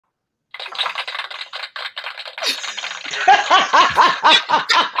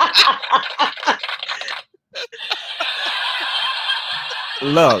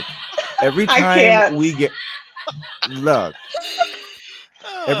Look, every I time can't. we get look,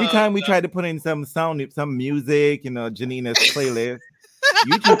 every Oh, time we try to put in some sound, some music, Janina's playlist,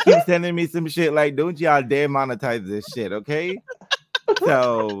 YouTube keeps sending me some shit like, "Don't y'all dare monetize this shit, okay?"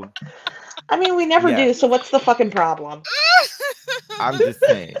 So I mean, we never yeah, do. So what's the fucking problem? I'm just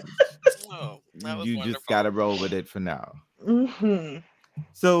saying, oh, that was you just wonderful. gotta roll with it for now. Hmm.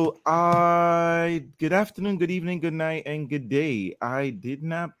 So, good afternoon, good evening, good night, and good day. I did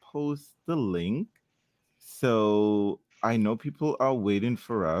not post the link, so I know people are waiting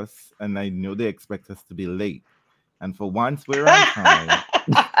for us, and I know they expect us to be late. And for once, we're on time.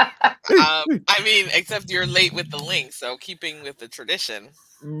 I mean, except you're late with the link, so keeping with the tradition.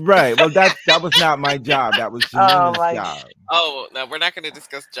 Right. Well, that was not my job. That was Oh Janina's my. job. Oh, no, we're not going to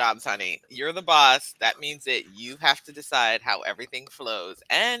discuss jobs, honey. You're the boss. That means that you have to decide how everything flows,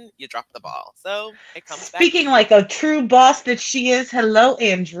 and you drop the ball. So it comes back to Speaking you. like a true boss that she is, hello,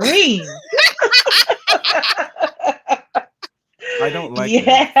 Andreen. I don't like this.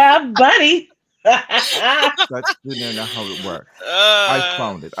 Yeah, buddy. That's not how it works. I Uh,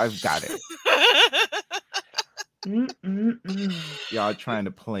 found it. I've got it. Mm-mm-mm. Y'all trying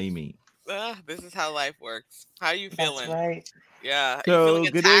to play me. this is how life works. How are you That's feeling? right. Yeah. Are you feeling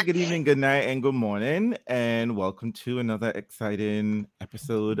So, good day, good attacked? evening, good night, and good morning, and welcome to another exciting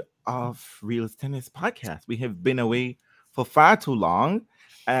episode of Reels Tennis Podcast. We have been away for far too long,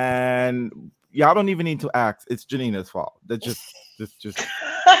 and y'all don't even need to ask. It's Janina's fault. That's just it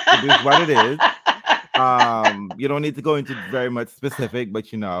is what it is. You don't need to go into very much specific, but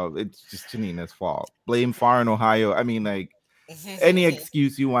it's just Janina's fault. Blame foreign Ohio. I mean, like any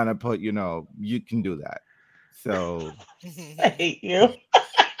excuse you want to put, you can do that. So I hate you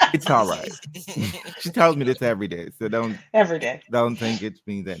it's all right. She tells me this every day, so every day. don't think it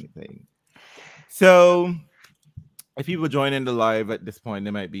means anything. So if people joining the live at this point,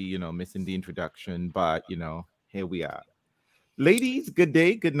 they might be, missing the introduction, but here we are. Ladies, good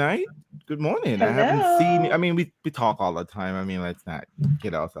day, good night, good morning. I haven't seen. Hello. I mean, we talk all the time. I mean, let's not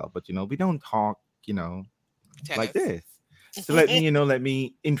kid ourselves, but we don't talk, like Tennis. this. So let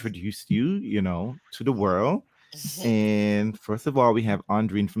me introduce you, to the world. And first of all, we have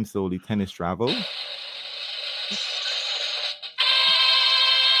Andreen from Solely Tennis Travel.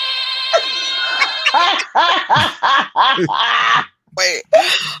 Wait,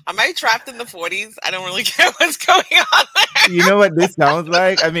 am I trapped in the 40s? I don't really get what's going on there. You know what this sounds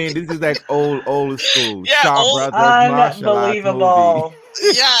like? I mean, this is like old school. Yeah, Shaw old. Brothers martial arts movie. Unbelievable.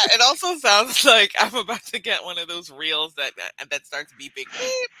 Yeah, it also sounds like I'm about to get one of those reels that starts beeping,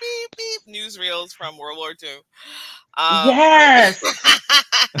 beep beep beep, newsreels from World War II. Yes.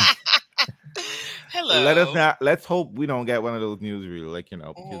 Hello. Let's hope we don't get one of those newsreels,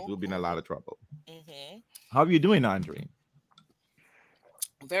 because we'll be in a lot of trouble. How are you doing, Andre?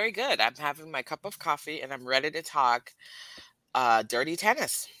 Very good. I'm having my cup of coffee and I'm ready to talk dirty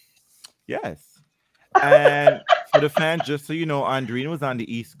tennis. Yes. And for the fans, just so you know, Andreen was on the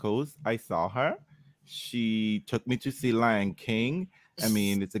East Coast. I saw her. She took me to see Lion King. I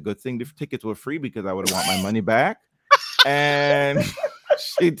mean, it's a good thing the tickets were free because I would have want my money back. And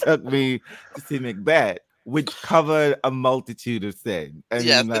she took me to see Macbeth, which covered a multitude of sins. I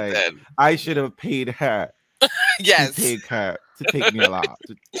Yes, mean, it like, did. I should have paid her Yes. to take me along.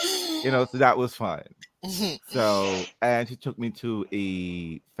 So that was fun. So, and she took me to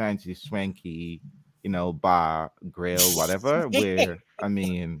a fancy swanky, bar, grill, whatever, where, I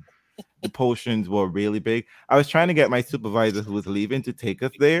mean, the potions were really big. I was trying to get my supervisor who was leaving to take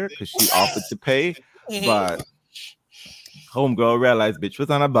us there because she offered to pay, but homegirl realized bitch was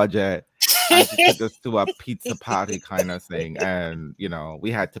on a budget. And she took us to a pizza party kind of thing. And,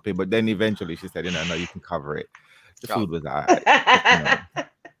 we had to pay. But then eventually she said, no, you can cover it. The food was all right.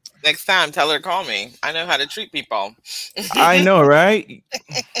 Next time, tell her to call me. I know how to treat people. I know, right?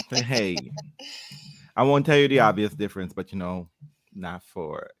 But hey, I won't tell you the obvious difference, but not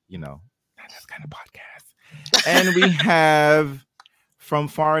for, not this kind of podcast. And we have from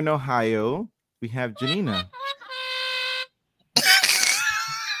foreign Ohio, we have Janina.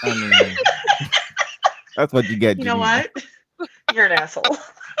 I mean, that's what you get. You Janina. know what? You're an asshole.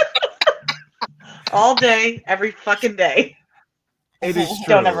 All day, every fucking day. It is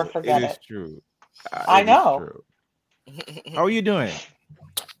true. Don't ever forget it. Is it. True. I know. Is true. How are you doing?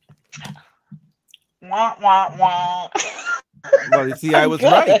 Wah, wah, wah. Well, you see, I was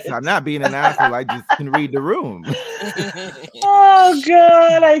right. So I'm not being an asshole. I just can read the room. Oh,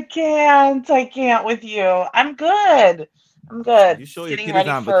 God. I can't with you. I'm good. You sure your Getting kid is ready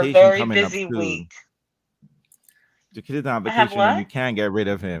on for a vacation very coming up busy soon? week. The kid is on I have vacation and you what? can't get rid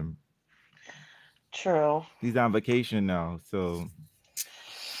of him. True. He's on vacation now. So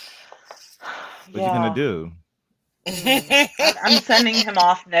what you gonna Yeah. do? I'm sending him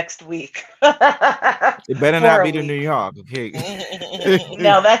off next week It better for not a be to New week. York, okay?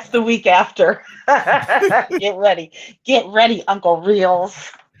 No, that's the week after. Get ready. Get ready, Uncle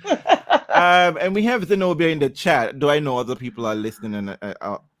Reels. And we have Zenobia in the chat. Do I know other people are listening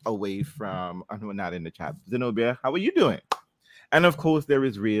away from? I know not in the chat. Zenobia, how are you doing? And of course, there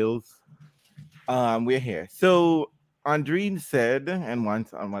is Reels. We're here. So Andreen said, and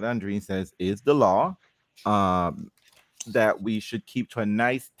once on what Andreen says is the law, that we should keep to a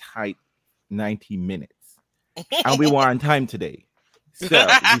nice tight 90 minutes. And we were on time today. So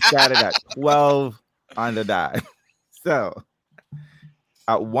we started at 12 on the dot. So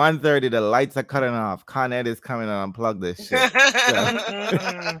at 1:30, the lights are cutting off. Con Ed is coming to unplug this shit.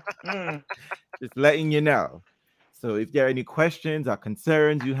 So, just letting you know. So if there are any questions or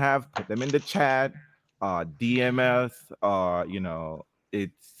concerns you have, put them in the chat, DM us, or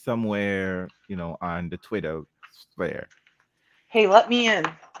it's somewhere, on the Twitter sphere. Hey, let me in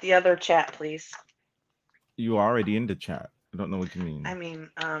the other chat, please. You are already in the chat. I don't know what you mean. I mean,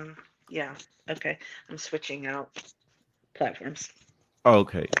 yeah. Okay. I'm switching out platforms.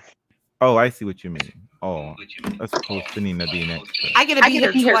 Okay. Oh, I see what you mean. Oh, that's supposed to Nina being extra. I get to be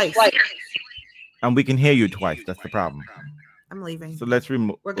here twice. And we can hear you twice. That's the problem. I'm leaving. So let's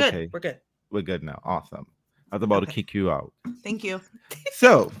remove. We're good. Okay. We're good. We're good now. Awesome. I was about to kick you out. Thank you.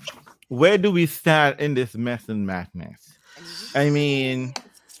 So, where do we start in this mess and madness? I mean,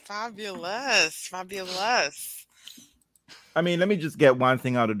 fabulous. I mean, let me just get one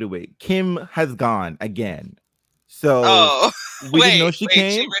thing out of the way. Kim has gone again. So we didn't know she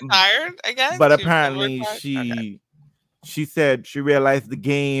came. She retired again? But apparently she said she realized the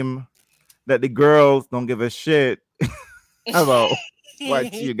game that the girls don't give a shit about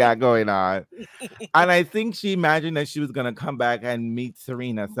what you got going on. And I think she imagined that she was gonna come back and meet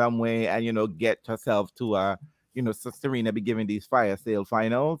Serena some way and get herself to so Serena be giving these fire sale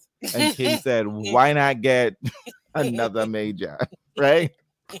finals. And Kim said, why not get another major? Right?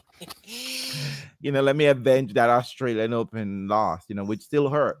 Let me avenge that Australian Open loss, which still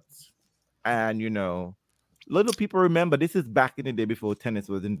hurts. And little people remember this is back in the day before tennis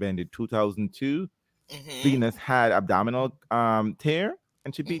was invented, 2002. Venus had abdominal tear,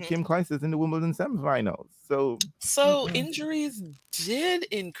 and she beat Kim Clijsters in the Wimbledon semifinals. So injuries did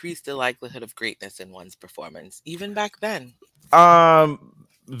increase the likelihood of greatness in one's performance, even back then.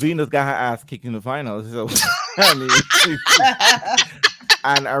 Venus got her ass kicked in the finals. So I mean,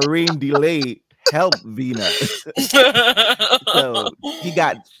 and a rain delay helped Venus. So he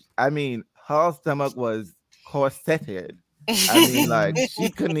got. I mean, her stomach was corseted. I mean, like she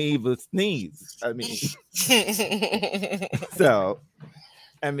couldn't even sneeze. I mean, so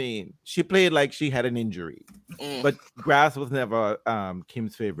I mean, she played like she had an injury, but grass was never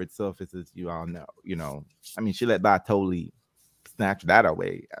Kim's favorite surface, as you all know. I mean, she let Bartoli snatch that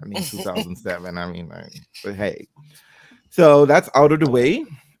away. I mean, 2007. I mean, but hey, so that's out of the way.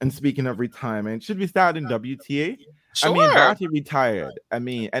 And speaking of retirement, should we start in WTA? Sure. I mean, Barty retired. I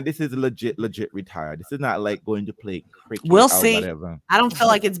mean, and this is legit retired. This is not like going to play cricket. We'll or see. Whatever. I don't feel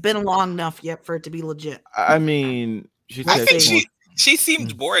like it's been long enough yet for it to be legit. I mean, I think she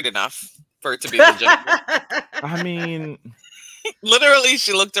seemed bored enough for it to be legit. I mean, literally,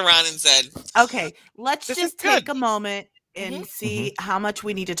 she looked around and said, "Okay, let's just take a moment and see how much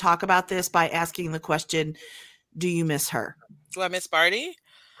we need to talk about this by asking the question: do you miss her? Do I miss Barty?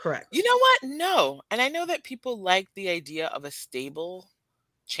 Correct. You know what? No. And I know that people like the idea of a stable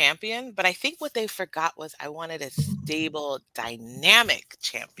champion, but I think what they forgot was I wanted a stable, dynamic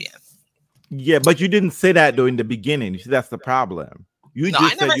champion. Yeah, but you didn't say that though in the beginning. See, that's the problem. You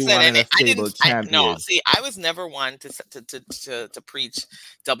just said you wanted a stable champion. No, see, I was never one to preach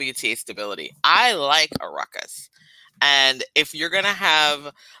WTA stability. I like a ruckus. And if you're gonna have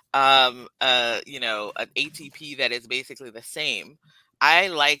an ATP that is basically the same, I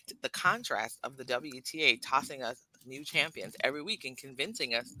liked the contrast of the WTA tossing us new champions every week and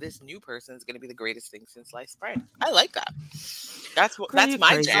convincing us this new person is going to be the greatest thing since sliced bread. I like that. That's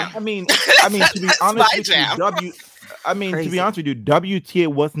my jam. I mean, to be honest with you, to be honest with you, WTA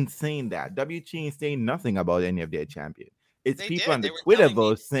wasn't saying that. WTA ain't saying nothing about any of their champions. It's people on the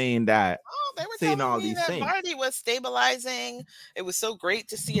Twitterverse saying that. Oh, they were saying all me these that things. Barty was stabilizing. It was so great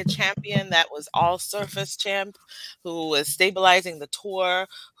to see a champion that was all surface champ, who was stabilizing the tour,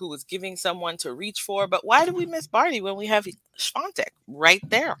 who was giving someone to reach for. But why do we miss Barty when we have Swiatek right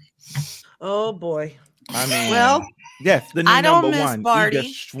there? Oh boy. I mean, well, yes, the new I don't number miss one, Barty.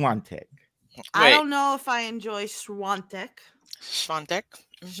 Iga Swiatek. I don't know if I enjoy Swiatek. Swiatek.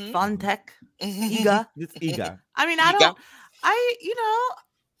 Swiatek. Iga. It's Iga. I mean, I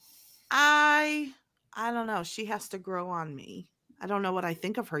don't know. She has to grow on me. I don't know what I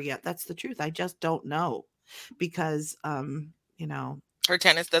think of her yet. That's the truth. I just don't know because, her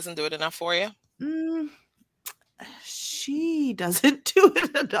tennis doesn't do it enough for you. She doesn't do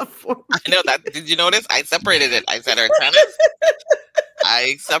it enough for me. I know that. Did you notice? I separated it. I said her tennis.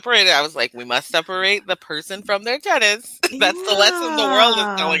 I separated. I was like, we must separate the person from their tennis. That's the lesson the world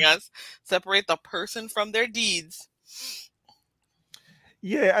is telling us. Separate the person from their deeds.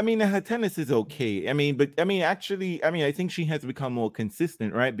 Yeah, I mean, her tennis is okay. I think she has become more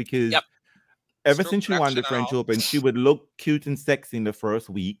consistent, right? Because ever since she won the French Open, she would look cute and sexy in the first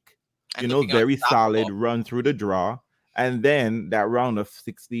week. Very solid run through the draw. And then that round of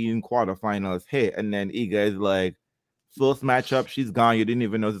 16 quarterfinals hit. And then Iga is like, first matchup, she's gone. You didn't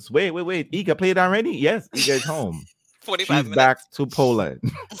even notice. Wait. Iga played already? Yes, Iga is home. 45 she's minutes. Back to Poland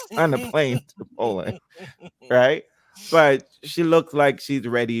on a plane to Poland. Right? But she looks like she's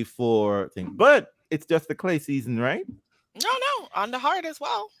ready for things. But it's just the clay season, right? No, on the hard as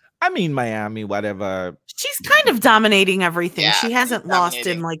well. I mean, Miami, whatever. She's kind of dominating everything. Yeah, she hasn't lost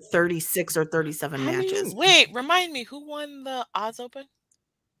in like 36 or 37 matches. Wait, remind me, who won the Oz Open?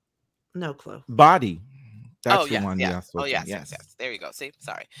 No clue. Body. That's who won the Oz Open. Yes. There you go. See,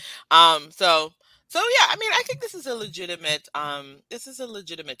 sorry. So yeah, I mean, I think this is a legitimate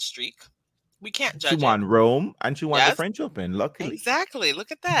streak. We can't judge. She won Rome and she won the French Open. Luckily, exactly.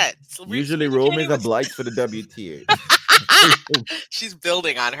 Look at that. So usually Rome is a blight for the WTA. She's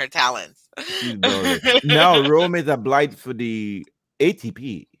building on her talents. She's building. No, Rome is a blight for the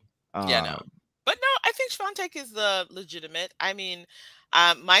ATP. But no, I think Swiatek is the legitimate. I mean,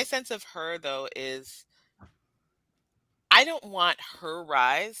 my sense of her though is, I don't want her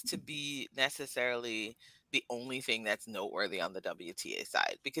rise to be necessarily the only thing that's noteworthy on the WTA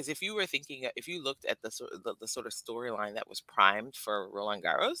side, because if you looked at the sort of storyline that was primed for Roland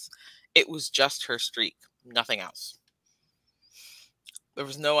Garros, it was just her streak, nothing else. There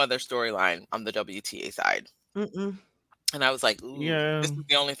was no other storyline on the WTA side. And I was like, this is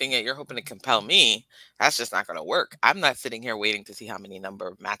the only thing that you're hoping to compel me. That's just not going to work. I'm not sitting here waiting to see how many number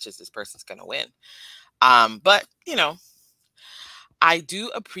of matches this person's going to win. But I do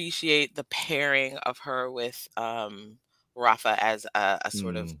appreciate the pairing of her with Rafa as a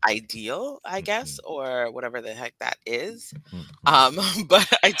sort of ideal, I guess, or whatever the heck that is. But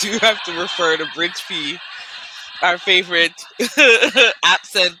I do have to refer to Bridge P, our favorite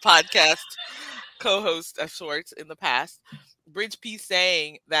absent podcast co-host of sorts in the past. Bridge P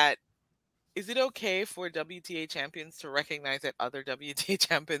saying that, is it okay for WTA champions to recognize that other WTA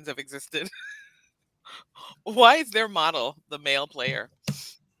champions have existed? Why is their model the male player?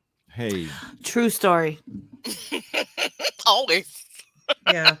 Hey, true story. Always.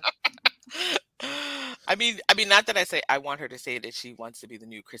 Yeah. I mean, not that I want her to say that she wants to be the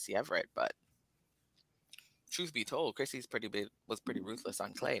new Chrissy Everett, but truth be told, Chrissy's was pretty ruthless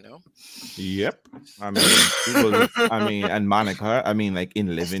on clay, no? Yep. And Monica, like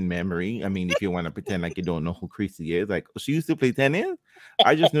in living memory. If you want to pretend like you don't know who Chrissy is, like, she used to play tennis.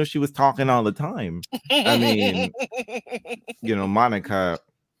 I just know she was talking all the time. Monica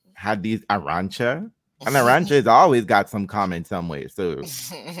had these Arantxa, and Arantxa has always got some comment somewhere. So,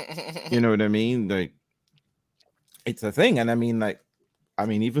 you know what I mean? Like, it's a thing. And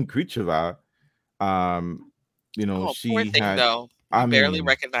even Kucheva, she poor thing, had, though. I barely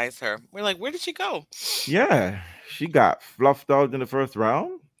recognized her. We're like, where did she go? Yeah, she got fluffed out in the first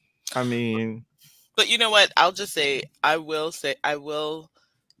round. But you know what? I'll just say, I'll give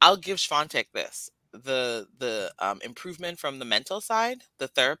Swiatek this. The improvement from the mental side, the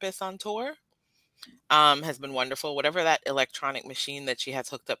therapist on tour, has been wonderful. Whatever that electronic machine that she has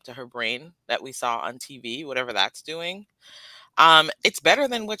hooked up to her brain that we saw on TV, whatever that's doing, it's better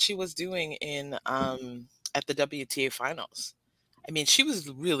than what she was doing in at the WTA finals. She was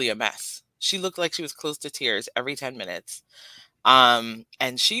really a mess. She looked like she was close to tears every 10 minutes. And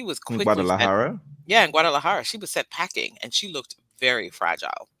she was quickly in Guadalajara. In Guadalajara, she was set packing, and she looked very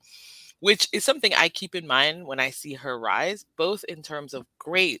fragile, which is something I keep in mind when I see her rise, both in terms of,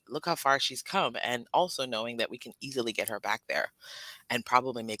 great, look how far she's come, and also knowing that we can easily get her back there and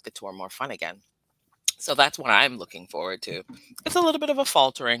probably make the tour more fun again. So that's what I'm looking forward to. It's a little bit of a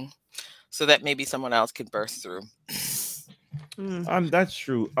faltering, so that maybe someone else can burst through. That's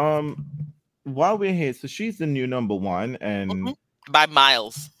true. While we're here, so she's the new number one, and by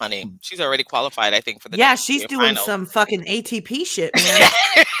miles, honey. She's already qualified, I think, for the she's doing some fucking ATP shit, man.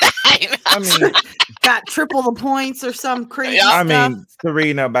 got triple the points or some crazy Yeah. I stuff. mean,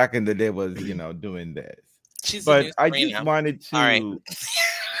 Serena back in the day was, doing this. She's the But new I Serena. just wanted to. All right.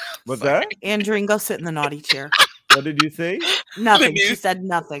 What's Sorry. that? Andreen, go sit in the naughty chair. What did you say? Nothing. new- She said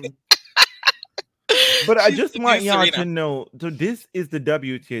nothing. But I She's just the new want y'all to Serena. know. So this is the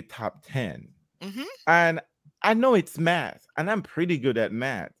WTA top 10. Mhm. And I know it's math, and I'm pretty good at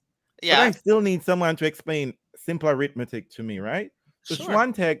math. But Yeah. I still need someone to explain simple arithmetic to me, right? So Sure.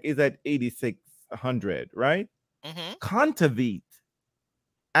 Swiatek is at 8,600, right? Mhm. Kontaveit,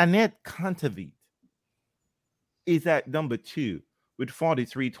 Annette Kontaveit is at number 2 with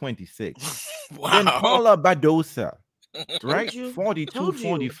 43.26. Then Wow. Paula Badosa, right? you.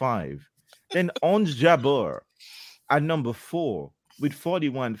 42.45. Then Ons Jabeur at number 4 with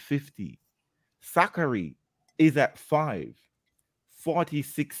 41.50. Sakari is at 5,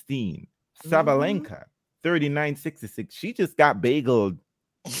 40.16. Sabalenka, 39.66. She just got bageled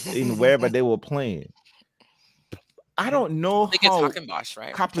in wherever they were playing. I don't know I think it's how Hockenbosch,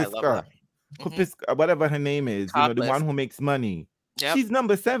 right? Which I love Kopiska, that. Mhm. Kopiska, whatever her name is, the Koplis. one who makes money. Yep. She's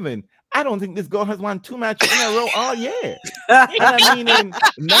number 7. I don't think this girl has won 2 matches in a row all year. And I mean,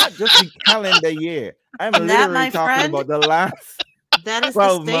 not just the calendar year. I'm And that, literally my talking friend, about the last. That is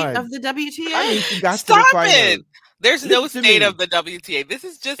 12 the state months. of the WTA. I mean, she got to Stop the final. it! There's no Listen to state me. of the WTA. This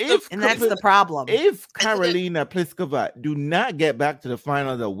is just If and that's Kopis- the problem. If Karolina Pliskova do not get back to the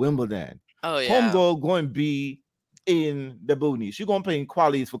finals of Wimbledon, oh yeah. homegirl going to be in the boonies. She's going to play in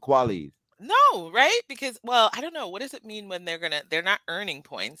qualies for qualies. No, right? Because I don't know. What does it mean when they're not earning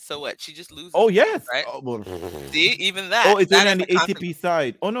points? So what? She just loses. Oh, yes. Right? Oh, well, See, even that. oh, it's that only on is the a ATP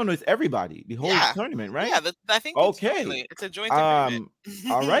side. Oh, no, it's everybody. The whole Yeah. tournament, right? Yeah, I think Okay. it's a joint agreement.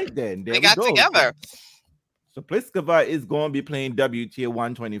 All right, then. There They we got go. together. So Pliskova is going to be playing WTA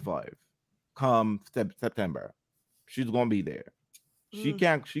 125 come September. She's going to be there. She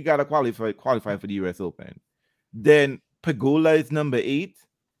got to qualify for the US Open. Then Pegula is number 8.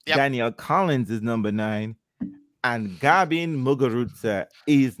 Yep. Danielle Collins is number 9. And Gabin Muguruza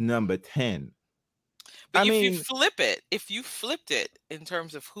is number 10. But I if mean, you flipped it in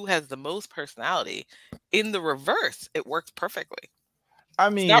terms of who has the most personality, in the reverse, it works perfectly. I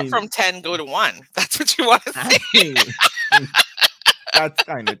mean, Start from 10, go to 1. That's what you want to I see. mean, that's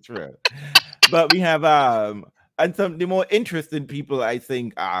kind of true. But we have and some the more interesting people I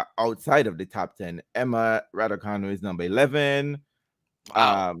think are outside of the top 10. Emma Raducanu is number 11.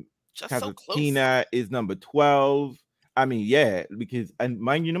 Wow. Just so close. Kasatkina is number 12. I mean, yeah, because and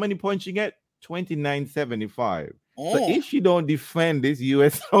mind you know how many points you get? 29.75. So if she don't defend this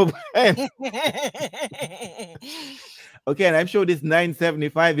US Open, okay, and I'm sure this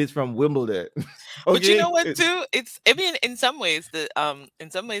 975 is from Wimbledon. Okay? But you know what, too? In some ways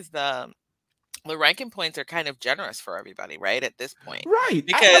the ranking points are kind of generous for everybody, right? At this point. Right.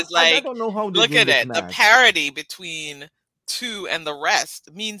 Because I don't know how look at it. The parity between 2 and the rest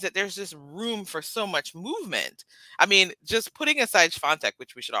means that there's just room for so much movement. I mean, just putting aside Swiatek,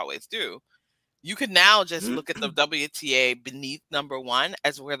 which we should always do, you could now just look at the WTA beneath number 1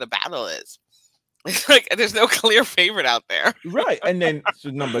 as where the battle is. It's like there's no clear favorite out there. Right. And then so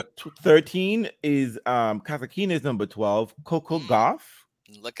number 13 is Kasatkina is number 12. Coco Gauff.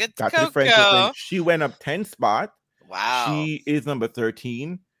 Look at Got to the Coco. French Open. She went up 10 spots. Wow. She is number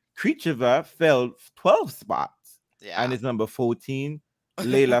 13. Krejcikova fell 12 spots. Yeah. And is number 14.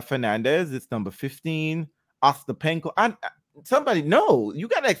 Leila Fernandez is number 15. Ostapenko. And somebody, no, you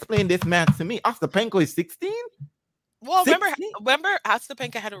got to explain this math to me. Ostapenko is 16? Well, 16? remember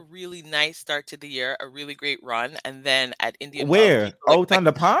Ostapenko had a really nice start to the year, a really great run, and then at Indian Where? Wells, Out on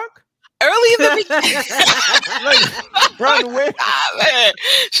the park? early in the beginning. Run where?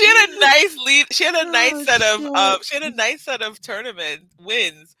 She had a nice lead. She had a nice set of shit. she had a nice set of tournament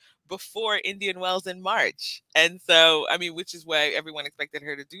wins before Indian Wells in March. And so, I mean, which is why everyone expected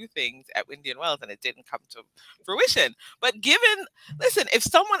her to do things at Indian Wells, and it didn't come to fruition. But listen, if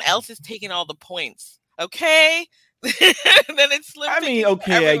someone else is taking all the points, okay, then it's slim. I mean, pickings for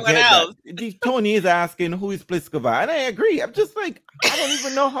okay, I everyone get else. that. Tony is asking who is Pliskova, and I agree. I'm just like, I don't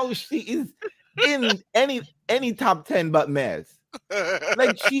even know how she is in any top 10 but mess.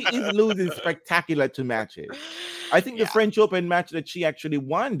 Like, she is losing spectacular to matches. I think the French Open match that she actually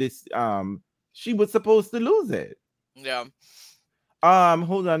won this, she was supposed to lose it. Yeah.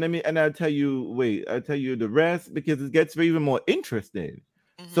 Hold on, I'll tell you the rest because it gets even more interesting.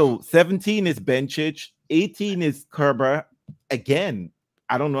 Mm-hmm. So 17 is Bencic, 18 is Kerber. Again,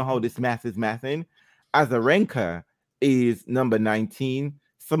 I don't know how this math is mathing. Azarenka is number 19.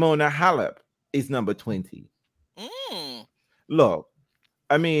 Simona Halep is number 20. Mm. Look,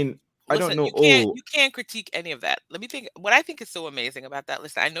 I mean, I don't know. You can't critique any of that. Let me think. What I think is so amazing about that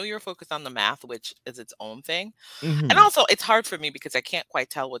list. I know you're focused on the math, which is its own thing, and also it's hard for me because I can't quite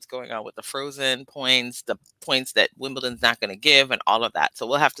tell what's going on with the frozen points, the points that Wimbledon's not going to give, and all of that. So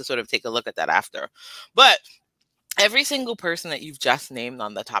we'll have to sort of take a look at that after. But every single person that you've just named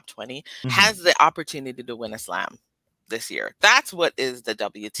on the top 20 has the opportunity to win a slam this year. That's what is the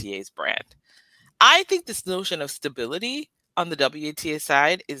WTA's brand. I think this notion of stability on the WTA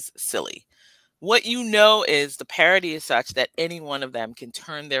side is silly. What you know is the parity is such that any one of them can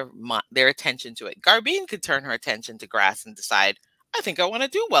turn their attention to it. Garbine could turn her attention to grass and decide, I think I want to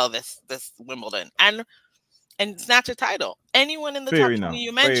do well this Wimbledon and snatch a title. Anyone in the top 20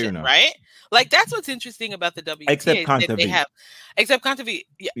 you mentioned, right? Like that's what's interesting about the WTA. Except Kontaveit. Except Kontaveit.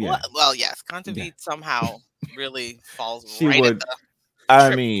 Yeah. Well, yes, Kontaveit somehow really falls right at the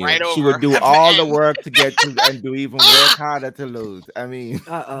I mean, she would do all the work to get to and do even work harder to lose. I mean,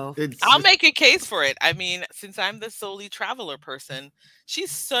 I'll make a case for it. I mean, since I'm the solely traveler person, she's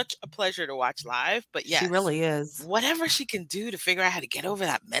such a pleasure to watch live. But yes, she really is. Whatever she can do to figure out how to get over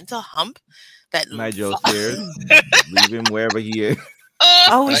that mental hump, that Nigel Sears, leave him wherever he is.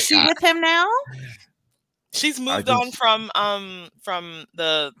 Is she with him now? She's moved on from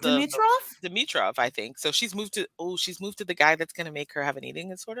the Dimitrov, I think. So she's moved to the guy that's going to make her have an eating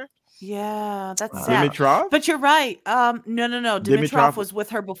disorder. Yeah, that's sad. Dimitrov. But you're right. No. Dimitrov was with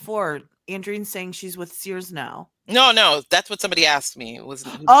her before. Andrine's saying she's with Sears now. No, that's what somebody asked me.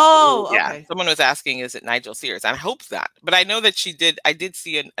 Okay. Someone was asking, is it Nigel Sears? I hope that. But I know that she did. I did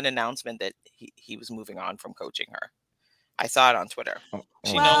see an announcement that he was moving on from coaching her. I saw it on Twitter.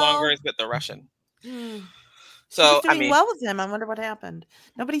 She no longer is with the Russian. So doing well with him. I wonder what happened.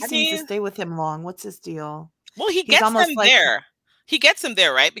 Nobody seems to stay with him long. What's his deal? Well, he gets them there. He gets them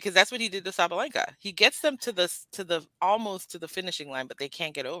there, right? Because that's what he did to Sabalenka. He gets them to the almost to the finishing line, but they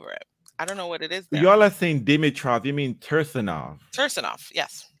can't get over it. I don't know what it is. Y'all are saying Dimitrov. You mean Tursunov? Tursunov,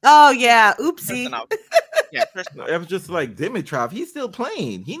 yes. Oh yeah, oopsie. Yeah, Tursunov. I was just like Dimitrov. He's still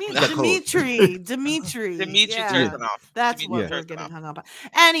playing. He needs Dimitri. Tursunov. That's what we're getting hung up on.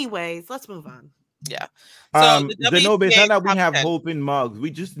 Anyways, let's move on. Yeah. So Zenobia, it's not that we have hope in Muggs. We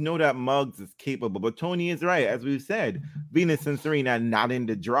just know that Muggs is capable. But Tony is right. As we've said, Venus and Serena are not in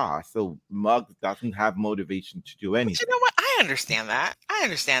the draw. So Muggs doesn't have motivation to do anything. But you know what? I understand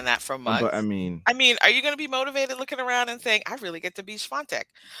that from Muggs. But I mean, are you going to be motivated looking around and saying, I really get to beat Swiatek?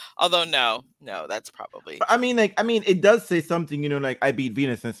 Although, no, that's probably. But it does say something, like I beat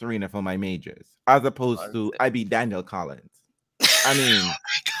Venus and Serena for my majors, as opposed to I beat Danielle Collins. I mean,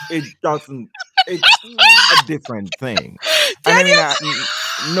 it doesn't. It's a different thing.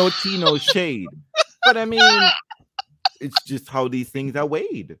 No tea, no shade. But I mean, it's just how these things are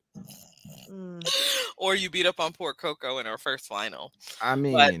weighed. Or you beat up on poor Coco in our first final. I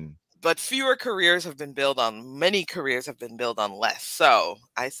mean, but fewer careers have been built on. Many careers have been built on less. So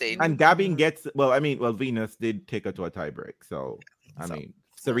I say, and Gabin gets. Venus did take her to a tiebreak. So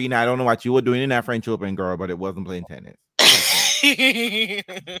Serena, I don't know what you were doing in that French Open, girl, but it wasn't playing tennis. The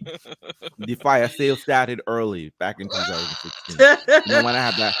fire sale started early back in 2016. You don't want to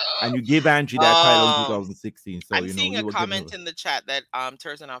have that, and you give Angie that title in 2016. So I'm seeing a comment in the chat that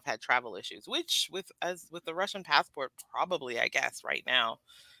Tursunov had travel issues, which with the Russian passport, probably I guess right now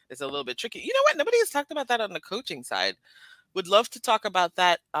is a little bit tricky. You know what? Nobody has talked about that on the coaching side. Would love to talk about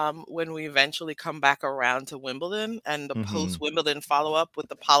that when we eventually come back around to Wimbledon and the post-Wimbledon follow-up with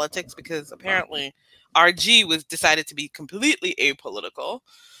the politics, because apparently RG was decided to be completely apolitical.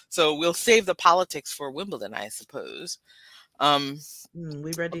 So we'll save the politics for Wimbledon, I suppose.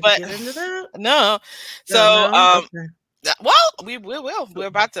 We ready to get into that? No. So, well, we will. We're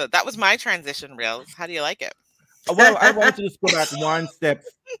about to. That was my transition, Reels. How do you like it? Well, I wanted to just go back one step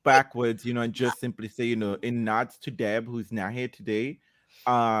backwards, and just simply say, in nods to Deb, who's not here today,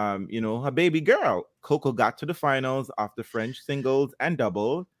 her baby girl, Coco, got to the finals of the French singles and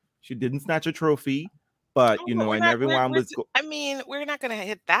doubles. She didn't snatch a trophy, but, and everyone was... we're not going to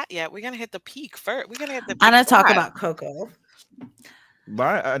hit that yet. We're going to hit the peak first. We're going to hit the peak. I'm going to talk about Coco.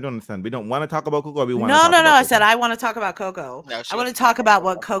 But I don't understand. We don't want to talk about Coco. Or we want no. Coco? I said I want to talk about Coco. No, I want to talk about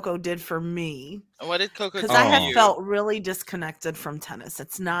what Coco did for me. What did Coco do? Because I have felt really disconnected from tennis.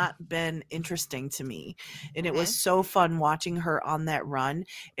 It's not been interesting to me, and it was so fun watching her on that run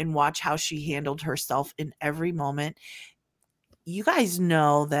and watch how she handled herself in every moment. You guys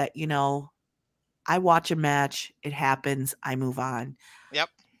know that I watch a match, it happens, I move on. Yep.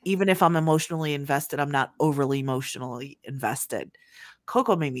 Even if I'm emotionally invested, I'm not overly emotionally invested.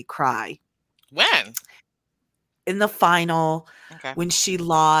 Coco made me cry. When? in the final Okay. when she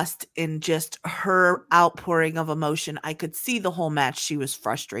lost, and just her outpouring of emotion. I could see the whole match. She was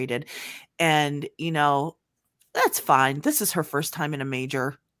frustrated. And, that's fine. This is her first time in a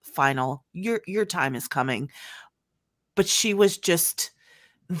major final. Your time is coming. But she was just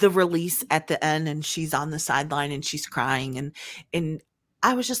the release at the end, and she's on the sideline and she's crying, and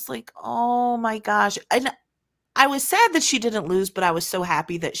I was just like, oh my gosh. And I was sad that she didn't lose, but I was so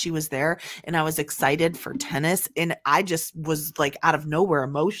happy that she was there, and I was excited for tennis, and I just was like out of nowhere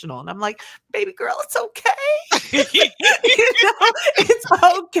emotional, and I'm like, baby girl, it's okay. It's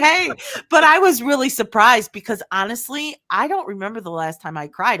okay. But I was really surprised because honestly, I don't remember the last time I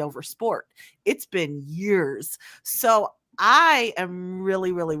cried over sport. It's been years. So I am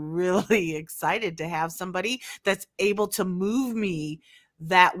really, really, really excited to have somebody that's able to move me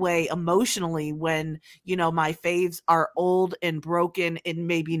that way emotionally when, my faves are old and broken and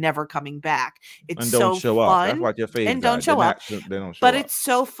maybe never coming back. It's And don't so show up. That's fun. what your faves And don't are. show up. They don't show But up. it's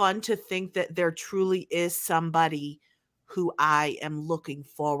so fun to think that there truly is somebody who I am looking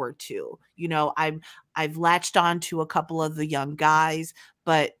forward to. I've latched on to a couple of the young guys,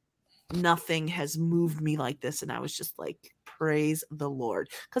 but nothing has moved me like this. And I was just like, praise the Lord.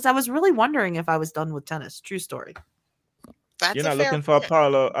 Because I was really wondering if I was done with tennis. True story. That's You're a not fair looking for point.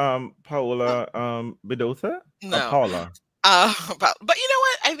 Paola Bedosa? No. Paula. But you know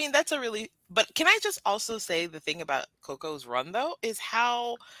what? I mean, that's a really. But can I just also say the thing about Coco's run though is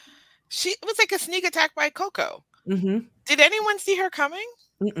how it was like a sneak attack by Coco. Mm-hmm. Did anyone see her coming?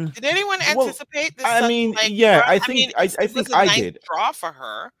 Mm-mm. Did anyone Well, anticipate this? I mean, run? yeah, I I think mean, I it think was a I nice did. draw for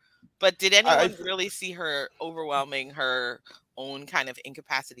her, but did I anyone really see her overwhelming her own kind of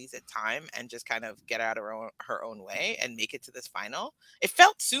incapacities at time and just kind of get out of her own way and make it to this final? It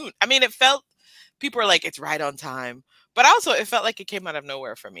felt soon. I mean, people were like, it's right on time, but also it felt like it came out of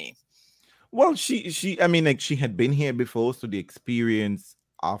nowhere for me. Well, I mean, like she had been here before, so the experience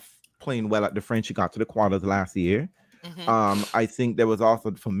of playing well at the French, she got to the quarters last year. Mm-hmm. I think there was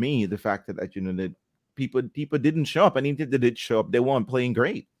also for me the fact that that people didn't show up, and even if they did show up, they weren't playing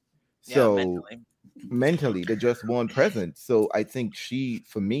great. Yeah, So mentally, they just weren't present. So I think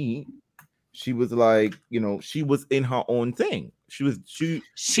for me, she was like, she was in her own thing. She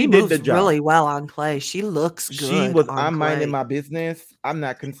did moves the job really well on clay. She looks good. She was, on I'm minding clay. my business. I'm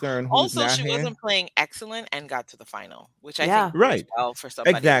not concerned who's Also, not she here. wasn't playing excellent and got to the final, which I Yeah. think was Right. well for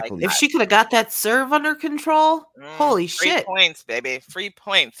somebody Exactly. like If that. she could have got that serve under control, holy free shit. points, baby. Free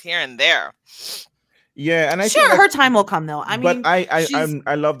points here and there. Yeah, and I Sure, think her time will come though. I mean, but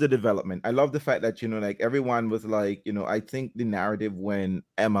I love the development. I love the fact that like everyone was like, I think the narrative when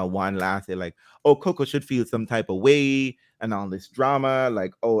Emma won last year, like, oh, Coco should feel some type of way and all this drama,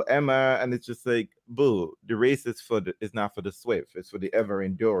 like, oh, Emma, and it's just like, boo, the race is not for the swift, it's for the ever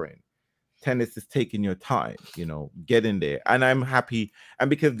enduring. Tennis is taking your time, get in there. And I'm happy. And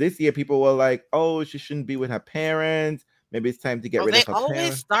because this year people were like, oh, she shouldn't be with her parents. Maybe it's time to get rid of her They always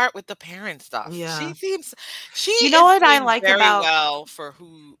parents. start with the parent stuff. Yeah. She You know is what I doing like very about- well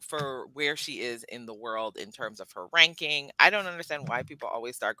for where she is in the world in terms of her ranking. I don't understand why people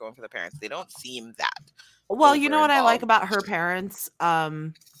always start going for the parents. They don't seem that. Well, you know what I like over-involved. about her parents?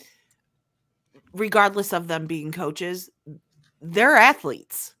 Regardless of them being coaches, they're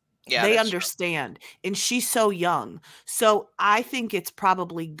athletes. Yeah, they that's true. understand. And she's so young. So I think it's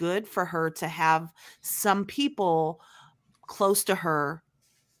probably good for her to have some people close to her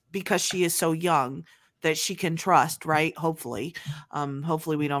because she is so young that she can trust, right? Hopefully.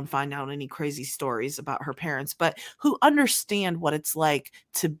 Hopefully we don't find out any crazy stories about her parents, but who understand what it's like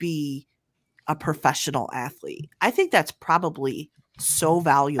to be a professional athlete. I think that's probably so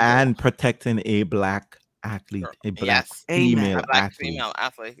valuable. And protecting a black athlete, a black Yes. female A black athlete. female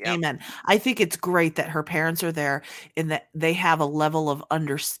athlete. Yeah. Amen. I think it's great that her parents are there and that they have a level of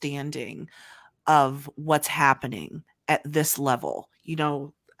understanding of what's happening at this level.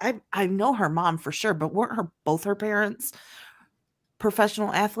 I know her mom for sure, but weren't both her parents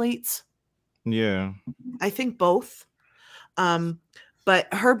professional athletes? Yeah. I think both.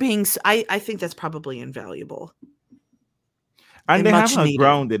 But her being, I think that's probably invaluable. And they have her needed.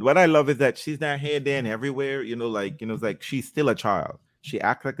 grounded. What I love is that she's not here, there, and everywhere. It's like she's still a child. She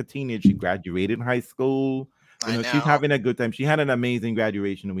acts like a teenager. She graduated high school. I know. She's having a good time. She had an amazing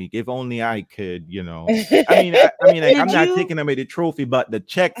graduation week. If only I could, I mean, like, I'm not taking away the trophy, but the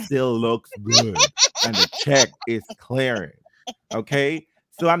check still looks good, and the check is clearing. Okay,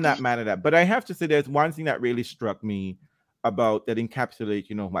 so I'm not mad at that. But I have to say, there's one thing that really struck me about that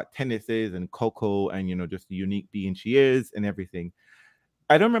encapsulates, what tennis is and Coco and, just the unique being she is and everything.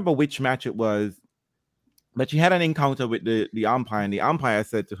 I don't remember which match it was, But she had an encounter with the umpire, and the umpire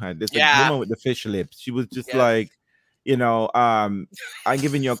said to her, "There's a Yeah. woman with the fish lips." She was just Yes. like, I'm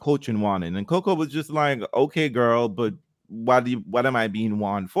giving you a coaching warning. And Coco was just like, "Okay, girl, but what am I being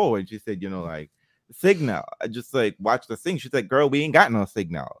warned for?" And she said, like, signal. I just like, watch the thing. She's like, "Girl, we ain't got no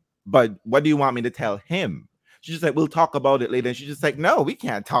signal. But what do you want me to tell him?" She's just like, "We'll talk about it later." And she's just like, "No, we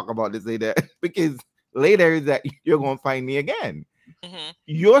can't talk about this later because later is that you're gonna find me again." Mhm.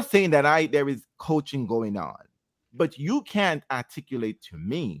 You're saying that there is coaching going on, but you can't articulate to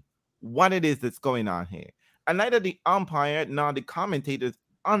me what it is that's going on here. And neither the umpire nor the commentators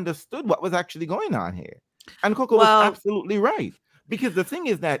understood what was actually going on here. And Coco was Well- absolutely right. Because the thing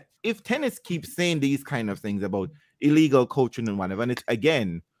is that if tennis keeps saying these kind of things about illegal coaching and whatever, and it's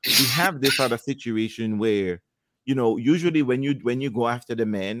again, we have this other situation where, usually when you go after the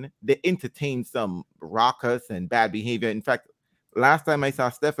men, they entertain some raucous and bad behavior. In fact, last time I saw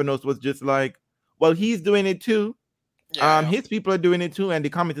Stefanos was just like, well, he's doing it too. Yeah. His people are doing it too. And the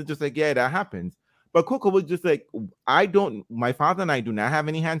comments just like, yeah, that happens. But Coco was just like, my father and I do not have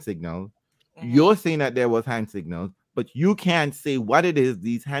any hand signals. Mhm. You're saying that there was hand signals, but you can't say what it is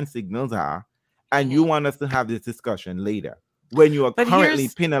these hand signals are. And you want us to have this discussion later when you are But currently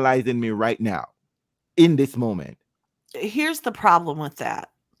here's- penalizing me right now in this moment. Here's the problem with that.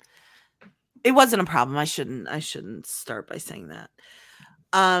 It wasn't a problem. I shouldn't start by saying that.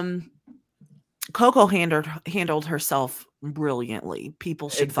 Coco handled herself brilliantly. People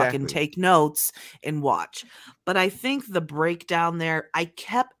should fucking Exactly. take notes and watch. But I think the breakdown there,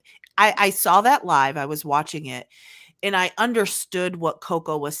 I saw that live. I was watching it and I understood what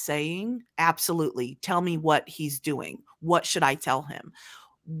Coco was saying. Absolutely. Tell me what he's doing. What should I tell him?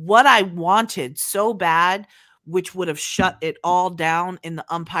 What I wanted so bad, which would have shut it all down, and the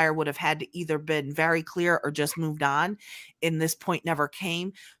umpire would have had to either been very clear or just moved on, and this point never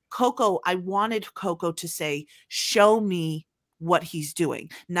came. I wanted Coco to say, show me what he's doing,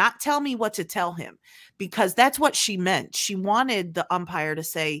 not tell me what to tell him, because that's what she meant. She wanted the umpire to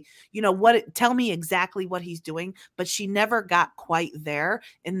say, tell me exactly what he's doing, but she never got quite there,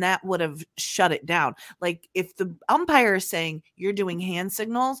 and that would have shut it down. Like if the umpire is saying you're doing hand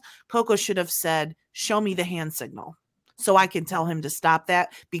signals, Coco should have said, show me the hand signal so I can tell him to stop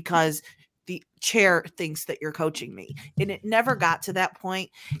that because the chair thinks that you're coaching me. And it never got to that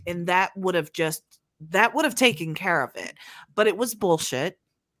point, and that would have taken care of it. But it was bullshit.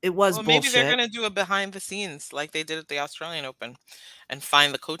 It was Well, maybe bullshit. they're going to do a behind the scenes like they did at the Australian Open and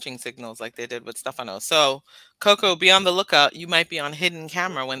find the coaching signals like they did with Stefano. So, Coco, be on the lookout. You might be on hidden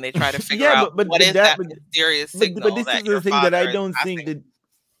camera when they try to figure out what is that mysterious signal. But this is the thing that I don't think that.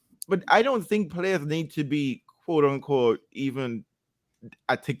 But I don't think players need to be quote unquote even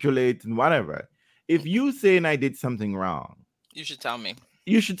articulate and whatever. If you saying I did something wrong, you should tell me.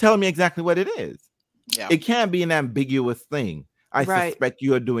 You should tell me exactly what it is. Yeah. It can't be an ambiguous thing. I suspect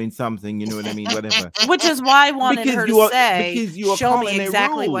you are doing something, you know what I mean? Whatever. Which is why I wanted her to say, show me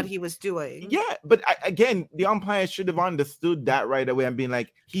exactly rules. what he was doing. Yeah, but again, the umpire should have understood that right away and been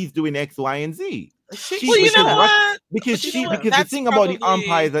like, he's doing X, Y, and Z. Well, you know what? Because the thing about the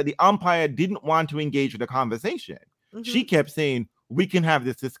umpire is that the umpire didn't want to engage with the conversation. Mm-hmm. She kept saying, we can have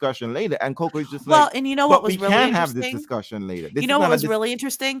this discussion later. And Coco is just well, and you know what was really interesting? We can't have this discussion later. You know what was really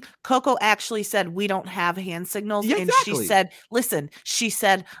interesting? Coco actually said, we don't have hand signals. Yeah, and exactly. she said, listen,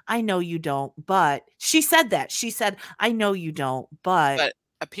 I know you don't, but she said that. She said, I know you don't, but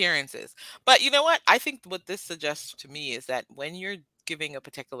appearances. But you know what? I think what this suggests to me is that when you're giving a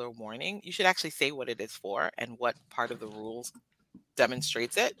particular warning, you should actually say what it is for and what part of the rules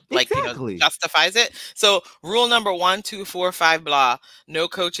demonstrates it, like justifies it. So rule number 1, 2, 4, 5, blah, no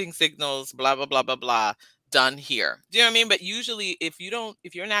coaching signals, blah blah blah blah blah, done here. Do you know what I mean? But usually if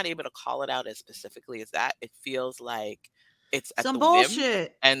you're not able to call it out as specifically as that, it feels like it's at some the bullshit whim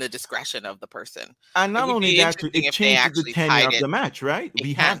and the discretion of the person. And not only that, it changes the tenure of the match, right?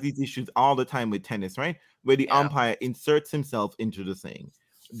 We have these issues all the time with tennis, right? Where the umpire inserts himself into the thing.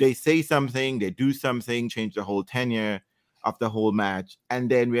 They say something, they do something, change the whole tenure of the whole match, and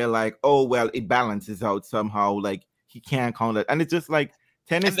then we're like, oh well, it balances out somehow, like he can't count it. And it's just like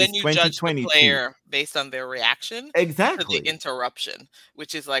tennis and then is you judge the player based on their reaction to the interruption,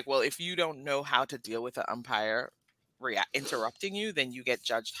 which is like, well, if you don't know how to deal with an umpire interrupting you, then you get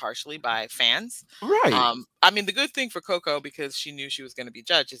judged harshly by fans, right? I mean, the good thing for Coco, because she knew she was going to be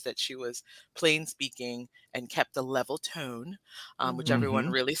judged, is that she was plain speaking and kept a level tone, which everyone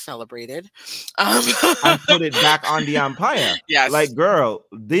really celebrated, and put it back on the umpire. Yes, like, girl,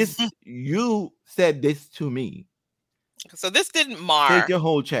 this you said this to me, so this didn't mar. Take your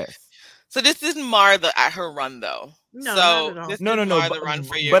whole chest. So this didn't mar her run though. No, so not at all. this No, didn't no, mar the run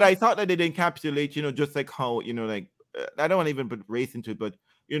for you. but I thought that it encapsulates, just like how, like, I don't want to even put race into it, but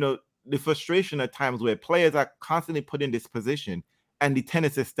the frustration at times where players are constantly put in this position and the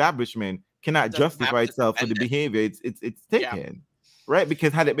tennis establishment cannot Doesn't have justify to itself for the defend it. behavior it's taken, right?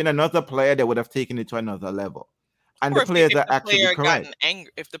 Because had it been another player, that would have taken it to another level. And Or the players if are the actually player had correct. gotten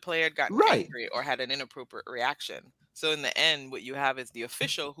angry, if the player had gotten Right. angry or had an inappropriate reaction. So in the end, what you have is the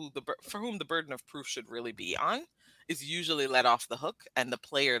official for whom the burden of proof should really be on is usually let off the hook, and the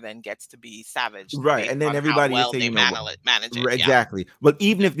player then gets to be savage. Right, based and then on everybody how is well saying, they manage it. Yeah. exactly. But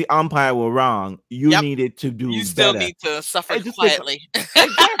even if the umpire were wrong, you Yep. needed to do You still better. need to suffer It's just like- quietly.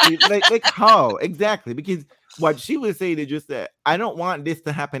 Exactly. like how? Exactly. Because what she was saying is just that I don't want this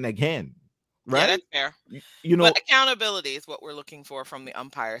to happen again. Yeah, Right? that's fair. You know, But accountability is what we're looking for from the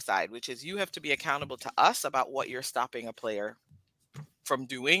umpire side, which is you have to be accountable to us about what you're stopping a player from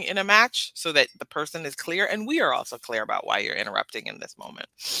doing in a match so that the person is clear and we are also clear about why you're interrupting in this moment.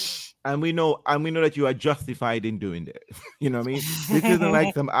 and we know that you are justified in doing this. You know what I mean? This isn't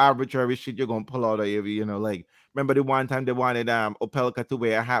like some arbitrary shit you're gonna pull out of you, like remember the one time they wanted Opelka to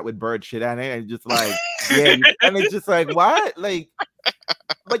wear a hat with bird shit on it, and just like and it's just like what? Like,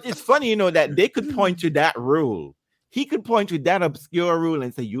 but it's funny, that they could point to that rule. He could point to that obscure rule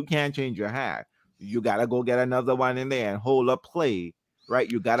and say you can't change your hat. You gotta go get another one in there and hold up play. Right,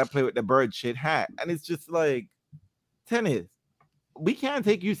 you gotta play with the bird shit hat, and it's just like tennis. We can't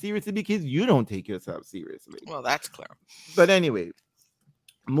take you seriously because you don't take yourself seriously. Well, that's clear. But anyway,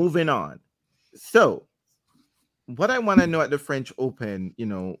 moving on. So, what I want to know at the French Open,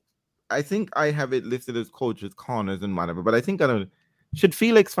 I think I have it listed as coaches, corners, and whatever. But I think should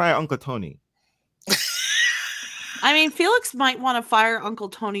Felix fire Uncle Tony? I mean, Felix might want to fire Uncle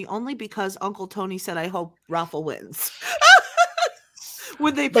Tony only because Uncle Tony said, "I hope Rafa wins."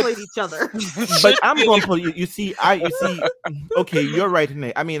 When they played each other. But I'm going for you. You see. Okay, you're right.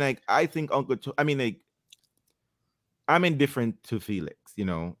 I mean, like, I think I'm indifferent to Felix.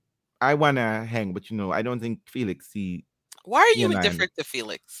 I want to hang, but I don't think Felix Why are you man. indifferent to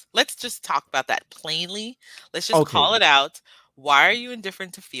Felix? Let's just talk about that plainly. Let's just call it out. Why are you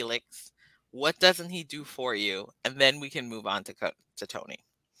indifferent to Felix? What doesn't he do for you? And then we can move on to Tony.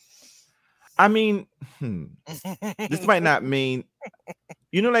 I mean, this might not mean,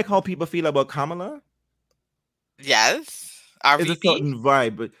 like how people feel about Kamala? Yes. It's a RVP? certain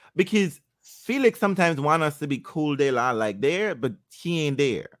vibe, but because Felix sometimes want us to be cool, they lie like there, but he ain't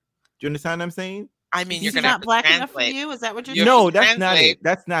there. Do you understand what I'm saying? I mean, you're He's gonna have not to black enough for translate. you? Is that what you're You have No, to that's not translate. it.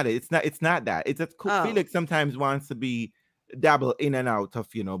 That's not it. It's not that. It's that Oh. Felix sometimes wants to be dabble in and out of,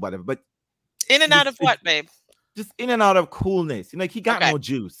 whatever. But In and out of what, babe? just in and out of coolness. Like he got Okay. no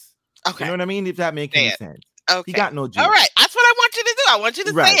juice. Okay. You know what I mean? If that makes Say any it. sense. Okay. He got no juice. All right. That's what I want you to do. I want you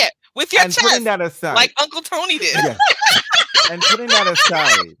to Right. say it with your And putting chest, that aside. like Uncle Tony did. Yeah. And putting that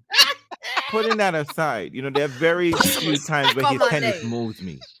aside. There are very few times where on his my tennis name. moves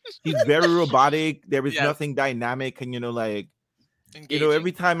me. He's very robotic. There is Yes. nothing dynamic, and Engaging.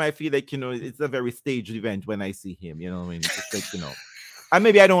 every time I feel like it's a very staged event when I see him. You know what I mean? It's like, and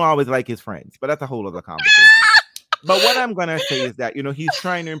maybe I don't always like his friends, but that's a whole other conversation. But what I'm gonna say is that he's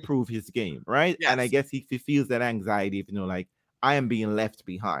trying to improve his game, right? Yes. And I guess he feels that anxiety, like I am being left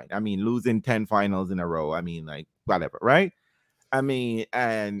behind. I mean, losing 10 finals in a row. I mean, like whatever, right? I mean,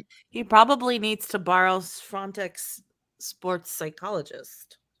 and He probably needs to borrow Frontex sports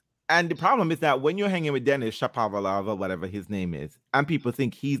psychologist. the problem is that when you're hanging with Dennis Shapovalov or whatever his name is, and people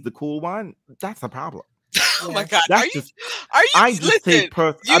think he's the cool one, that's a problem. Oh my God. That's Are you? just Are you? I just Listen. take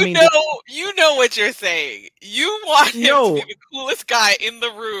You know what you're saying. You want him No. to be the coolest guy in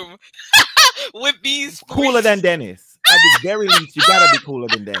the room with these cooler freaks. than Dennis. At the very least, you gotta be cooler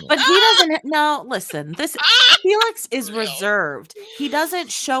than Dennis. But he doesn't. No, listen. This Felix is No. reserved. He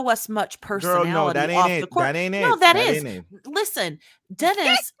doesn't show us much Girl, personality no, that off ain't the it. court. That ain't it. No, that That is. ain't it. Listen,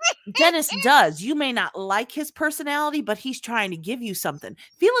 Dennis does. You may not like his personality, but he's trying to give you something.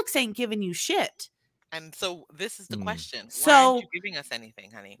 Felix ain't giving you shit. And so this is the question. Why So- aren't you giving us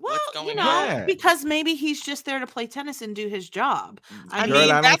anything, honey? Well, What's going you know, on? Yeah. because maybe he's just there to play tennis and do his job. I Girl, mean,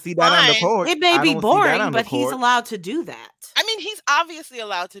 I don't that's see that on the fine. court. It may I be don't see that on boring, the but he's court. allowed to do that. I mean, he's obviously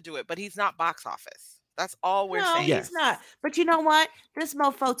allowed to do it, but he's not box office. That's all we're No, saying. Yes. he's not. But you know what? This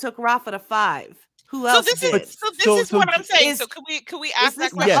mofo took Rafa to 5. Who So else this did? is what I'm saying. is- So could we Is ask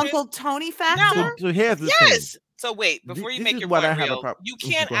this that the question? Uncle Tony factor? So here's the thing. Yes. So wait, before you This make is your what I point have a real, prob- you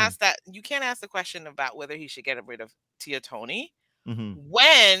Mhm, can't go ahead. ask that. You can't ask the question about whether he should get rid of Teotoni Mhm.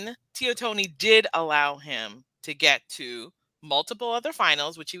 when Teotoni did allow him to get to multiple other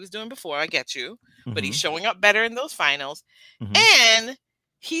finals, which he was doing before. I get you, but he's Mhm. showing up better in those finals, Mhm. and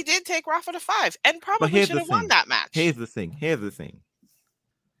he did take Rafa to 5 and But probably here's should the have won thing. that match. Here's the thing.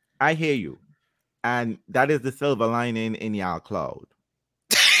 I hear you. And that is the silver lining in your cloud.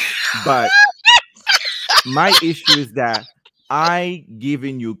 But my issue is that I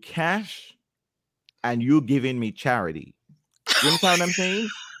giving you cash and you giving me charity. You understand what I'm saying?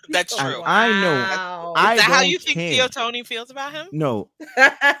 That's And true. I know Wow. I Is that how don't you think care. Theo Tony feels about him? No,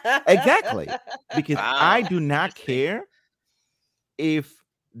 exactly. Because I Wow. do not care if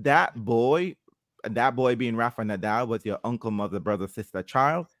that boy being Rafa Nadal was your uncle, mother, brother, sister,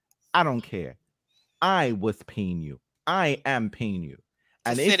 child. I don't care. I was paying you. I am paying you.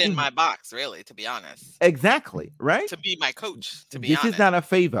 To And sit if in you my box, really, to be honest. exactly right, To be my coach, to be this honest. is not a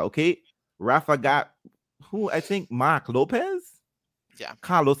favor, okay? Rafa got who I think Mark Lopez, Yeah.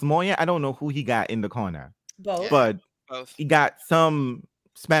 Carlos Moya. I don't know who he got in the corner, Both. Yeah. but Both. he got some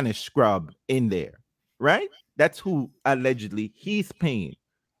Spanish scrub in there, right? That's who allegedly he's paying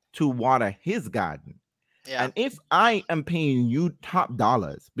to water his garden. Yeah. And if I am paying you top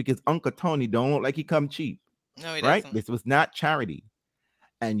dollars because Uncle Tony don't look like he come cheap, No, he right? doesn't. This was not charity.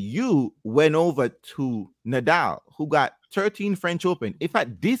 And you went over to Nadal, who got 13 French Open. If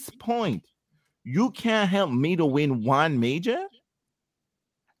at this point you can't help me to win one major,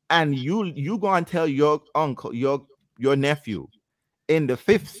 and you go and tell your uncle, your nephew in the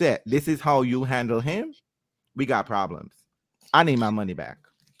 5th set, this is how you handle him, we got problems. I need my money back.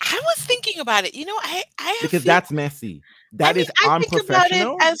 I was thinking about it. You know, I have Because feel- that's messy. That is I think about it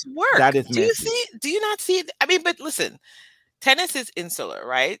unprofessional. as work. That is do you messy. see? Do you not see it? I mean, but listen, tennis is insular,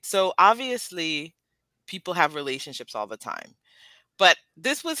 right? So obviously, people have relationships all the time. But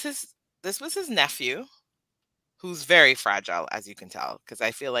this was his nephew, who's very fragile, as you can tell, because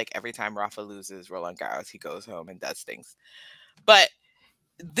I feel like every time Rafa loses Roland Garros, he goes home and does things. But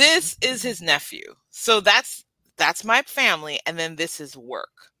this is his nephew, so that's my family, and then this is work.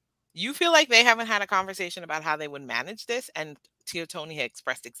 You feel like they haven't had a conversation about how they would manage this, and Theo Tony had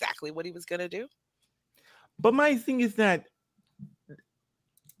expressed exactly what he was going to do? But my thing is that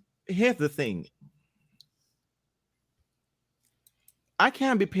here's the thing. I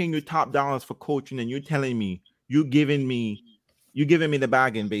can't be paying you top dollars for coaching and you telling me you giving me the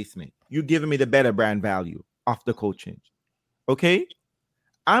bargain basement. You giving me the better brand value of the coaching. Okay?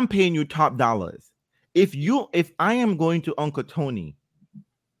 I'm paying you top dollars. If I am going to Uncle Tony,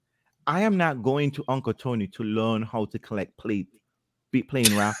 I am not going to Uncle Tony to learn how to collect plate, be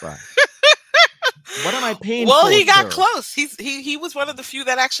playing Rafa. What am I paying Well, for? he got sir? close. He was one of the few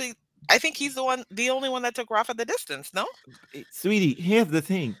that actually. I think he's the only one that took Rafa the distance. No, Sweetie, here's the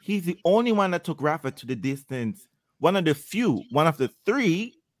thing. He's the only one that took Rafa to the distance. One of the few, one of the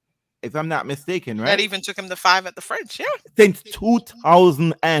 3, if I'm not mistaken, right? that even took him to 5 at the French. Yeah, Since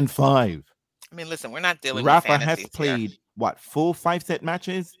 2005. I mean, listen, we're not dealing Rafa with has fantasies played here. what 4 5-set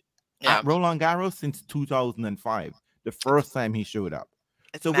matches Yeah, at Roland Garros since 2005, the first time he showed up.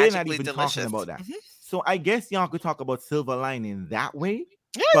 it's So we're not magically even delicious. talking about that. Mhm. So I guess y'all could talk about silver lining that way.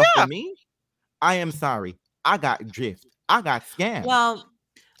 Yeah, But yeah. for me, I am sorry. I got drift. I got scammed. Well,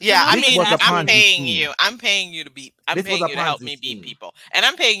 Yeah, I This mean, was a I'm Ponzi paying scheme. you. I'm paying you to beat. I'm This was paying a you to help Ponzi me beat scheme. people, and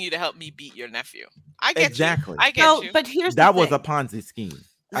I'm paying you to help me beat your nephew. I get Exactly. you. I get no, you. but here's that the was thing. a Ponzi scheme.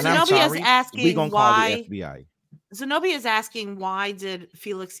 And I'm Zenobia is sorry. asking We're gonna why. call the FBI. Zenobia is asking why did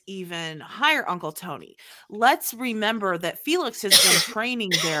Felix even hire Uncle Tony? Let's remember that Felix has been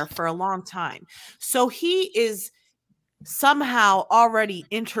training there for a long time. So he is somehow already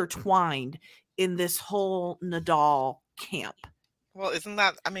intertwined in this whole Nadal camp. Well, isn't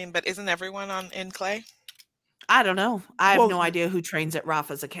that? I mean, but isn't everyone in clay? I don't know. I have Well, no idea who trains at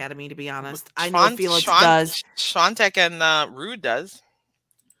Rafa's Academy, to be honest. I know Sean- Felix Sean- does. Shantek and Rude does.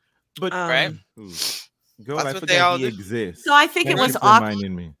 But Right. Ooh. Girl, That's I what forgot they all he do. exists. So I think Thank it you was for awkward.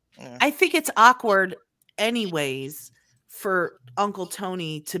 reminding me. Yeah. I think it's awkward, anyways, for Uncle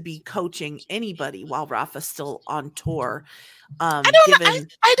Tony to be coaching anybody while Rafa's still on tour. I don't know. Given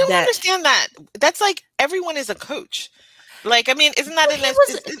I don't that- understand that. That's like everyone is a coach. Like, I mean, isn't that Well, an? he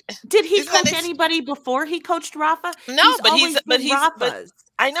was- is- Did he Isn't that coach ex- anybody before he coached Rafa? No, but always been Rafa's.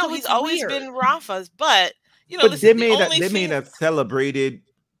 I know So he's it's always weird. been Rafa's, but you know, But listen, they the made only thing- a celebrated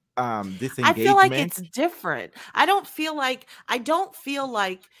disengagement. I feel like it's different. I don't feel like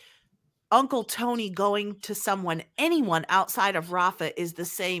Uncle Tony going to anyone outside of Rafa is the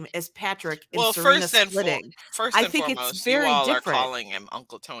same as Patrick and Well, Serena first and splitting. First I and think it's foremost, very you all different. are calling him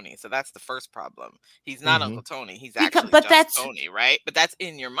Uncle Tony, so that's the first problem. He's not Mhm. Uncle Tony. He's Because- actually but just that's- Tony, right? But that's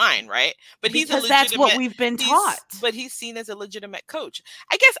in your mind, right? But he's a Because that's what legitimate- we've been he's- taught. But he's seen as a legitimate coach.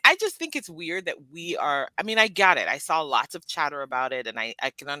 I guess I just think it's weird that we are. I mean, I got it. I saw lots of chatter about it, and I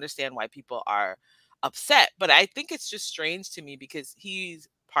can understand why people are upset. But I think it's just strange to me because he's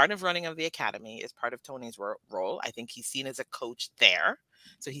part of running of the academy, is part of Tony's role. I think he's seen as a coach there.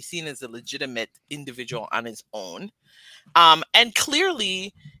 So he's seen as a legitimate individual on his own. And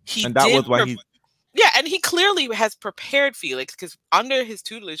clearly he And that did was why he yeah, and he clearly has prepared Felix, because under his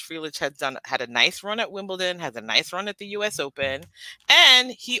tutelage, Felix had a nice run at Wimbledon, has a nice run at the U.S. Open, and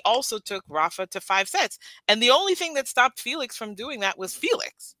he also took Rafa to 5 sets. And the only thing that stopped Felix from doing that was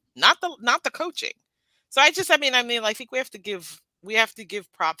Felix, not the coaching. So I think we have to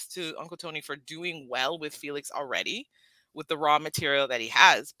give props to Uncle Tony for doing well with Felix already, with the raw material that he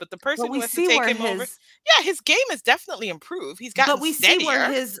has. But the person who has to take him over, his game has definitely improved. He's gotten But we steadier. see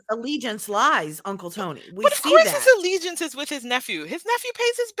where his allegiance lies, Uncle Tony. But of course his allegiance is with his nephew. His nephew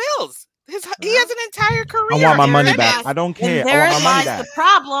pays his bills. He has an entire career. I want my money in back. it. I don't care. And I there want my money lies back. the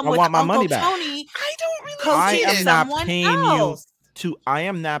problem I with want my Uncle money back. Tony I don't really I see coaching it. am not someone paying else. I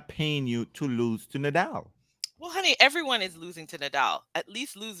am not paying you to lose to Nadal. Well, honey, everyone is losing to Nadal. At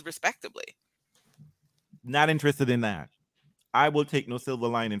least lose respectably. Not interested in that. I will take no silver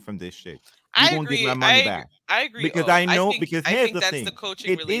lining from this shit. You I won't agree. give my money back. I agree. Because I know. think, Because I here's think the that's thing. the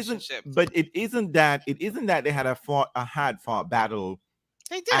coaching It relationship. isn't. But it isn't that. It isn't that they had a hard fought battle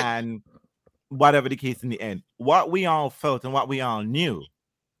They did. and whatever the case in the end. What we all felt and what we all knew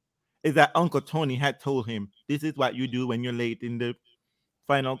is that Uncle Tony had told him, "This is what you do when you're late in the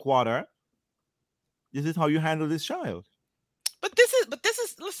final quarter. This is how you handle this child." But this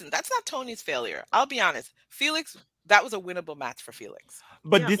is listen, that's not Tony's failure. I'll be honest. Felix, that was a winnable match for Felix.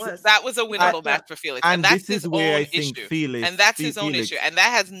 But Yeah, this it was. That was a winnable match for Felix. and And that's this his is where own I think issue. Felix And that's his own Felix- issue. And that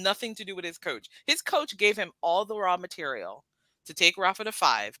has nothing to do with his coach. His coach gave him all the raw material to take Rafa to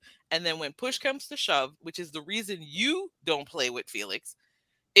 5. And then when push comes to shove, which is the reason you don't play with Felix,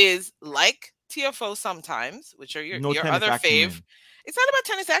 is like TFO sometimes, which are your tennis other fave. acumen. It's not about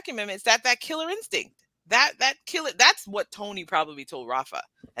tennis acumen. It's that killer instinct. That killer. That's what Tony probably told Rafa.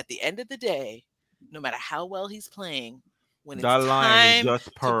 At the end of the day, no matter how well he's playing, when it's That line time is just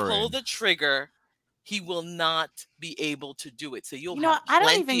to pull purring. the trigger, he will not be able to do it. So you'll You know, have I don't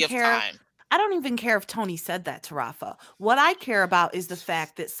plenty even of care. time. I don't even care if Tony said that to Rafa. What I care about is the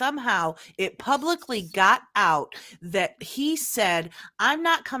fact that somehow it publicly got out that he said, I'm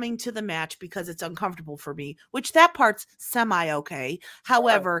not coming to the match because it's uncomfortable for me, which that part's semi-okay.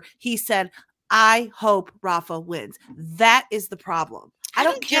 However, he said, I hope Rafa wins. That is the problem. I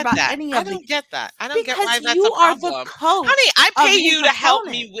don't care get about that. any I of don't it. get that. I don't get why Because that's you a are problem. the coach. Honey, I of pay his you to help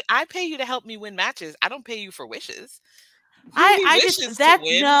opponent. me. I pay you to help me win matches. I don't pay you for wishes. Who I wishes just to that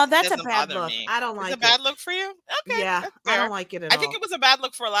win no, that's a doesn't bad bother look. me. I don't It's like a bad it. look for you. Okay, Yeah, that's I fair. don't like it at I all. think it was a bad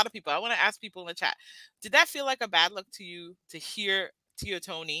look for a lot of people. I want to ask people in the chat: did that feel like a bad look to you to hear Tio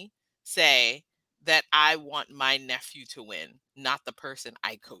Tony say that I want my nephew to win, not the person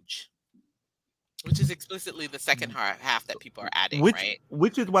I coach? Which is explicitly the second half that people are adding, right?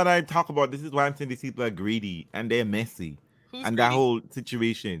 Which is what I talk about. This is why I'm saying these people are greedy and they're messy. Who's And that greedy? whole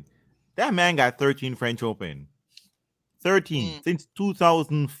situation. That man got 13 French Open. 13 since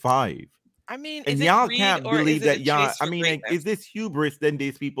 2005. I mean, And is it y'all greed can't or believe is it a that y'all, chase I for mean, like, greatness? is this hubris in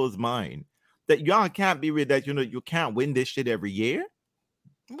these people's mind? That y'all can't be with that, you can't win this shit every year?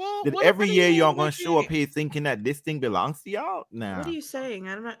 Well, That what every do year you y'all mean, gonna what show do up here thinking that this thing belongs to y'all? Nah. What are you saying?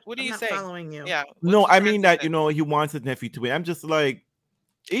 I'm not. What are I'm you not saying? following you. Yeah. No, what's I the mean that, transition? he wants his nephew to win. I'm just like,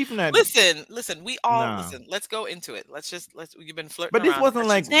 even that. Listen. We all Nah. listen. Let's go into it. You've been flirting. But this around. wasn't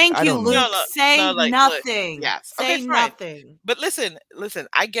like, Thank I you, don't know. Luke. No, Say no, like, look, nothing. yes. Say Okay, fine. nothing. But listen.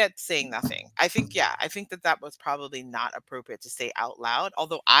 I get saying nothing. I think that was probably not appropriate to say out loud.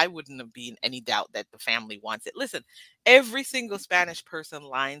 Although I wouldn't have been any doubt that the family wants it. Listen, every single Spanish person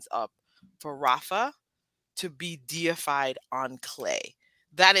lines up for Rafa to be deified on clay.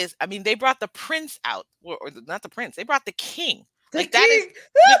 That is, I mean, they brought the prince out, or not the prince. They brought the king. The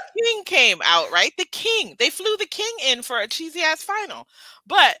king came out, right? The king. They flew the king in for a cheesy ass final.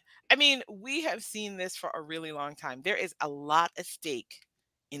 But I mean, we have seen this for a really long time. There is a lot at stake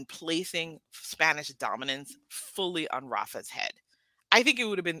in placing Spanish dominance fully on Rafa's head. I think it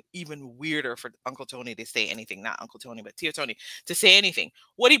would have been even weirder for Uncle Tony to say anything, not Uncle Tony, but Tio Tony, to say anything.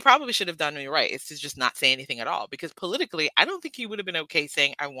 What he probably should have done, you're right, is to just not say anything at all. Because politically, I don't think he would have been okay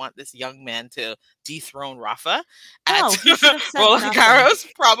saying, I want this young man to dethrone Rafa No, at he should have said Roland nothing. Garros.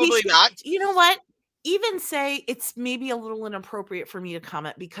 He Probably should- not. You know what? even say it's maybe a little inappropriate for me to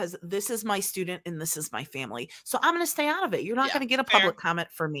comment because this is my student and this is my family. So I'm going to stay out of it. You're not Yeah, going to get a fair. public comment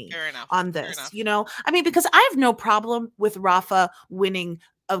from me Fair enough. on Fair this, enough. you know? I mean, because I have no problem with Rafa winning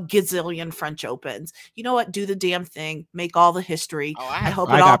a gazillion French Opens. You know what? Do the damn thing. Make all the history. Oh, I hope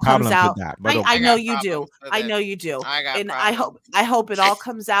I it all got comes problems out. with that, but I okay. know got you do. problems with I it. know you do. I got And problems. I hope it all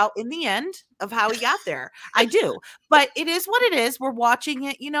comes out in the end of how he got there. I do. But it is what it is. We're watching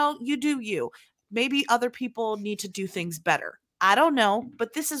it. You know, you do you. Maybe other people need to do things better. I don't know,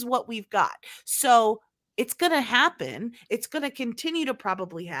 but this is what we've got. So it's going to happen. It's going to continue to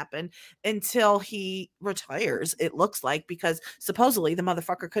probably happen until he retires, it looks like, because supposedly the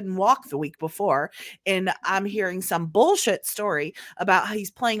motherfucker couldn't walk the week before. And I'm hearing some bullshit story about how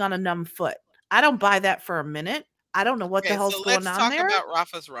he's playing on a numb foot. I don't buy that for a minute. I don't know what the hell's going on there. Let's talk about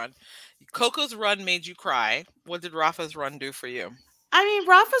Rafa's run. Coco's run made you cry. What did Rafa's run do for you? I mean,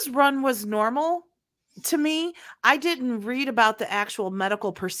 Rafa's run was normal to me. I didn't read about the actual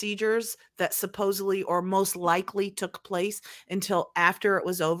medical procedures that supposedly or most likely took place until after it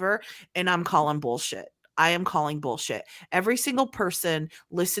was over. And I'm calling bullshit. I am calling bullshit. Every single person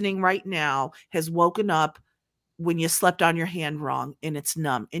listening right now has woken up when you slept on your hand wrong and it's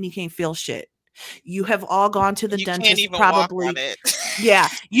numb and you can't feel shit. You have all gone to the dentist, can't even probably. walk on it. Yeah,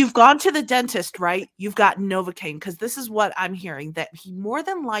 you've gone to the dentist, right? You've got Novocaine, because this is what I'm hearing, that he more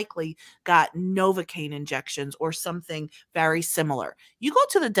than likely got Novocaine injections or something very similar. You go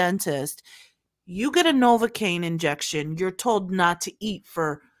to the dentist, you get a Novocaine injection, you're told not to eat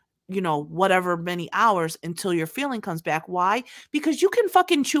for, you know, whatever many hours until your feeling comes back. Why? Because you can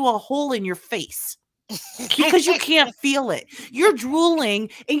fucking chew a hole in your face. Because you can't feel it. You're drooling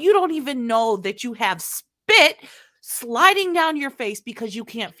and you don't even know that you have spit sliding down your face because you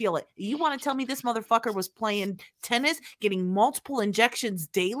can't feel it. You want to tell me this motherfucker was playing tennis, getting multiple injections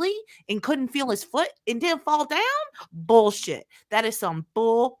daily and couldn't feel his foot and didn't fall down? Bullshit. That is some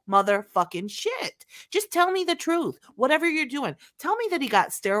bull motherfucking shit. Just tell me the truth. Whatever you're doing, tell me that he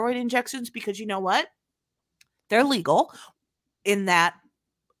got steroid injections, because you know what? They're legal in that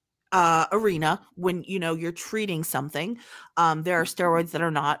arena. When you know you're treating something, there are steroids that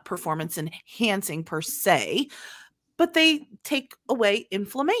are not performance enhancing per se, but they take away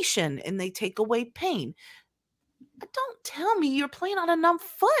inflammation and they take away pain. But don't tell me you're playing on a numb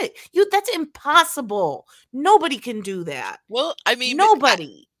foot. That's impossible. Nobody can do that. Well, I mean,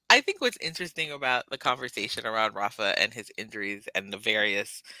 nobody. I think what's interesting about the conversation around Rafa and his injuries and the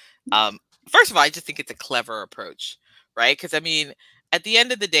various, first of all, I just think it's a clever approach, right? Because I mean, at the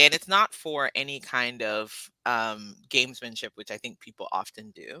end of the day, and it's not for any kind of gamesmanship, which I think people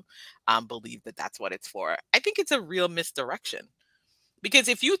often do believe that that's what it's for. I think it's a real misdirection. Because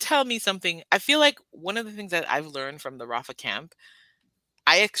if you tell me something, I feel like one of the things that I've learned from the Rafa camp,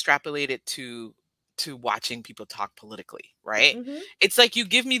 I extrapolate it to watching people talk politically, right? Mhm. It's like you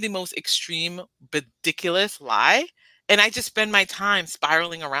give me the most extreme, ridiculous lie, and I just spend my time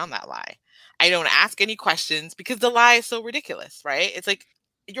spiraling around that lie. I don't ask any questions because the lie is so ridiculous, right? It's like,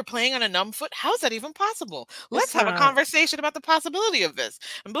 you're playing on a numb foot. How is that even possible? Let's have a conversation about the possibility of this.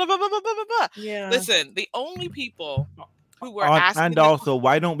 And blah, blah, blah, blah, blah, blah, blah. Yeah. Listen, the only people who were asking... And also,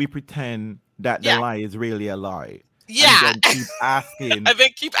 why don't we pretend that the lie is really a lie? Yeah. And then keep asking, and then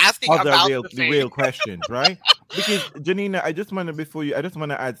keep asking about the real questions, right? Because Janina, I just want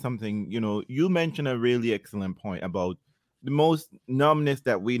to add something. You know, you mentioned a really excellent point about the most numbness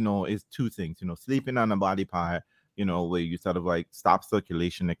that we know is two things. You know, sleeping on a body part, you know, where you sort of like stop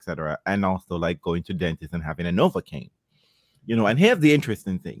circulation, etc., and also like going to dentist and having a Novocaine. You know, and here's the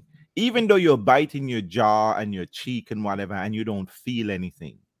interesting thing: even though you're biting your jaw and your cheek and whatever, and you don't feel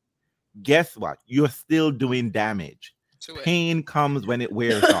anything, guess what? You're still doing damage. Pain comes when it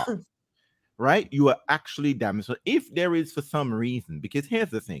wears off, right? You are actually damaged. So if there is, for some reason, because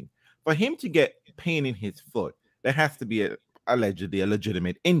here's the thing, for him to get pain in his foot, there has to be allegedly a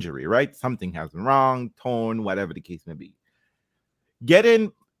legitimate injury, right? Something has been wrong, torn, whatever the case may be.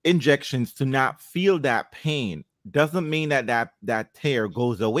 Getting injections to not feel that pain doesn't mean that tear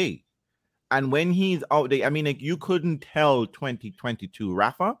goes away. And when he's out there, I mean, like, you couldn't tell 2022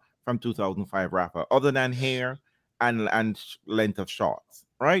 Rafa from 2005 Rafa, other than hair and length of shorts,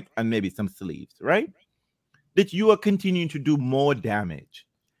 right? And maybe some sleeves, right? That you are continuing to do more damage.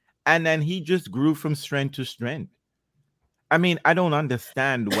 And then he just grew from strength to strength. I mean, I don't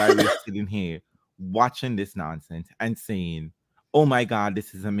understand why we're sitting here watching this nonsense and saying, oh my God,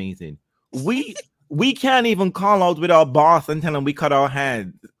 this is amazing. We can't even call out with our boss and tell him we cut our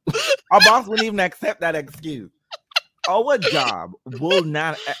hands. Our boss wouldn't even accept that excuse. Our job will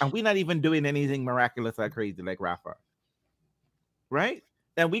not, and we're not even doing anything miraculous or crazy like Rafa. Right?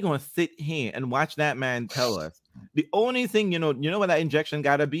 and we're gonna sit here and watch that man tell us the only thing, you know what that injection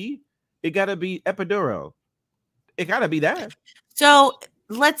gotta be? It gotta be epidural. It gotta be that. So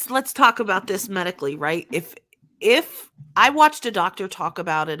let's talk about this medically, right? If I watched a doctor talk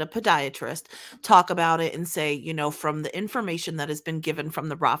about it, a podiatrist talk about it and say, you know, from the information that has been given from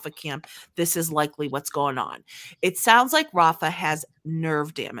the Rafa camp, this is likely what's going on. It sounds like Rafa has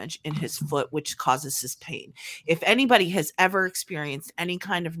nerve damage in his foot, which causes his pain. If anybody has ever experienced any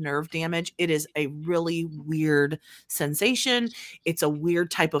kind of nerve damage, it is a really weird sensation. It's a weird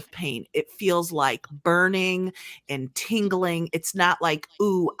type of pain. It feels like burning and tingling. It's not like,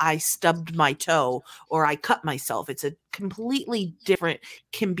 ooh, I stubbed my toe or I cut myself. It's a completely different,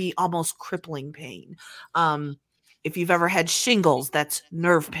 can be almost crippling pain. If you've ever had shingles, that's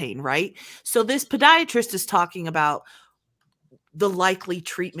nerve pain, right? So this podiatrist is talking about the likely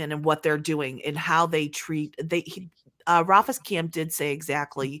treatment and what they're doing and how they treat. Rafa's camp did say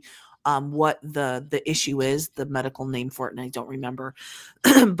exactly what the issue is, the medical name for it, and I don't remember.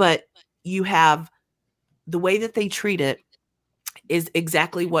 But you have the way that they treat it is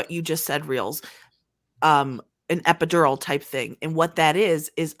exactly what you just said, Reels. An epidural type thing. And what that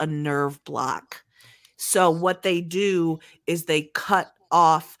is a nerve block. So what they do is they cut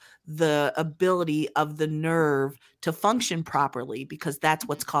off the ability of the nerve to function properly, because that's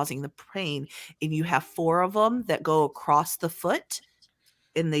what's causing the pain. And you have 4 of them that go across the foot,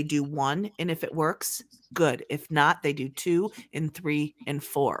 and they do 1. And if it works, good. If not, they do 2 and 3 and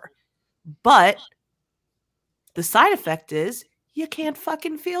 4. But the side effect is you can't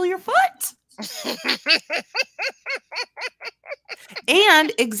fucking feel your foot.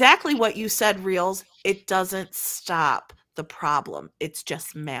 And exactly what you said, Reels, it doesn't stop the problem. It's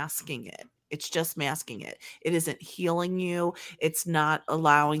just masking it. It's just masking it. It isn't healing you. It's not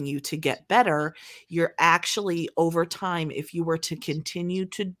allowing you to get better. You're actually, over time, if you were to continue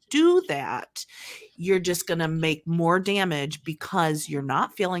to do that, you're just going to make more damage because you're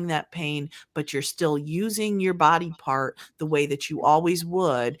not feeling that pain, but you're still using your body part the way that you always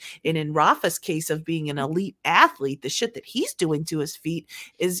would. And in Rafa's case of being an elite athlete, the shit that he's doing to his feet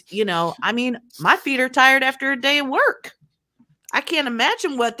is, you know, I mean, my feet are tired after a day of work. I can't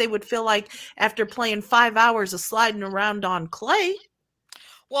imagine what they would feel like after playing 5 hours of sliding around on clay.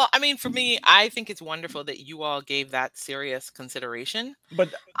 Well, I mean, for me, I think it's wonderful that you all gave that serious consideration.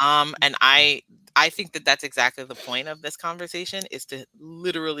 But and I think that that's exactly the point of this conversation, is to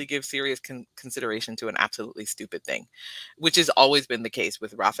literally give serious consideration to an absolutely stupid thing, which has always been the case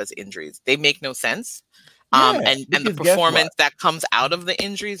with Rafa's injuries. They make no sense. And the performance that comes out of the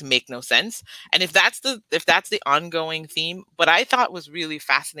injuries make no sense. And if that's the ongoing theme, what I thought was really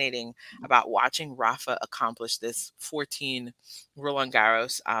fascinating about watching Rafa accomplish this 14 Roland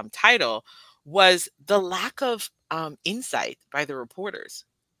Garros title was the lack of insight by the reporters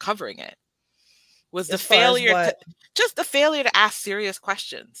covering it. Was the failure to ask serious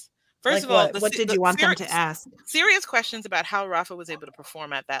questions. First of all, what did you want them to ask? Serious questions about how Rafa was able to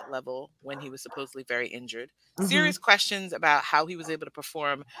perform at that level when he was supposedly very injured. Mm-hmm. Serious questions about how he was able to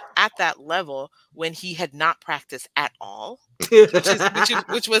perform at that level when he had not practiced at all,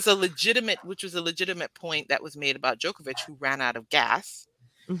 which was a legitimate point that was made about Djokovic, who ran out of gas.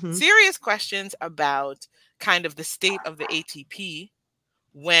 Mm-hmm. Serious questions about kind of the state of the ATP,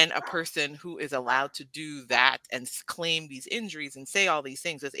 when a person who is allowed to do that and claim these injuries and say all these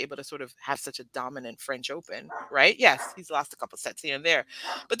things is able to sort of have such a dominant French Open, right? Yes, he's lost a couple sets here and there.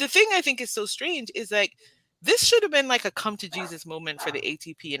 But the thing I think is so strange is, like, this should have been like a come to Jesus moment for the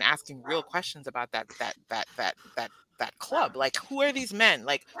ATP and asking real questions about that club. Like, who are these men?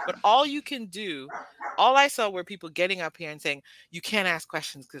 Like, but all I saw were people getting up here and saying, you can't ask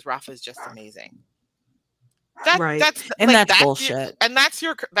questions because Rafa is just amazing. That's bullshit. That's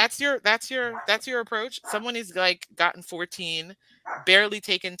your approach. Someone is like gotten 14, barely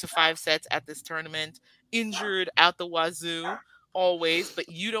taken to 5 sets at this tournament, injured out the wazoo always, but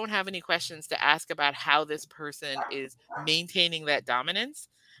you don't have any questions to ask about how this person is maintaining that dominance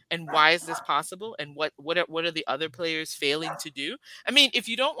and why is this possible and what are the other players failing to do? I mean, if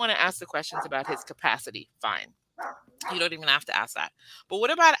you don't want to ask the questions about his capacity, fine. You don't even have to ask that. But what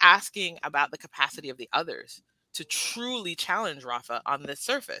about asking about the capacity of the others to truly challenge Rafa on this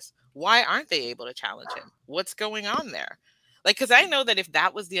surface? Why aren't they able to challenge him? What's going on there? Like, because I know that if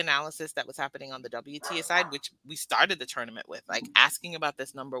that was the analysis that was happening on the WTA side, which we started the tournament with, like asking about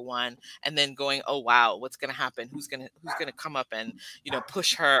this number one and then going, oh, wow, what's going to happen? Who's going to come up and, you know,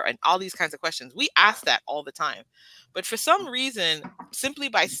 push her and all these kinds of questions. We ask that all the time. But for some reason, simply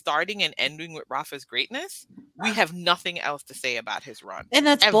by starting and ending with Rafa's greatness, we have nothing else to say about his run. And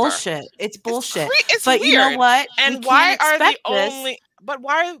that's bullshit. It's bullshit. It's but weird. You know what? And why are the only... But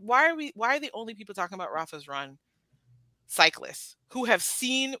why are the only people talking about Rafa's run cyclists who have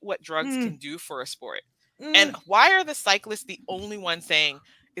seen what drugs can do for a sport? And why are the cyclists the only ones saying,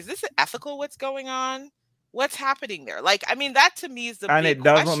 is this ethical what's going on? What's happening there? Like, I mean, that to me is the and big it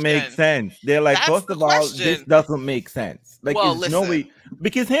doesn't question. make sense. They're like, That's first the of all, this question. doesn't make sense. Like, Well, there's no way. listen.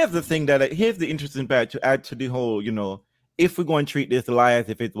 Because here's the thing here's the interesting part to add to the whole, you know, if we're going to treat this lie as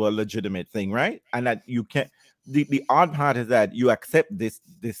if it were a legitimate thing, right? And that you can't. The odd part is that you accept this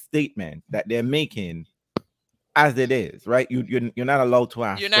statement that they're making as it is, right? You're not allowed to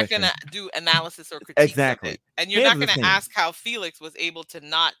ask. You're not going to do analysis or critique Exactly. of it. And you're Here's not the going to thing. ask how Felix was able to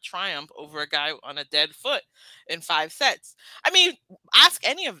not triumph over a guy on a dead foot in 5 sets. I mean, ask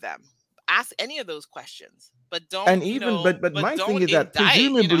any of them. Ask any of those questions. But don't, And even but my thing is that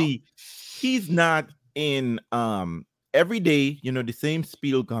presumably he's not in every day, you know, the same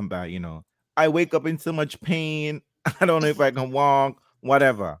spiel come by, you know. I wake up in so much pain. I don't know if I can walk,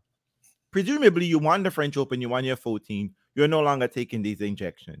 whatever. Presumably, you won the French Open, you won your 14, you're no longer taking these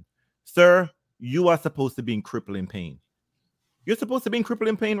injections. Sir, you are supposed to be in crippling pain. You're supposed to be in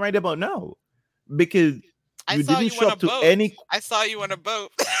crippling pain right about now. Because you didn't show up to any... I saw you on a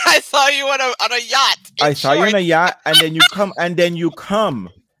boat. I saw you on a yacht. I saw you on a yacht, and then you come.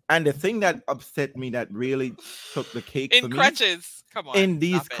 And the thing that upset me, that really took the cake for me... In crutches. Come on. In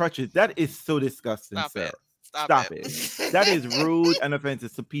these crutches. That is so disgusting, sir. Stop it. That is rude and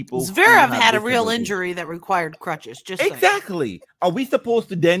offensive to people. Zverev had a real injury that required crutches. Just exactly. Saying. Are we supposed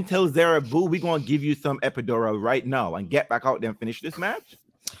to then tell Zverev, boo, we're going to give you some epidural right now and get back out there and finish this match?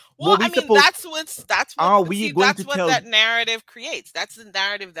 Well, I mean, that's what that narrative creates. That's the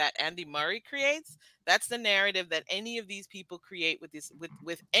narrative that Andy Murray creates. That's the narrative that any of these people create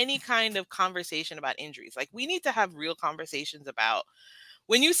with any kind of conversation about injuries. Like, we need to have real conversations about,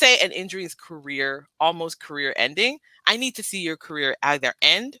 when you say an injury is almost career ending, I need to see your career either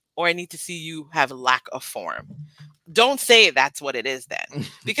end or I need to see you have lack of form. Don't say that's what it is then,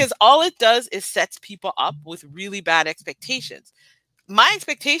 because all it does is sets people up with really bad expectations. My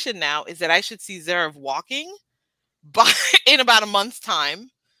expectation now is that I should see Zverev walking in about a month's time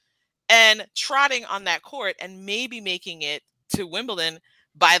and trotting on that court and maybe making it to Wimbledon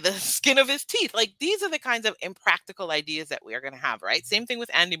by the skin of his teeth. Like, these are the kinds of impractical ideas that we are going to have, right? Same thing with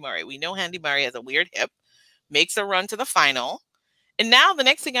Andy Murray. We know Andy Murray has a weird hip, makes a run to the final. And now the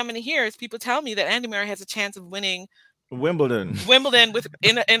next thing I'm going to hear is people tell me that Andy Murray has a chance of winning Wimbledon with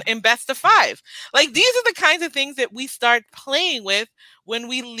in best of 5. Like, these are the kinds of things that we start playing with when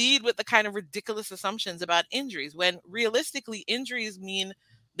we lead with the kind of ridiculous assumptions about injuries, when realistically injuries mean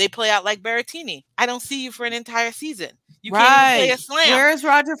they play out like Berrettini. I don't see you for an entire season. You can't even play a slam. Where is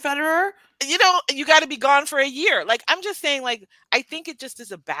Roger Federer? You know, you got to be gone for a year. Like, I'm just saying, like, I think it just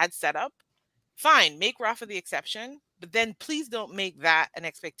is a bad setup. Fine, make Rafa the exception, but then please don't make that an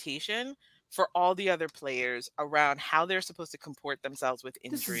expectation for all the other players around how they're supposed to comport themselves with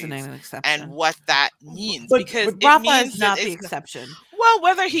injuries and what that means. Because Rafa is not the exception. Well,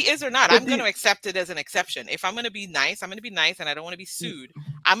 whether he is or not, I'm going to accept it as an exception. If I'm going to be nice, I'm going to be nice, and I don't want to be sued.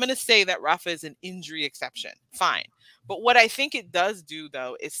 I'm going to say that Rafa is an injury exception. Fine. But what I think it does do,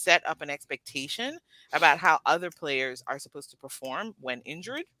 though, is set up an expectation about how other players are supposed to perform when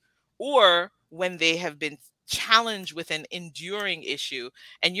injured or when they have been challenged with an enduring issue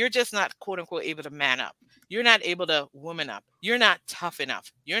and you're just not, quote unquote, able to man up. You're not able to woman up. You're not tough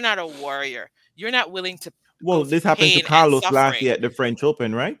enough. You're not a warrior. You're not willing to. Well, this happened to Carlos last year at the French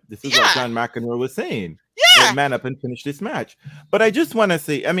Open, right? This is what John McEnroe was saying. Yeah. Man up and finish this match. But I just want to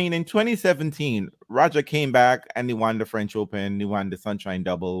say, I mean, in 2017, Roger came back and he won the French Open. He won the Sunshine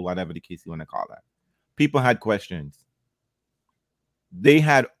Double, whatever the case you want to call that. People had questions. They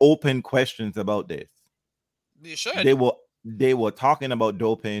had open questions about this. You should. They were talking about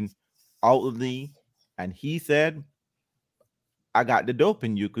doping outwardly, and he said, I got the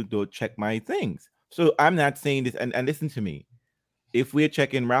doping. You could go check my things. So I'm not saying this, and listen to me. If we're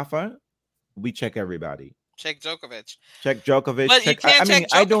checking Rafa, we check everybody. Check Djokovic. Check Djokovic. But you can't check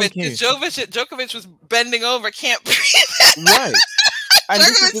Djokovic. I don't care. Djokovic was bending over, can't breathe. Right. And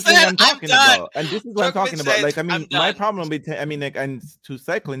this is what I'm talking about. And this is what I'm talking about. Said, like, I mean, my problem with, like, and to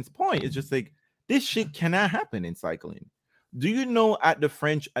cycling's point, it's just like, this shit cannot happen in cycling. Do you know at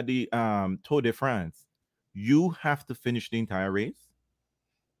the Tour de France, you have to finish the entire race?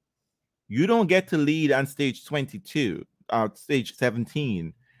 You don't get to lead on stage 22, stage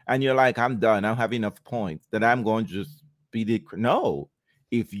 17, and you're like, I'm done. I don't have enough points that I'm going to just be the... No.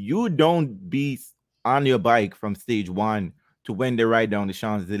 If you don't be on your bike from stage 1 to when they ride down the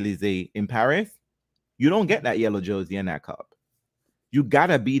Champs-Elysees in Paris, you don't get that yellow jersey and that cup. You got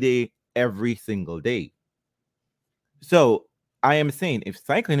to be there every single day. So I am saying if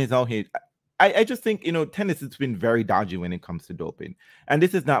cycling is out here, I just think, tennis has been very dodgy when it comes to doping. And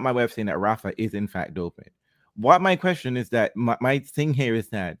this is not my way of saying that Rafa is in fact doping. What my question is that my thing here is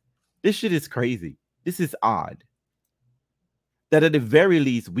that this shit is crazy. This is odd. That at the very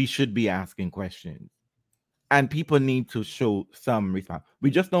least, we should be asking questions. And people need to show some response.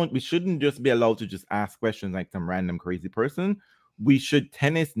 We shouldn't just be allowed to just ask questions like some random crazy person.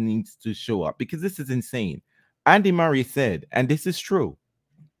 Tennis needs to show up because this is insane. Andy Murray said, and this is true,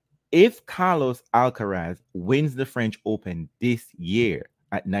 if Carlos Alcaraz wins the French Open this year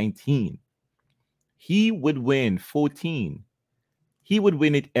at 19, he would win 14. He would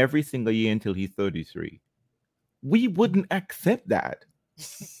win it every single year until he's 33. We wouldn't accept that.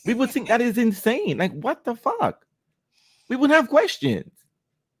 We would think that is insane. Like, what the fuck? We would have questions.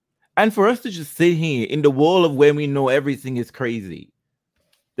 And for us to just sit here in the wall of when we know everything is crazy,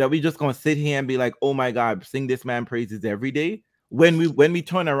 that we just gonna sit here and be like, oh my God, sing this man praises every day. When we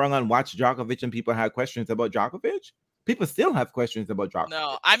turn around and watch Djokovic and people have questions about Djokovic, people still have questions about Djokovic.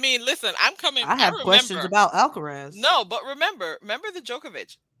 No, I mean, listen, I have questions about Alcaraz. No, but remember the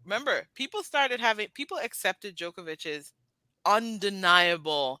Djokovic. Remember, people accepted Djokovic's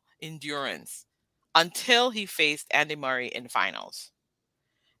undeniable endurance until he faced Andy Murray in finals.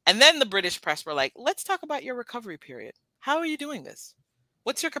 And then the British press were like, let's talk about your recovery period. How are you doing this?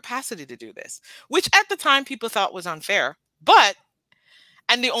 What's your capacity to do this? Which at the time people thought was unfair.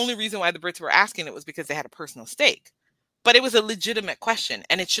 And the only reason why the Brits were asking it was because they had a personal stake. But it was a legitimate question,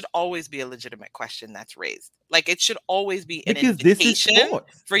 and it should always be a legitimate question that's raised. Like, it should always be an invitation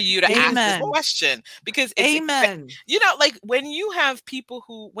for you to ask this question. Because it's, like when you have people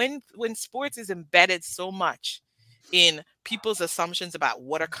who, when sports is embedded so much in people's assumptions about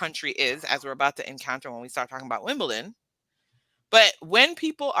what a country is, as we're about to encounter when we start talking about Wimbledon. But when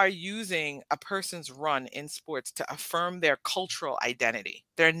people are using a person's run in sports to affirm their cultural identity,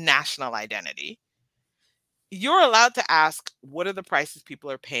 their national identity, you're allowed to ask, what are the prices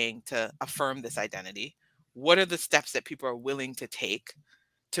people are paying to affirm this identity? What are the steps that people are willing to take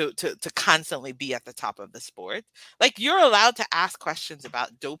to constantly be at the top of the sport? Like, you're allowed to ask questions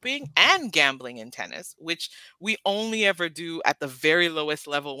about doping and gambling in tennis, which we only ever do at the very lowest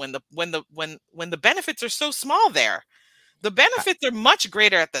level when the benefits are so small there. The benefits are much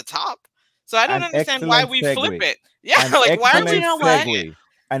greater at the top. So I don't understand why we flip it. Yeah, like, why do you know what?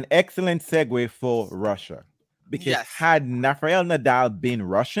 An excellent segue for Russia. Because had Rafael Nadal been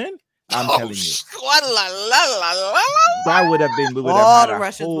Russian, I'm telling you, that would have been. All the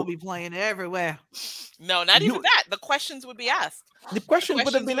Russians will be playing everywhere. No, not even that. The questions would be asked. The question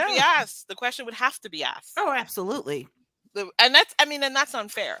would have been asked. The question would have to be asked. Oh, absolutely. And that's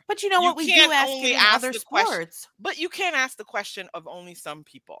unfair. But you know what? We do ask it in other sports. But you can't ask the question of only some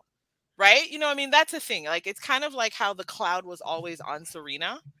people, right? You know what I mean? That's a thing. Like, it's kind of like how the cloud was always on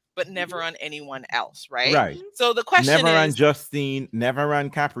Serena, but never on anyone else, right? Right. So the question never on Justine, never on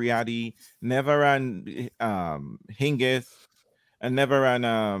Capriati, never on Hingis, and never on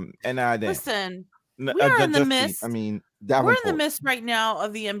Listen, we're in the mist. I mean, we're in the midst right now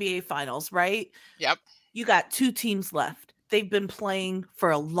of the NBA Finals, right? Yep. You got two teams left. They've been playing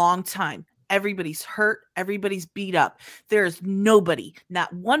for a long time. Everybody's hurt. Everybody's beat up. There's nobody,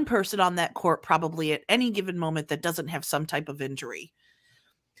 not one person on that court probably at any given moment that doesn't have some type of injury.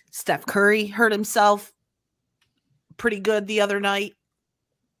 Steph Curry hurt himself pretty good the other night.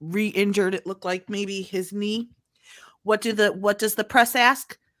 Re-injured, it looked like maybe his knee. What does the press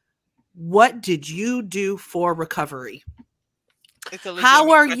ask? What did you do for recovery?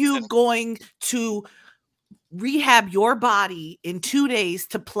 How are you going to rehab your body in 2 days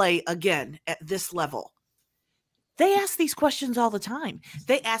to play again at this level? They ask these questions all the time.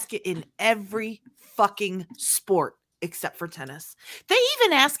 They ask it in every fucking sport except for tennis. They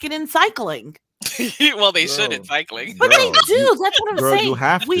even ask it in cycling. Well, they should in cycling. But they do. That's what I'm saying. You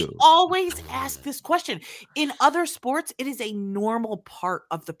have we to. always ask this question. In other sports, it is a normal part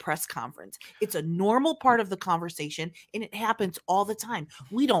of the press conference. It's a normal part of the conversation, and it happens all the time.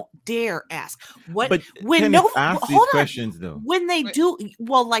 We don't dare ask. But when ask these questions, though. When they do,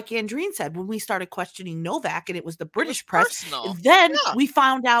 well, like Andreen said, when we started questioning Novak, and it was the British press, then we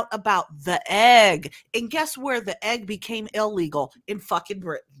found out about the egg. And guess where the egg became illegal? In fucking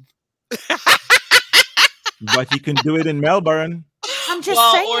Britain. But you can do it in Melbourne. I'm just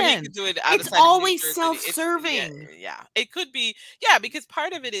saying. Or he could do it outside. It's always self-serving. Yeah, it could be. Yeah, because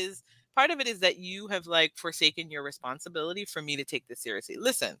part of it is that you have like forsaken your responsibility for me to take this seriously.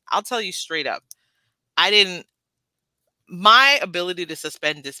 Listen, I'll tell you straight up. My ability to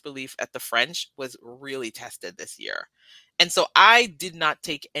suspend disbelief at the French was really tested this year. And so I did not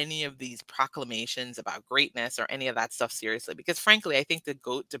take any of these proclamations about greatness or any of that stuff seriously, because frankly, I think the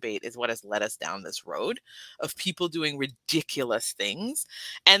GOAT debate is what has led us down this road of people doing ridiculous things.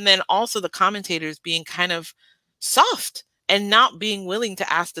 And then also the commentators being kind of soft and not being willing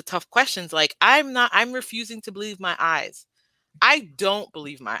to ask the tough questions. Like, I'm refusing to believe my eyes. I don't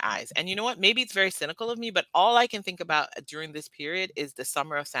believe my eyes. And you know what? Maybe it's very cynical of me, but all I can think about during this period is the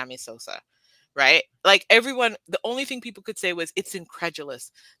summer of Sammy Sosa, right? Like everyone, the only thing people could say was, it's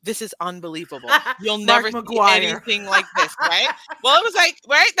incredulous. This is unbelievable. You'll never see anything like this, right? Well, it was like,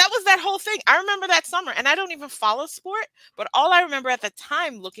 right? That was that whole thing. I remember that summer, and I don't even follow sport, but all I remember at the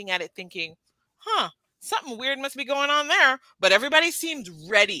time looking at it thinking, something weird must be going on there. But everybody seemed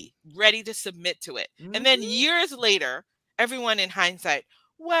ready to submit to it. And then years later, everyone in hindsight,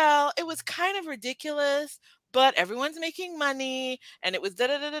 well, it was kind of ridiculous, but everyone's making money, and it was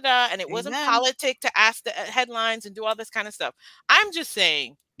da-da-da-da-da, and it wasn't politic to ask the headlines and do all this kind of stuff. I'm just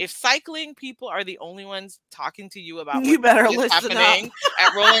saying, if cycling people are the only ones talking to you about you better what's happening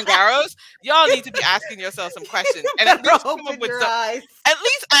at Roland Garros, y'all need to be asking yourself some questions, and at least come up with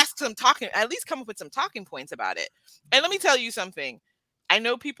come up with some talking points about it. And let me tell you something. I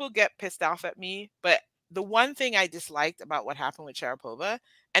know people get pissed off at me, but the one thing I disliked about what happened with Sharapova,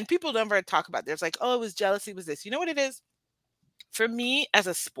 and people never talk about, there's like, oh, it was jealousy, was this. You know what it is? For me as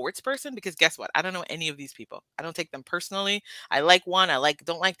a sports person, because guess what? I don't know any of these people. I don't take them personally. I like one,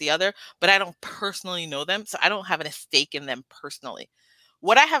 don't like the other, but I don't personally know them. So I don't have a stake in them personally.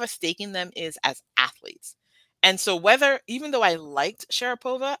 What I have a stake in them is as athletes. And so even though I liked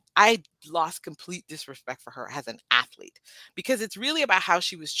Sharapova, I lost complete disrespect for her as an athlete, because it's really about how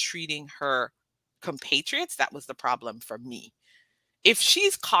she was treating her compatriots. That was the problem for me. If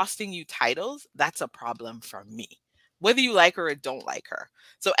she's costing you titles, that's a problem for me, whether you like her or don't like her.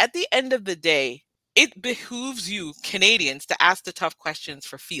 So at the end of the day, it behooves you Canadians to ask the tough questions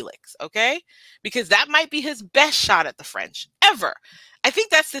for Felix, okay? Because that might be his best shot at the French ever. I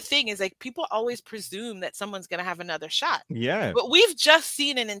think that's the thing, is like people always presume that someone's going to have another shot. Yeah. But we've just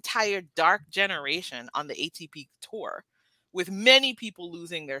seen an entire dark generation on the ATP tour, with many people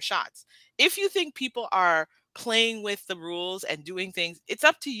losing their shots. If you think people are playing with the rules and doing things, it's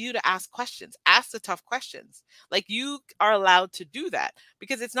up to you to ask questions. Ask the tough questions. Like, you are allowed to do that,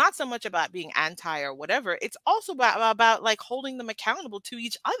 because it's not so much about being anti or whatever. It's also about like holding them accountable to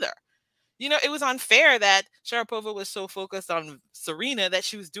each other. You know, it was unfair that Sharapova was so focused on Serena that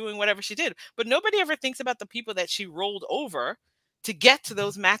she was doing whatever she did, but nobody ever thinks about the people that she rolled over to get to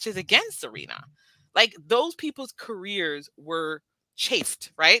those matches against Serena. Like, those people's careers were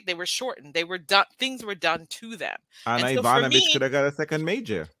chafed, right? They were shortened. They were done. Things were done to them. And so Ivanovic could have got a second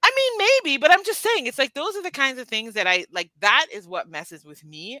major. I mean, maybe, but I'm just saying, it's like, those are the kinds of things that I like. That is what messes with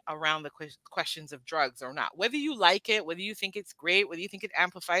me around the questions of drugs or not. Whether you like it, whether you think it's great, whether you think it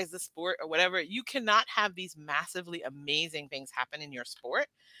amplifies the sport or whatever, you cannot have these massively amazing things happen in your sport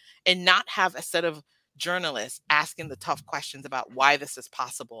and not have a set of journalists asking the tough questions about why this is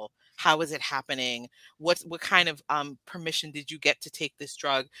possible. How is it happening? What kind of permission did you get to take this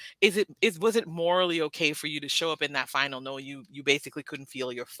drug? Was it morally okay for you to show up in that final? No, you basically couldn't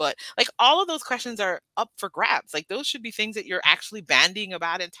feel your foot. Like, all of those questions are up for grabs. Like, those should be things that you're actually bandying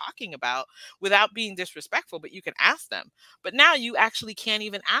about and talking about without being disrespectful, but you can ask them. But now you actually can't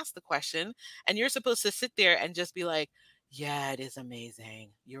even ask the question, and you're supposed to sit there and just be like, yeah, it is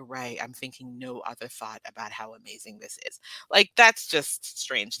amazing. You're right. I'm thinking no other thought about how amazing this is. Like, that's just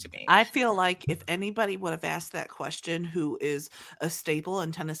strange to me. I feel like if anybody would have asked that question, who is a staple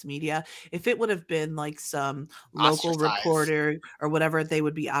in tennis media, if it would have been like some local reporter or whatever, they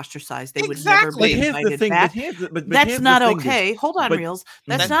would be ostracized. They would never be invited back. That's not okay. Hold on, Reels.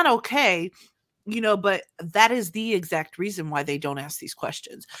 That's not okay. You know, but that is the exact reason why they don't ask these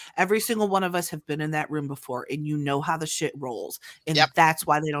questions. Every single one of us have been in that room before, and you know how the shit rolls, and that's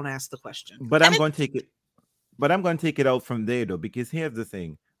why they don't ask the question. But I'm going to take it. But I'm going to take it out from there, though, because here's the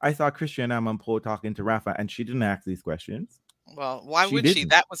thing: I saw Christiane Amanpour talking to Rafa, and she didn't ask these questions. Well, why would she?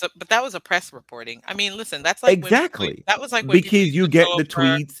 That was a press reporting. I mean, listen, that's like exactly that was like because you get the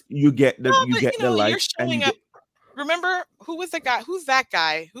tweets, you get the likes, and remember, who was the guy? Who's that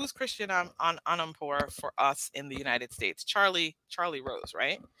guy? Who's Christian Amanpour for us in the United States? Charlie Rose,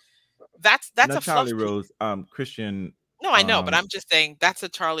 right? That's not a Charlie Rose. Christian. No, I know, but I'm just saying that's a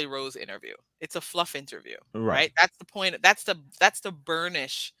Charlie Rose interview. It's a fluff interview, right? That's the point. That's to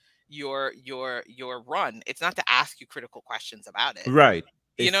burnish your run. It's not to ask you critical questions about it, right?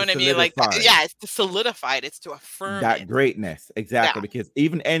 You know what I mean? Like, it's to solidify it. It's to affirm that greatness, exactly. Because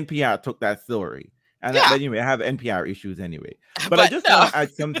even NPR took that story. And anyway, I have NPR issues anyway. But I just want to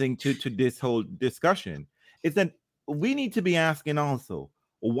add something to this whole discussion. Is that we need to be asking also,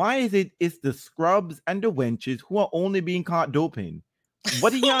 why is it's the scrubs and the wenches who are only being caught doping?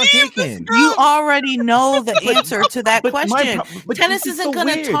 What are y'all taking? You already know the answer to that but question. but Tennis this is isn't so going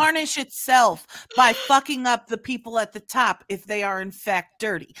to weird. tarnish itself by fucking up the people at the top if they are in fact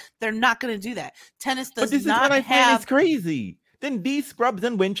dirty. They're not going to do that. Tennis does But this is not what I find is have. crazy. Then these scrubs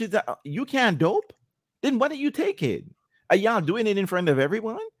and wenches, you can't dope. Then why don't you take it? Are y'all doing it in front of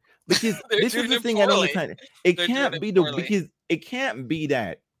everyone? Because They're this is doing the it thing I don't poorly. understand. It They're can't doing be it the poorly. because it can't be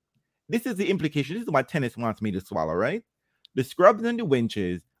that. This is the implication. This is what tennis wants me to swallow, right? The scrubs and the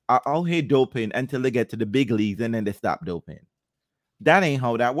wenches are out here doping until they get to the big leagues and then they stop doping. That ain't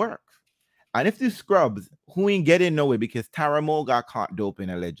how that works. And if the scrubs who ain't getting nowhere because Tara Moore got caught doping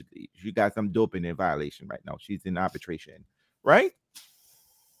allegedly, she got some doping in violation right now. She's in arbitration, right?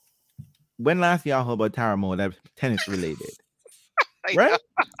 When last y'all heard about Tara Moore that's tennis related, right?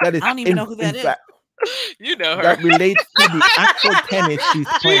 That is I don't even know who that is. You know her. That relates to the actual tennis she's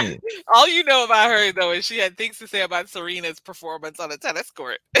playing. All you know about her though is she had things to say about Serena's performance on a tennis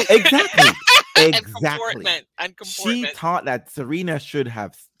court. Exactly. And Exactly. comportment. She thought that Serena should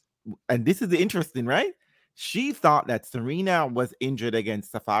have, and this is interesting, right? She thought that Serena was injured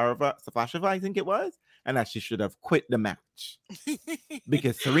against Safashova, I think it was, and that she should have quit the match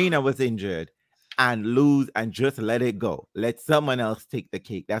because Serena was injured and lose and just let it go. Let someone else take the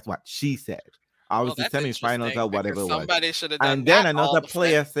cake. That's what she said. I was the semifinals or whatever it was. Somebody should have done And then that another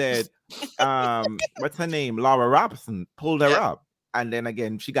player said, what's her name? Laura Robinson pulled her up. And then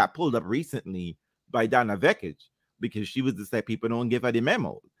again, she got pulled up recently by Donna Vekic because she was to say people don't give her the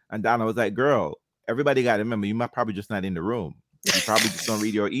memo. And Donna was like, girl, everybody got a memo. You might probably just not in the room. You probably just don't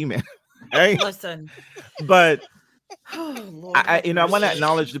read your email. Right? Listen. But Lord I want to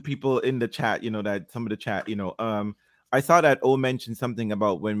acknowledge the people in the chat, that some of the chat, I saw that O mentioned something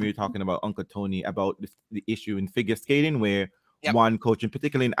about when we were talking about Uncle Tony about the issue in figure skating where one coach, and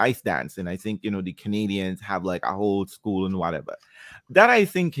particularly in ice dance, and I think the Canadians have like a whole school and whatever. That I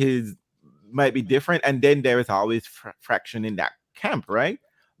think might be different, and then there is always fraction in that camp, right?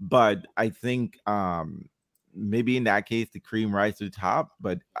 But I think maybe in that case the cream rise to the top.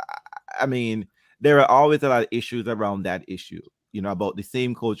 But I mean, there are always a lot of issues around that issue, about the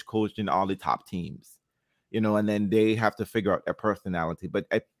same coach coaching all the top teams. And then they have to figure out their personality. But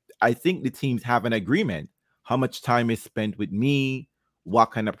I think the teams have an agreement how much time is spent with me,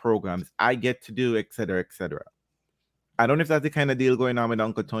 what kind of programs I get to do, et cetera, et cetera. I don't know if that's the kind of deal going on with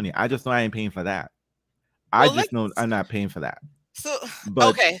Uncle Tony. I just know I ain't paying for that. I just know I'm not paying for that. So, but,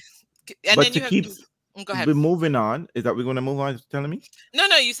 okay. And but then to keep go ahead. We're moving on. Is that we're going to move on? Telling me? No,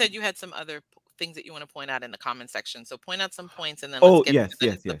 you said you had some other things that you want to point out in the comment section. So point out some points and then let's get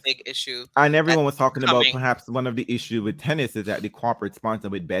yes. the big issue. And everyone was talking about perhaps one of the issues with tennis is that the corporate sponsor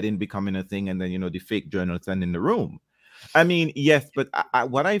with betting becoming a thing, and then the fake journalists in the room. I mean, yes, but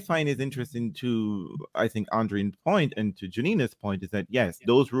what I find is interesting to, I think, Andre's point and to Janina's point is that yes,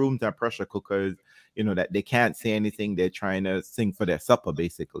 those rooms are pressure cookers. That they can't say anything. They're trying to sing for their supper,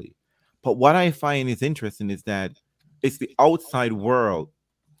 basically. But what I find is interesting is that it's the outside world.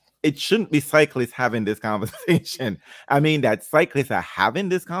 It shouldn't be cyclists having this conversation. I mean, that cyclists are having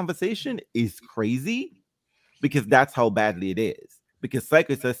this conversation is crazy because that's how badly it is. Because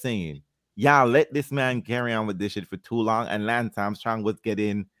cyclists are saying, y'all let this man carry on with this shit for too long. And Lance Armstrong was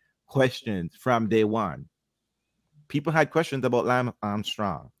getting questions from day one. People had questions about Lance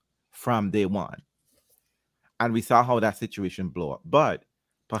Armstrong from day one. And we saw how that situation blew up. But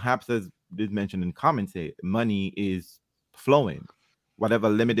perhaps, as is mentioned in comments, money is flowing. Whatever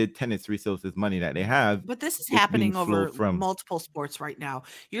limited tennis resources, money that they have. But this is happening over multiple sports right now.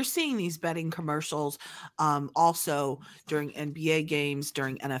 You're seeing these betting commercials also during NBA games,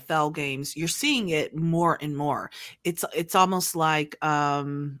 during NFL games. You're seeing it more and more. It's almost like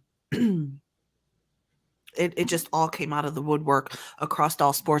it just all came out of the woodwork across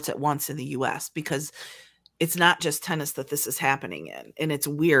all sports at once in the US, because it's not just tennis that this is happening in. And it's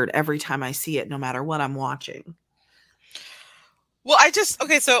weird every time I see it, no matter what I'm watching. Well,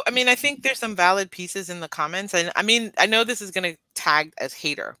 so, I mean, I think there's some valid pieces in the comments. And I mean, I know this is going to tag as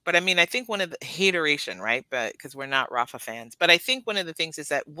hater, but I mean, I think one of the hateration, right? But because we're not Rafa fans, but I think one of the things is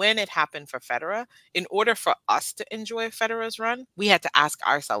that when it happened for Federer, in order for us to enjoy Federer's run, we had to ask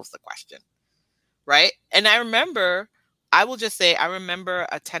ourselves the question, right? And I remember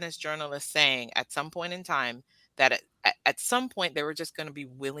a tennis journalist saying at some point in time that at some point they were just going to be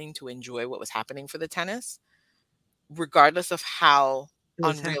willing to enjoy what was happening for the tennis, regardless of how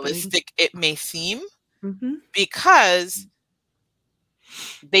unrealistic it may seem, because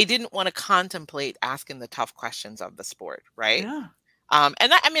they didn't want to contemplate asking the tough questions of the sport, right? Yeah. And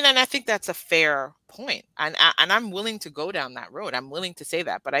I think that's a fair point, and I'm willing to go down that road. I'm willing to say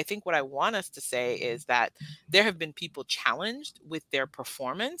that, but I think what I want us to say is that there have been people challenged with their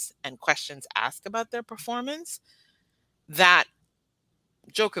performance and questions asked about their performance. That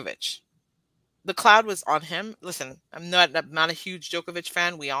Djokovic, the cloud was on him. Listen, I'm not a huge Djokovic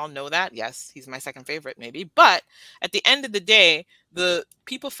fan. We all know that. Yes, he's my second favorite, maybe. But at the end of the day, the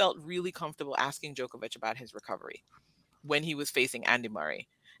people felt really comfortable asking Djokovic about his recovery when he was facing Andy Murray.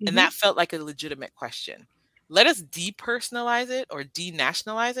 And that felt like a legitimate question. Let us depersonalize it or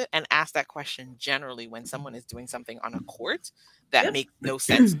denationalize it and ask that question generally when someone is doing something on a court that makes no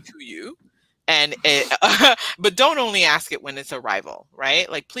sense to you. And but don't only ask it when it's a rival, right?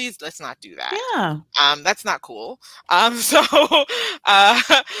 Like, please, let's not do that. Yeah. That's not cool. And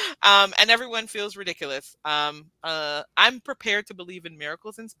everyone feels ridiculous. I'm prepared to believe in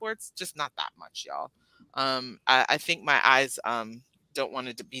miracles in sports, just not that much, y'all. I think my eyes don't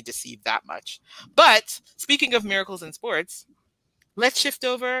want to be deceived that much. But speaking of miracles in sports, let's shift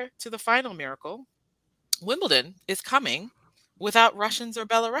over to the final miracle. Wimbledon is coming without Russians or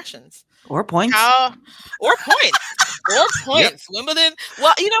Belarusians. Or points. Or points. Wimbledon.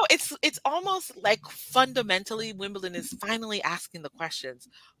 Well, it's almost like fundamentally Wimbledon is finally asking the questions.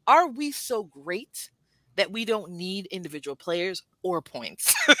 Are we so great that we don't need individual players or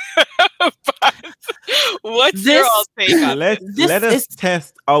points? What's your all take on this? Let us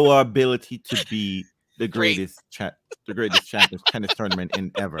test our ability to be the greatest Champions tennis tournament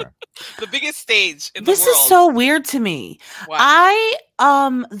in ever. The biggest stage in the world. This is so weird to me. Wow.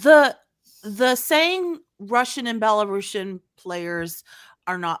 The saying Russian and Belarusian players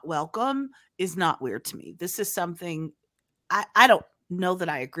are not welcome is not weird to me. This is something I don't know that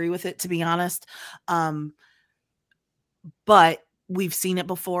I agree with it, to be honest. But we've seen it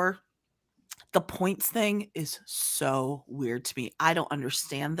before. The points thing is so weird to me. I don't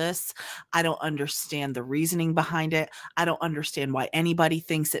understand this. I don't understand the reasoning behind it. I don't understand why anybody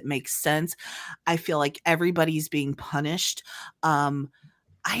thinks it makes sense. I feel like everybody's being punished. I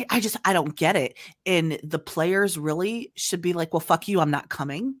don't get it. And the players really should be like, well, fuck you, I'm not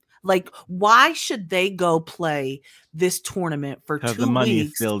coming. Like, why should they go play this tournament for 2 weeks? Because the money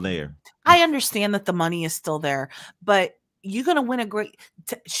is still there. I understand that the money is still there, but you're going to win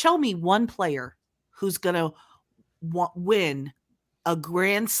show me one player who's going to win a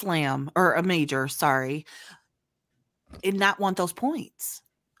Grand Slam or a major, and not want those points.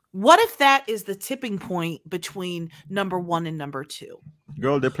 What if that is the tipping point between number 1 and number 2?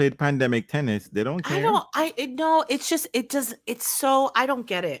 Girl, they played pandemic tennis. They don't care. It's so, I don't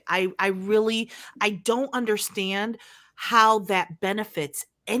get it. I don't understand how that benefits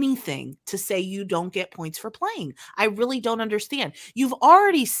anything to say you don't get points for playing. I really don't understand. You've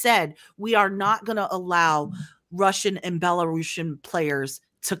already said we are not going to allow Russian and Belarusian players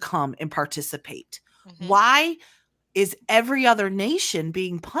to come and participate. Why is every other nation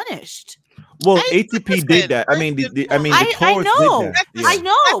being punished? Well, ATP did that. I mean, the tours did that. Yeah. I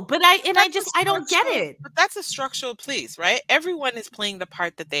know, but I don't get it. But that's a structural piece, right? Everyone is playing the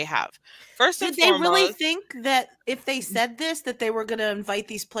part that they have. First and foremost, did they really think that if they said this, that they were going to invite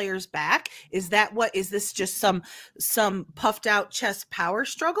these players back? Is this just some puffed out chest power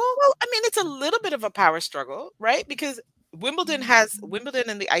struggle? Well, I mean, it's a little bit of a power struggle, right? Because Wimbledon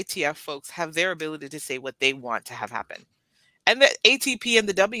and the ITF folks have their ability to say what they want to have happen. And the ATP and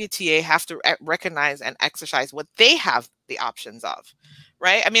the WTA have to recognize and exercise what they have the options of,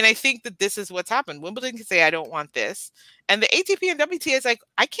 right? I mean, I think that this is what's happened. Wimbledon can say, I don't want this. And the ATP and WTA is like,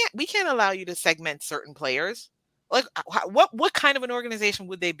 we can't allow you to segment certain players. Like, what kind of an organization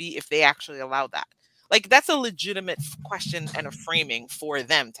would they be if they actually allowed that? Like, that's a legitimate question and a framing for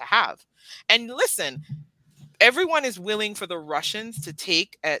them to have. And listen, everyone is willing for the Russians to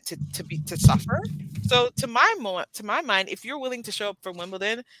take to suffer. So to my mind, if you're willing to show up for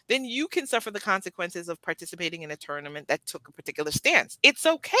Wimbledon, then you can suffer the consequences of participating in a tournament that took a particular stance. It's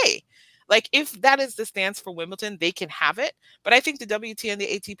okay. Like, if that is the stance for Wimbledon, they can have it. But I think the WTA and the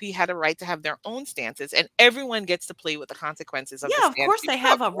ATP had a right to have their own stances, and everyone gets to play with the consequences of the stance. Yeah, of course they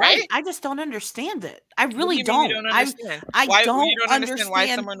have a right. I just don't understand it. I really don't. You don't understand? I don't understand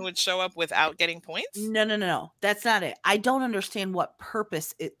why someone would show up without getting points? No. That's not it. I don't understand what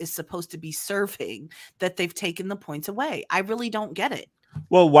purpose it is supposed to be serving that they've taken the points away. I really don't get it.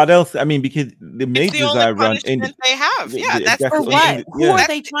 Well, what else? I mean, because the majors I run in they have. Yeah, that's for what? Who are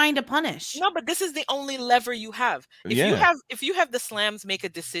they trying to punish? No, but this is the only lever you have. If you have the slams make a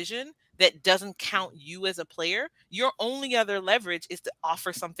decision that doesn't count you as a player, your only other leverage is to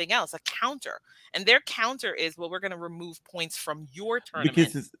offer something else, a counter. And their counter is, well, we're going to remove points from your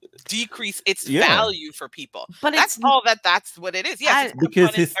tournament decrease its Yeah. value for people. But That's it's all that's what it is. Yes, it's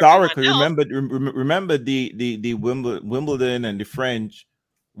Because fun as everyone historically, else. remember the Wimbledon and the French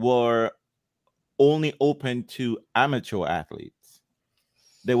were only open to amateur athletes.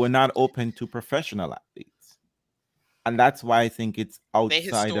 They were not open to professional athletes, and that's why I think it's They outside of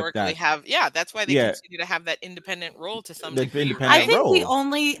historically that. have, that's why they Yeah, continue to have that independent role to some the degree, independent I right? think the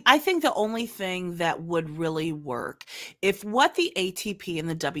role. only thing that would really work, if what the ATP and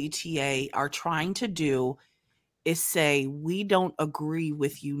the WTA are trying to do is say, we don't agree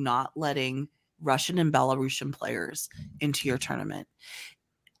with you not letting Russian and Belarusian players into your tournament.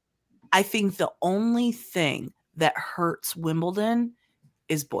 I think the only thing that hurts Wimbledon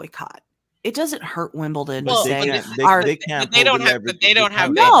is boycott. It doesn't hurt Wimbledon to Well, They but say this can't. is They, our they but can't they hold the don't have leverage. but they don't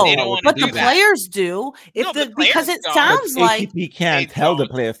have can't they hold no, don't want but to the do that. players do. If No, the the because players it don't. But sounds like ATP can't They tell the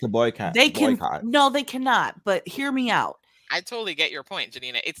don't. players to boycott. they can. Boycott. No, they cannot. But hear me out. I totally get your point,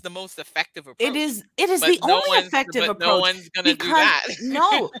 Janina. It's the most effective approach. It is the But no only one's effective but no approach one's gonna do because that.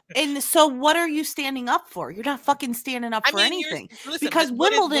 no. And so what are you standing up for? You're not fucking standing up I for mean, anything. listen, Because but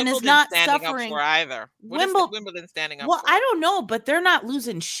what is Wimbledon is Wimbledon not standing up suffering. for either? What is Wimbledon. Wimbledon standing up Well, for? I don't know, but they're not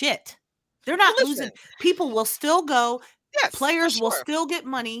losing shit. They're Well, not losing. listen, People will still go. yes, for Players will sure. still get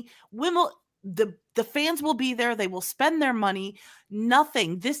money. The fans will be there. They will spend their money.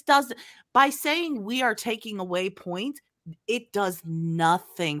 Nothing. This does by saying we are taking away points. It does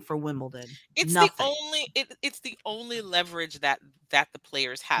nothing for Wimbledon. It's Nothing. it's the only leverage that the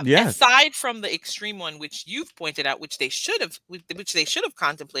players have, Yes. aside from the extreme one, which you've pointed out, which they should have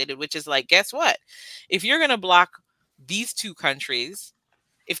contemplated, which is like, guess what? If you're gonna block these two countries,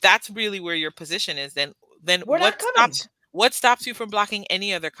 if that's really where your position is, then We're not coming. what stops you from blocking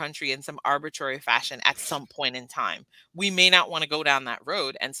any other country in some arbitrary fashion at some point in time? We may not want to go down that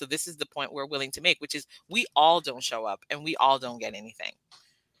road, and so this is the point we're willing to make, which is we all don't show up and we all don't get anything.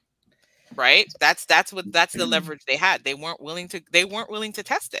 Right? That's the leverage they had. They weren't willing to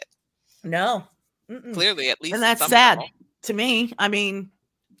test it. No. Clearly, at least. And in that's some sad level. to me. I mean,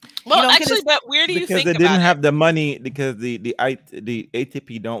 Well, don't get actually, as- but where do you Because think they about didn't it? have the money, because the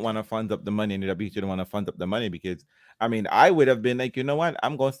ATP don't want to fund up the money, and the WTA don't want to fund up the money, because I mean, I would have been like, you know what,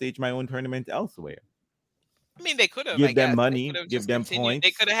 I'm going to stage my own tournament elsewhere. I mean, they could have. Give I them guess. money, They could have give just them continued. They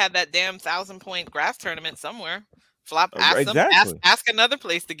points. could have had that damn 1,000-point grass tournament somewhere. Ask Exactly. ask another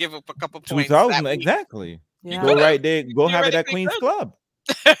place to give up a couple points. 2000, that week. exactly. yeah. Go could've. right there. Go have it at Theoretically Queen's could. Club.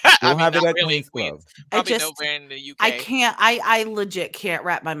 I Go mean, have it not at really Queen's Queens. Club. Probably just- nowhere in the UK. I can't. I legit can't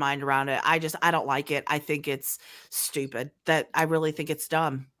wrap my mind around it. I don't like it. I think it's stupid. I really think it's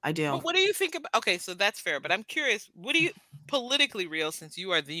dumb. I do. But what do you think about? Okay, so that's fair. But I'm curious. What do you politically real? Since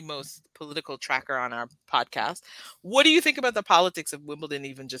you are the most political tracker on our podcast, what do you think about the politics of Wimbledon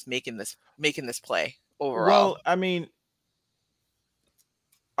even just making this play overall? Well, I mean,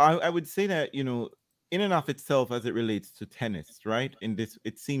 I would say that, you know, in and of itself, as it relates to tennis, right? In this,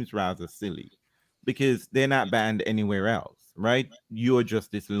 it seems rather silly because they're not banned anywhere else, right? You're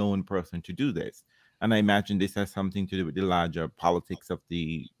just this lone person to do this. And I imagine this has something to do with the larger politics of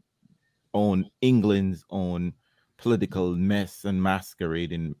England's own political mess and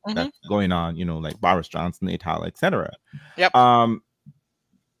masquerading that's going on, you know, like Boris Johnson, Italia, etc. Yep.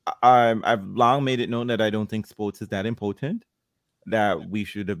 I've long made it known that I don't think sports is that important, that we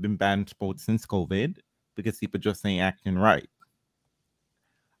should have been banned sports since COVID because people just ain't acting right.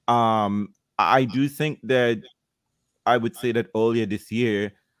 I do think that I would say that earlier this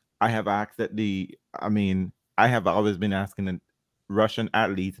year, I have asked that I have always been asking that Russian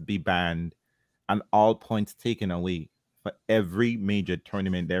athletes be banned and all points taken away for every major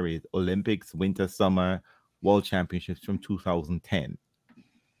tournament there is: Olympics, Winter, Summer, World Championships from 2010,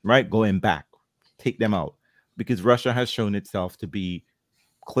 right? Going back, take them out, because Russia has shown itself to be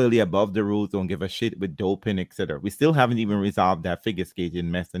clearly above the rules, don't give a shit with doping, etc. We still haven't even resolved that figure skating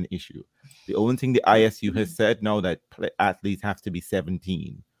mess and issue. The only thing the ISU has said now that athletes have to be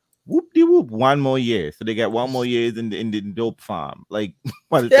 17. Whoop-de-whoop, one more year. So they get one more year in the dope farm. Like,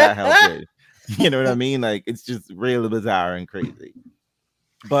 what does that help with? You know what I mean? Like, it's just really bizarre and crazy.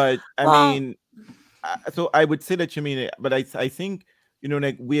 But, I mean, so I would say that you mean it, but I think, you know,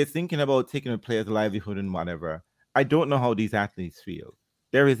 like, we are thinking about taking a player's livelihood and whatever. I don't know how these athletes feel.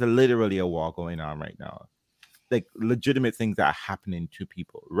 There is literally a war going on right now. Like, legitimate things are happening to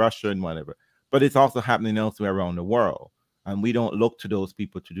people, Russia and whatever. But it's also happening elsewhere around the world. And we don't look to those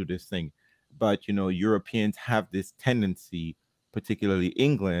people to do this thing. But, you know, Europeans have this tendency, particularly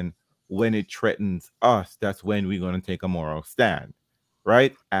England, when it threatens us, that's when we're going to take a moral stand,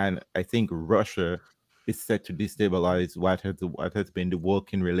 right? And I think Russia is set to destabilize what has been the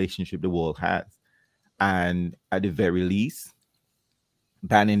working relationship the world has. And at the very least,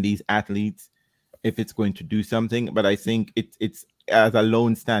 banning these athletes if it's going to do something. But I think it's as a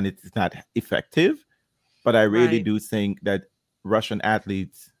lone stand, it's not effective. But I really Right. do think that Russian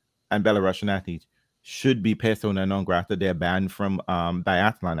athletes and Belarusian athletes should be persona non grata. They're banned from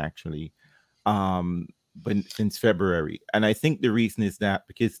biathlon actually, but since February. And I think the reason is that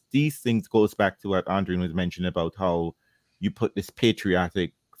because these things goes back to what Andrea was mentioning about how you put this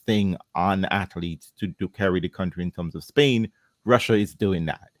patriotic thing on athletes to carry the country in terms of Spain. Russia is doing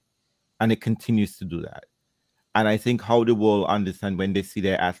that, and it continues to do that. And I think how the world understand when they see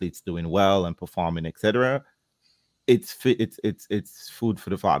their athletes doing well and performing, etc., it's food for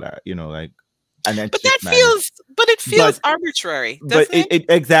the father, like, and that's But just madness. it feels But arbitrary, but doesn't it? it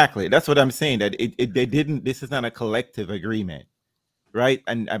exactly, that's what I'm saying, that they didn't, this is not a collective agreement, right?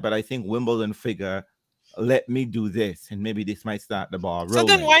 And but I think Wimbledon figure, let me do this, and maybe this might start the ball So rolling.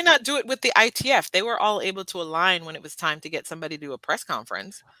 then why not do it with the ITF? They were all able to align when it was time to get somebody to do a press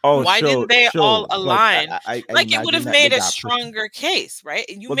conference. Oh, Why didn't they all but align? I Like it would imagine have that they made a got pushed. stronger case, right?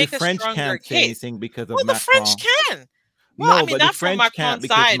 And you Well, the make a French stronger can't say case. anything because of Well, the French Macron. can. Well, I No, mean, but the not from French can't Macron's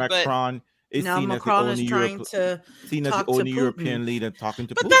because side, but Macron is Now seen as the Macron is only trying to seen as the talk to only Putin. European leader talking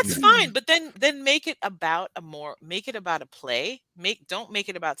to but Putin. that's fine. But then make it about a play. Don't make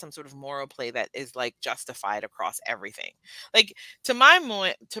it about some sort of moral play that is like justified across everything. Like to my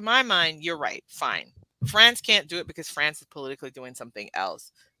mind, you're right. Fine. France can't do it because France is politically doing something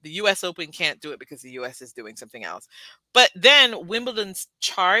else. The US Open can't do it because the US is doing something else. But then Wimbledon's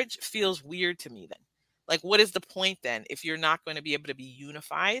charge feels weird to me then. Like, what is the point then if you're not going to be able to be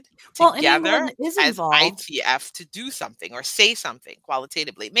unified Well, and together England is as involved. ITF to do something or say something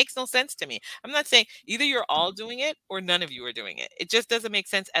qualitatively? It makes no sense to me. I'm not saying either you're all doing it or none of you are doing it. It just doesn't make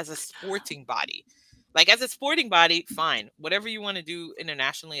sense as a sporting body. Like as a sporting body, fine. Whatever you want to do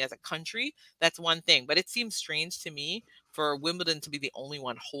internationally as a country, that's one thing. But it seems strange to me for Wimbledon to be the only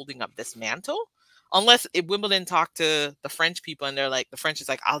one holding up this mantle. Unless Wimbledon talked to the French people and they're like, the French is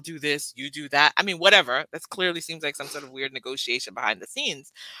like, I'll do this, you do that. I mean, whatever. That clearly seems like some sort of weird negotiation behind the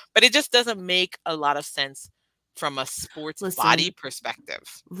scenes. But it just doesn't make a lot of sense from a sports body Listen, perspective.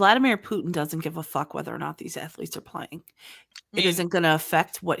 Vladimir Putin doesn't give a fuck whether or not these athletes are playing. I It mean, isn't going to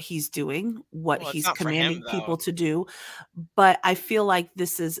affect what he's doing, what well, it's he's not for him commanding people though. to do. But I feel like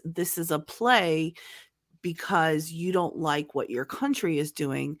this is a play because you don't like what your country is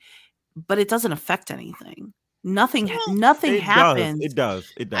doing, but it doesn't affect anything. Nothing Well, nothing It happens.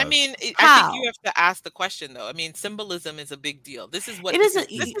 does. I mean, I think How? you have to ask the question though. I mean, symbolism is a big deal. This is what It this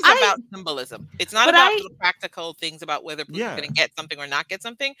isn't. is. This is I about symbolism. It's not but about I the practical things about whether Putin's Yeah. going to get something or not get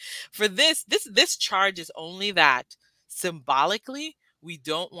something. For this charge is only that symbolically we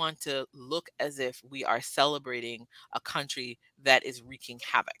don't want to look as if we are celebrating a country that is wreaking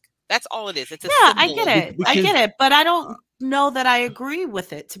havoc. That's all it is. It's a yeah, I symbol get of it. I because get it, but I don't know that I agree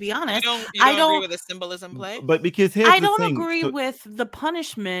with it, to be you honest. don't I agree don't with a symbolism play? but because here's I the don't thing. agree So, with the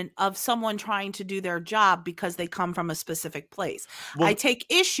punishment of someone trying to do their job because they come from a specific place. I well, take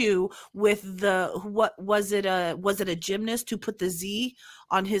issue with what was it a gymnast who put the Z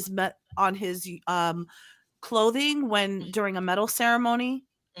on his clothing when during a medal ceremony?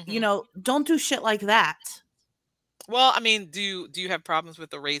 Mhm. Don't do shit like that. Well, I mean, do you have problems with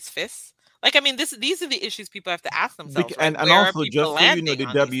the raised fists? Like, I mean, these are the issues people have to ask themselves, right? and Where are also, people just so you know, landing the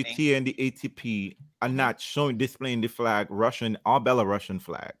on these things? WTA and the ATP are Mhm. not displaying the flag, Russian or Belarusian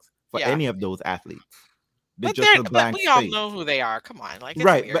flags, for Yeah, any of those athletes. They're but just a blank we all space. know who they are. Come on, like it's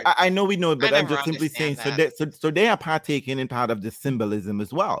Right, but weird. I know we know it, I but I'm never just simply saying, understand that. so they are partaking in part of the symbolism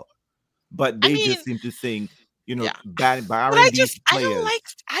as well. But I they mean, just seem to think, yeah, but barring these I players.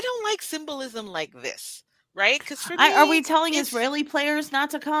 don't like symbolism like this, right? Because for Are we me, telling it's. Israeli players not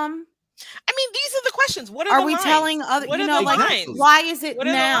to come? I mean, these are the questions. What are Are the we lines? telling other, What are the like, lines? Exactly. why is it What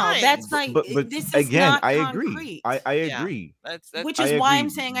are the now? lines? That's like, But this is again, not I concrete. agree. I Yeah, agree. that's Which I is why I'm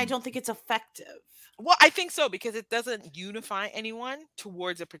agree. saying I don't think it's effective. Well, I think so because it doesn't unify anyone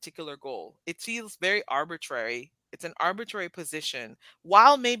towards a particular goal. It feels very arbitrary. It's an arbitrary position,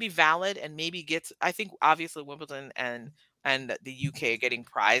 while maybe valid and maybe gets. I think obviously Wimbledon and the UK are getting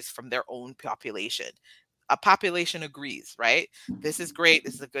prize from their own population. A population agrees, right? This is great.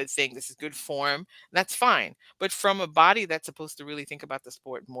 This is a good thing. This is good form. That's fine. But from a body that's supposed to really think about the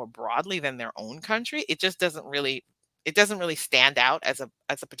sport more broadly than their own country, it doesn't really stand out as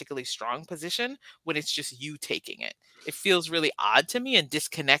a particularly strong position when it's just you taking it. It feels really odd to me and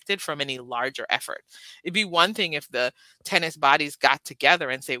disconnected from any larger effort. It'd be one thing if the tennis bodies got together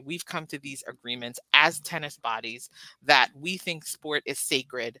and say, we've come to these agreements as tennis bodies that we think sport is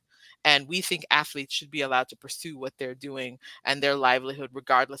sacred. and we think athletes should be allowed to pursue what they're doing and their livelihood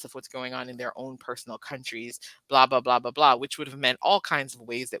regardless of what's going on in their own personal countries, blah blah blah blah blah, which would have meant all kinds of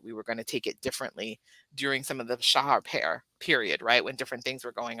ways that we were going to take it differently during some of the Shahar period, right, when different things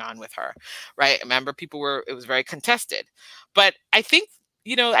were going on with her, right? Remember, it was very contested. But I think,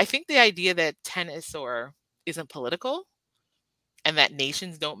 I think the idea that tennis isn't political and that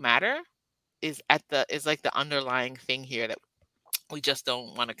nations don't matter is like the underlying thing here that we just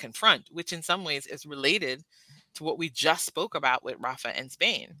don't want to confront, which in some ways is related to what we just spoke about with Rafa and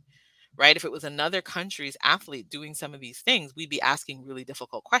Spain, right? If it was another country's athlete doing some of these things, we'd be asking really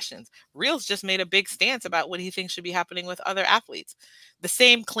difficult questions. Reels just made a big stance about what he thinks should be happening with other athletes. The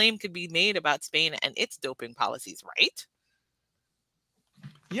same claim could be made about Spain and its doping policies, right?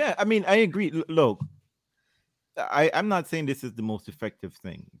 Yeah, I mean, I agree. Look, I'm not saying this is the most effective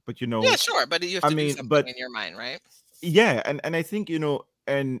thing, but yeah, sure, but you have to do something in your mind, right? Yeah, and I think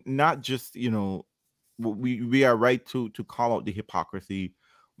and not just we are right to call out the hypocrisy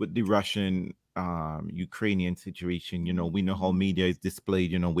with the Russian Ukrainian situation. We know how media is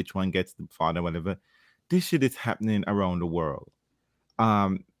displayed, which one gets the father, whatever. This shit is happening around the world.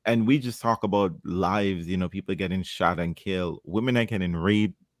 And we just talk about lives, people getting shot and killed, women are getting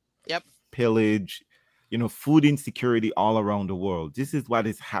raped, pillage, food insecurity all around the world. This is what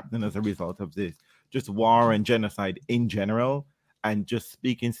is happening as a result of this. Just war and genocide in general, and just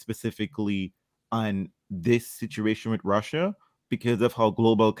speaking specifically on this situation with Russia, because of how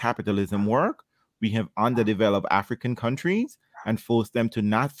global capitalism works, we have underdeveloped African countries and forced them to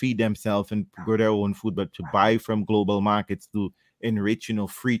not feed themselves and grow their own food, but to buy from global markets to enrich,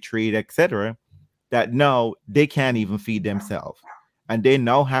 free trade, etc. That now they can't even feed themselves. And they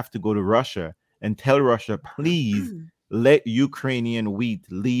now have to go to Russia and tell Russia, please let Ukrainian wheat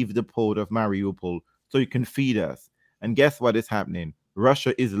leave the port of Mariupol so you can feed us. And guess what is happening?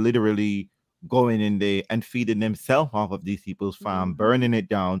 Russia is literally going in there and feeding themselves off of these people's farm, burning it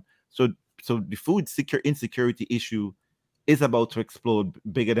down. So the food insecurity issue is about to explode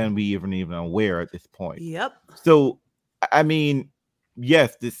bigger than we even aware at this point. Yep. So, I mean,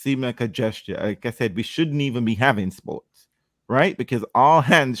 yes, this seemed like a gesture. Like I said, we shouldn't even be having sports, right? Because all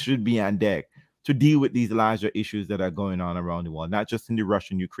hands should be on deck to deal with these larger issues that are going on around the world, not just in the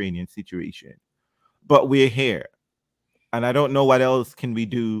Russian-Ukrainian situation. But we're here. And I don't know what else can we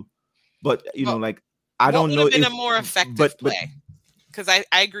do. But, I don't know. What would have been a more effective play? Because I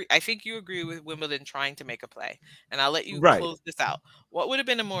agree. I think you agree with Wimbledon trying to make a play. And I'll let you close this out. What would have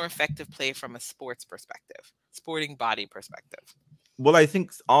been a more effective play from a sports perspective, sporting body perspective? Well, I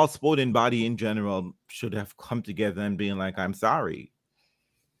think all sporting body in general should have come together and being like, I'm sorry,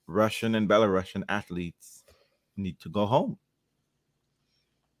 Russian and Belarusian athletes need to go home.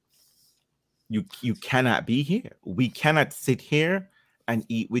 You cannot be here. We cannot sit here and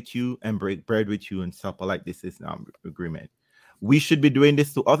eat with you and break bread with you and supper like this is an agreement. We should be doing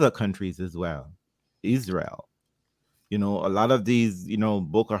this to other countries as well. Israel, a lot of these,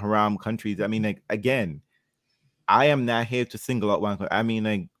 Boko Haram countries. I mean, like, again, I am not here to single out one. I mean,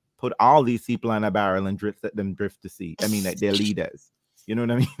 like, put all these people on a barrel and let them drift to sea. I mean, like, they're leaders. You know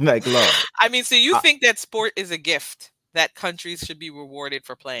what I mean? Like, look. I mean, so you think that sport is a gift that countries should be rewarded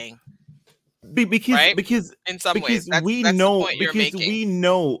for playing? Because in some ways we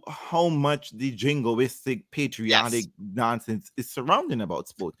know how much the jingoistic patriotic nonsense is surrounding about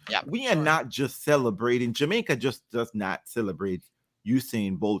sport. We are not just celebrating. Jamaica just does not celebrate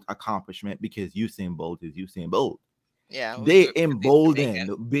Usain Bolt accomplishment because Usain Bolt is Usain Bolt. Yeah, they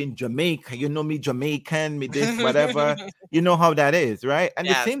emboldened being Jamaica. Me Jamaican, me this, whatever. You know how that is, right? And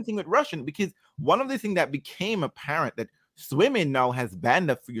the same thing with Russian, because one of the things that became apparent that swimming now has banned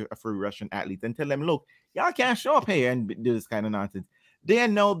a few Russian athletes and tell them, look, y'all can't show up here and do this kind of nonsense. They are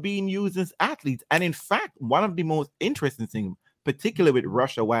now being used as athletes. And in fact, one of the most interesting things, particularly with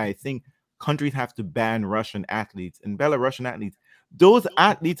Russia, why I think countries have to ban Russian athletes and Belarusian athletes, those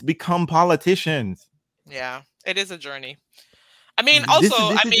athletes become politicians. Yeah, it is a journey. I mean, also,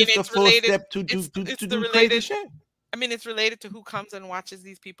 it's related to do crazy shit. I mean, it's related to who comes and watches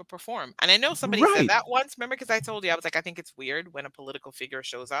these people perform. And I know somebody said that once. Remember, because I told you, I was like, I think it's weird when a political figure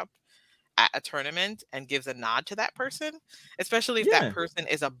shows up at a tournament and gives a nod to that person, especially if that person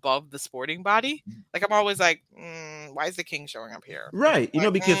is above the sporting body. Like, I'm always like, why is the king showing up here? Right.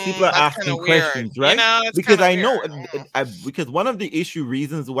 Because people are asking questions, right? Because I know, because one of the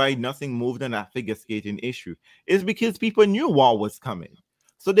reasons why nothing moved on that figure skating issue is because people knew war was coming.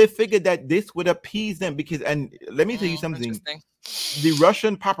 So they figured that this would appease them because, and let me tell you something, the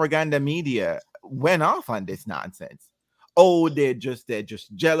Russian propaganda media went off on this nonsense. oh, they're just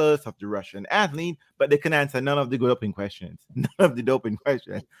jealous of the Russian athlete, but they can answer none of the doping questions. None of the doping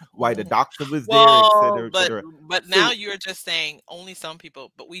questions. Why the doctor was there, Well, etc., etc. but now you're just saying only some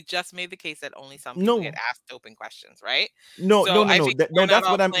people. But we just made the case that only some people No. get asked doping questions, right? No, So I no. think No, we're not that's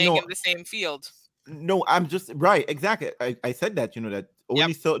all what I'm. playing No, in the same field. no, I'm just right. Exactly. I said that. You know that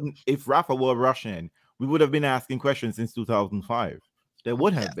only certain. If Rafa were Russian, we would have been asking questions since 2005. There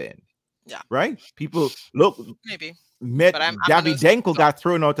would have been. Yeah. Right. People look. Maybe. Met But I'm gonna Davydenko got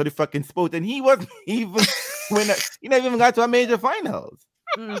thrown out of the fucking sport, and he wasn't even he never even got to a major finals.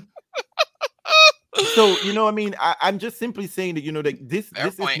 So you know, I mean, I'm just simply saying that, you know, that this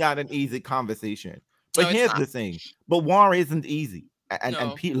is not an easy conversation. But here's the thing: but war isn't easy, and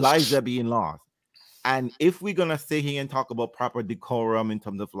lives are being lost. And if we're gonna stay here and talk about proper decorum in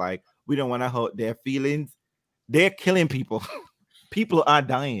terms of like we don't want to hurt their feelings, they're killing people. People are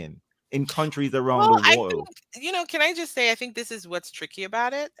dying in countries around the world. You know, can I just say I think this is what's tricky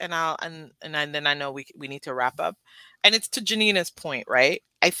about it, and then I know we need to wrap up, and it's to Janina's point, right?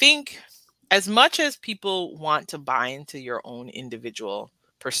 I think as much as people want to buy into your own individual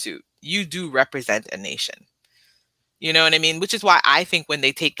pursuit, you do represent a nation. You know what I mean? Which is why I think when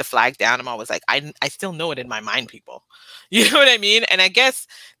they take the flag down, I'm always like, I still know it in my mind, people. You know what I mean? And I guess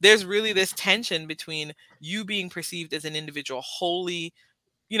there's really this tension between you being perceived as an individual wholly.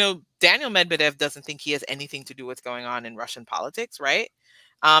 You know, Daniel Medvedev doesn't think he has anything to do with what's going on in Russian politics, right?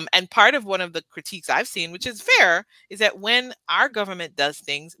 And part of one of the critiques I've seen, which is fair, is that when our government does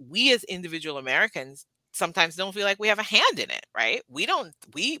things, we as individual Americans sometimes don't feel like we have a hand in it, right? We didn't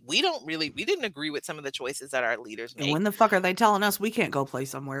agree with some of the choices that our leaders make. And when the fuck are they telling us we can't go play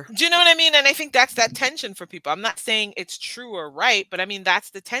somewhere? Do you know what I mean? And I think that's that tension for people. I'm not saying it's true or right, but I mean, that's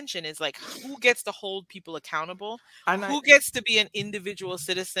the tension, is like, who gets to hold people accountable? Who gets to be an individual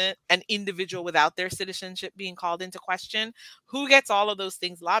citizen, an individual without their citizenship being called into question? Who gets all of those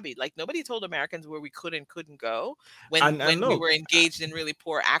things lobbied? Like, nobody told Americans where we could and couldn't go when we were engaged in really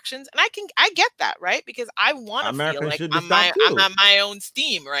poor actions. And I get that, right? Because I want to feel like I'm on my own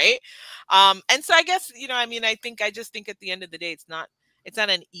steam, right? And so I guess, you know, I mean, I just think at the end of the day, it's not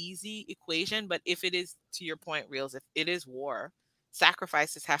an easy equation, but if it is, to your point, Reels, if it is war,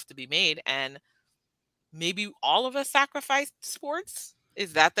 sacrifices have to be made, and maybe all of us sacrificed sports.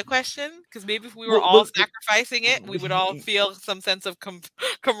 Is that the question? Because maybe if we were all sacrificing it, we would all feel some sense of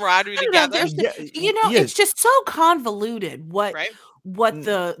camaraderie together. You know, it's just so convoluted what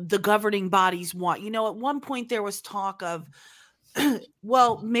the governing bodies want. You know, at one point there was talk of,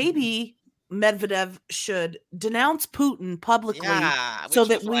 well, maybe Medvedev should denounce Putin publicly so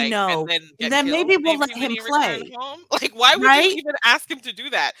that we know. And then maybe we'll let him play. Like, why would you even ask him to do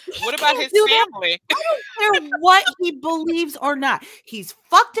that? What about his family? I don't care what he believes or not. He's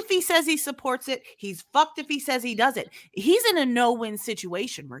fucked if he says he supports it. He's fucked if he says he doesn't. He's in a no-win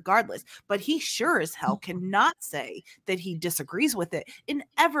situation regardless. But he sure as hell cannot say that he disagrees with it and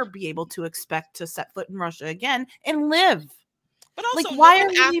ever be able to expect to set foot in Russia again and live. But also, like, why are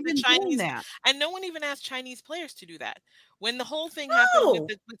we even doing that? And no one even asked Chinese players to do that. When the whole thing happened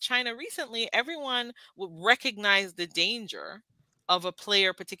with China recently, everyone would recognize the danger of a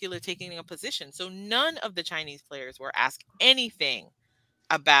player particularly taking a position. So none of the Chinese players were asked anything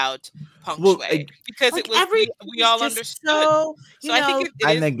about Peng Shuai, because it was we all understood. So I think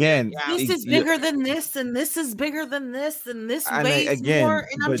this is bigger than this, and this is bigger than this, and this weighs more.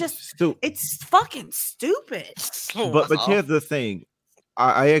 And I'm just, it's fucking stupid. But here's the thing.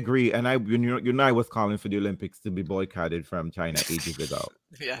 I agree, and you and I was calling for the Olympics to be boycotted from China ages ago.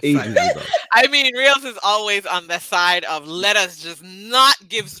 Ages ago. I mean, Reels is always on the side of let us just not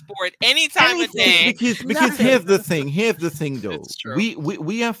give sport any time of day. Because here's the thing, though.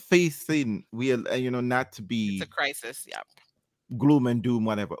 We are facing, not to be, it's a crisis, gloom and doom,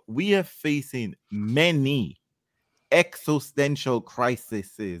 whatever. We are facing many existential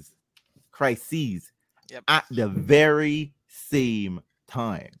crises at the very same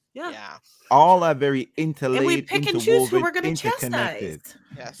time. All are very interlinked, and we pick and choose who we're going to chastise.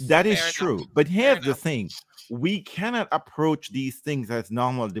 That is true. But here's the thing: we cannot approach these things as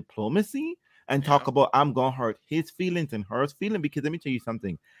normal diplomacy and talk about I'm going to hurt his feelings and her feelings. Because let me tell you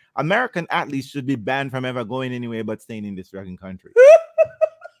something: American athletes should be banned from ever going anywhere but staying in this fucking country.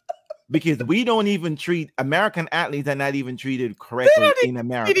 Because we don't even treat American athletes are not even treated correctly in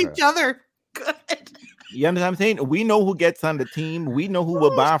America. Treat each other good. You understand what I'm saying? We know who gets on the team. We know who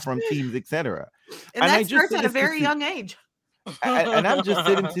will buy from teams, etc. And that starts at a very young age. And I'm just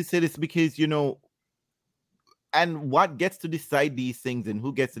sitting to say this because, and what gets to decide these things and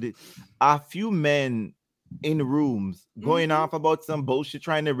who gets to it? A few men in rooms going off about some bullshit,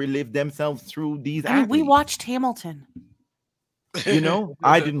 trying to relive themselves through these. We watched Hamilton. You know,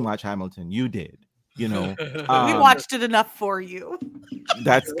 I didn't watch Hamilton. You did. You know, We um, watched it enough for you.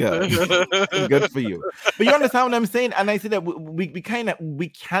 that's good. Good for you. But you understand what I'm saying? And I say that we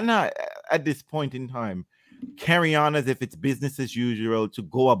cannot at this point in time carry on as if it's business as usual to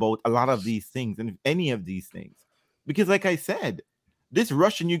go about a lot of these things and any of these things. Because like I said, this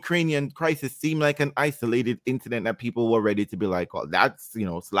Russian-Ukrainian crisis seemed like an isolated incident that people were ready to be like, oh, that's,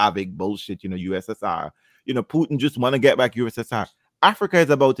 Slavic bullshit, USSR. Putin just want to get back USSR. Africa is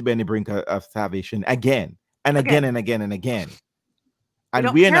about to be on the brink of starvation again and again and again and again.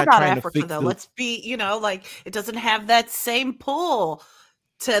 And we are don't care not about trying Africa, to fix though. the... Let's be, like it doesn't have that same pull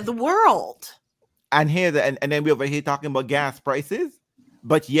to the world. And here, and then we over here talking about gas prices,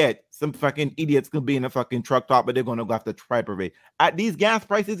 but yet some fucking idiots could be in a fucking truck top, but they're gonna go after try parade. At these gas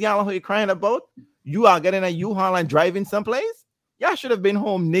prices, y'all are crying about. You are getting a U-Haul and driving someplace. Y'all should have been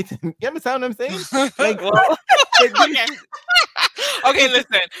home knitting. You understand what I'm saying? Like, okay,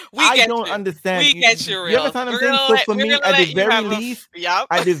 listen. I don't understand. We get you, real. You understand what I'm saying? So for me, at the very least, yep.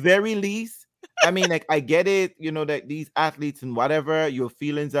 at the very least, I mean, like, I get it, that these athletes and whatever, your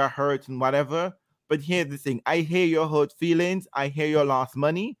feelings are hurt and whatever. But here's the thing: I hear your hurt feelings, I hear your lost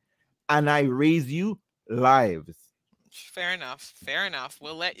money, and I raise you lives. Fair enough. Fair enough.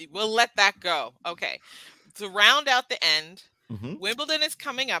 We'll let that go. Okay. To round out the end, Wimbledon is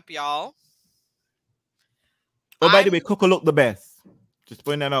coming up, y'all. Oh, by the way, Coco looked the best. Just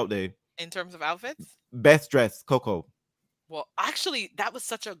putting that out there. In terms of outfits? Best dress, Coco. Well, actually, that was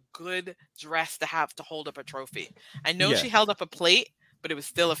such a good dress to have to hold up a trophy. I know she held up a plate, but it was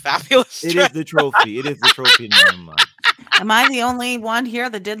still a fabulous dress. It is the trophy. It is the trophy. Am I the only one here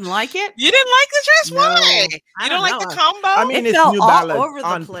that didn't like it? You didn't like the dress? Why? You don't like the combo? I mean, it's New Balance.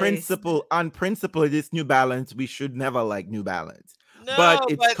 On principle, this New Balance. We should never like New Balance. No, but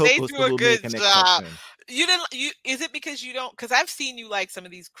they do a good job. Is it because you don't? Because I've seen you like some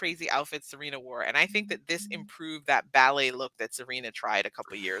of these crazy outfits Serena wore, and I think that this improved that ballet look that Serena tried a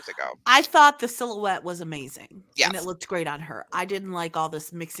couple years ago. I thought the silhouette was amazing. Yes. And it looked great on her. I didn't like all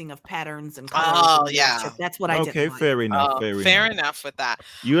this mixing of patterns and colors. Oh, yeah. That's what I didn't like. Okay, fair enough. Fair enough with that.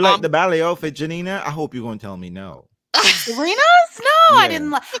 You like the ballet outfit, Janina? I hope you're going to tell me no. Serena's? No, I didn't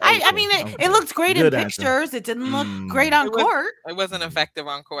like. I mean, it looked great in pictures. It didn't look great on court. It wasn't effective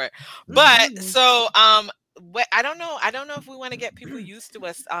on court. But so, I don't know. I don't know if we want to get people used to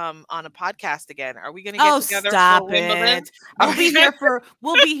us on a podcast again. Are we going to get together stop for Wimbledon?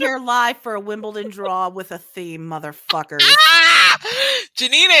 We'll be here live for a Wimbledon draw with a theme, motherfuckers.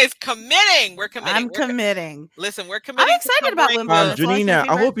 Janina is committing. We're committing. I'm committing. Listen, we're committing. I'm excited about Wimbledon. Janina,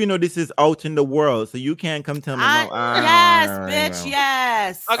 I hope you know this is out in the world, so you can't come tell me no. Yes, bitch.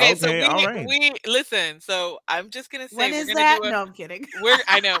 Yes. Okay, so we listen. So I'm just gonna say, when is that? No, I'm kidding.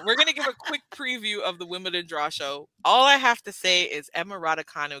 I know we're gonna give a quick preview of the Wimbledon draw show. All I have to say is Emma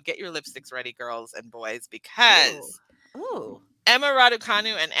Raducanu, get your lipsticks ready, girls and boys, because Emma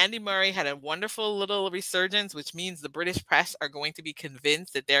Raducanu and Andy Murray had a wonderful little resurgence, which means the British press are going to be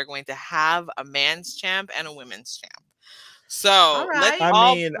convinced that they're going to have a man's champ and a women's champ. So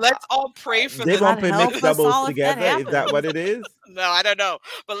let's all pray for they won't play mixed doubles together. Is that what it is? No, I don't know.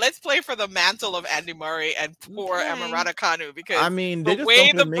 But let's play for the mantle of Andy Murray and poor Emma Raducanu, because the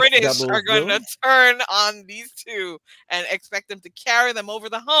way the British are going to turn on these two and expect them to carry them over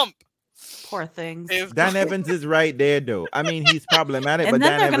the hump. Poor things. Dan Evans is right there, though. I mean, he's problematic, and but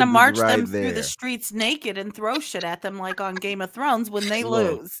then Dan they're going to march right them there. through the streets naked and throw shit at them like on Game of Thrones when they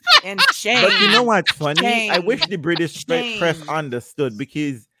lose. And shame. But you know what's funny? Shame. I wish the British press understood,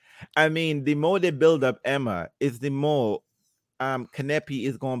 because, I mean, the more they build up Emma, is the more Kanepi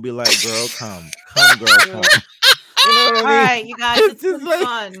is going to be like, girl, come, girl, come. You know what I mean? All right, you guys, it's been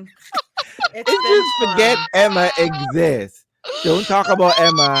fun. It's just forget Emma exists. Don't talk about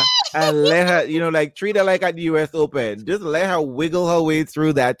Emma and let her, treat her like at the US Open. Just let her wiggle her way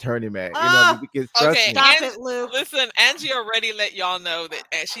through that tournament. Because trust me. Stop it, Luke. Listen, Angie already let y'all know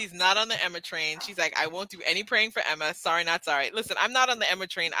that she's not on the Emma train. She's like, I won't do any praying for Emma. Sorry, not sorry. Listen, I'm not on the Emma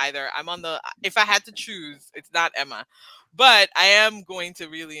train either. I'm on if I had to choose, it's not Emma. But I am going to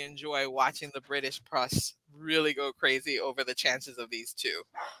really enjoy watching the British press really go crazy over the chances of these two.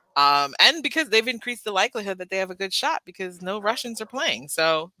 And because they've increased the likelihood that they have a good shot, because no Russians are playing.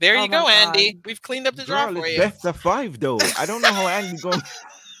 So there you go, Andy. We've cleaned up the draw for you. Best of 5, though. I don't know how Andy's going.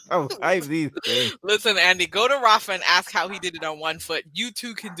 Oh, 5 these things. Listen, Andy, go to Rafa and ask how he did it on one foot. You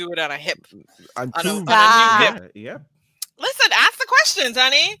too can do it on a hip. On a new hip. Yeah. Listen, ask the questions,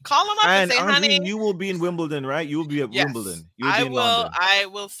 honey. Call them up and say, honey. You will be in Wimbledon, right? You will be at Wimbledon. I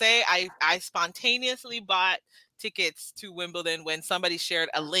will say I spontaneously bought tickets to Wimbledon when somebody shared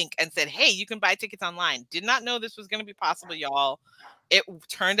a link and said, "Hey, you can buy tickets online." Did not know this was going to be possible, y'all. It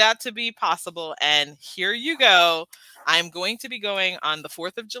turned out to be possible, and here you go. I'm going to be going on the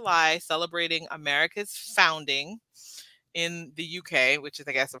 4th of July, celebrating America's founding in the UK, which is,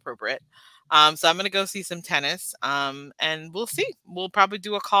 I guess, appropriate. So I'm going to go see some tennis, and we'll see. We'll probably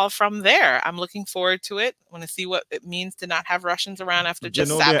do a call from there. I'm looking forward to it. I want to see what it means to not have Russians around after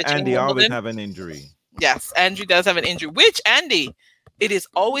just savaging Andy Wimbledon. always have an injury. Yes, Andrew does have an injury. Which, Andy, it is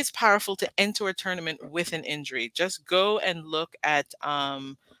always powerful to enter a tournament with an injury. Just go and look at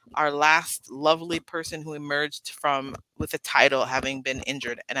our last lovely person who emerged with a title having been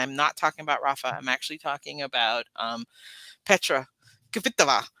injured. And I'm not talking about Rafa. I'm actually talking about Petra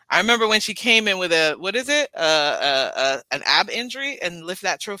Kvitova. I remember when she came in with an ab injury and lift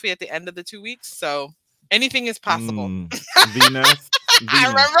that trophy at the end of the 2 weeks. So anything is possible. Venus. I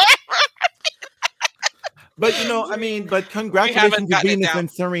remember. But but congratulations to Venus and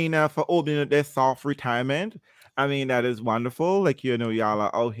Serena for opening their soft retirement. I mean, that is wonderful. Like, y'all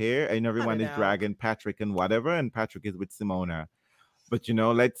are out here and everyone is dragging Patrick and whatever, and Patrick is with Simona. But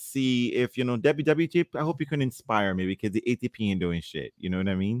let's see if WWT. I hope you can inspire me because the ATP ain't doing shit. You know what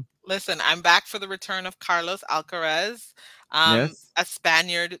I mean? Listen, I'm back for the return of Carlos Alcaraz, yes. a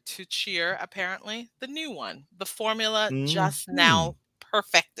Spaniard to cheer. Apparently, the new one. The formula just now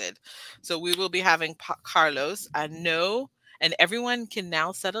perfected. So we will be having Carlos. I know. And everyone can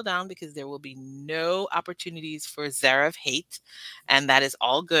now settle down because there will be no opportunities for Zverev hate. And that is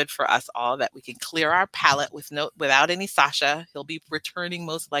all good for us all, that we can clear our palate without any Sasha. He'll be returning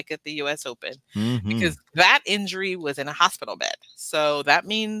most likely at the US Open because that injury was in a hospital bed. So that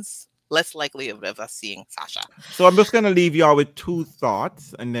means less likely of us seeing Sasha. So I'm just going to leave y'all with 2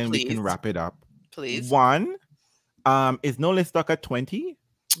 thoughts and then we can wrap it up. Please. 1, is Nole stuck at 20?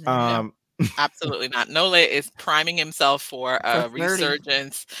 No. Absolutely not. Nole is priming himself for a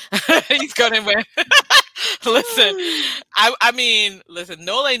resurgence. He's going to win. Listen, listen,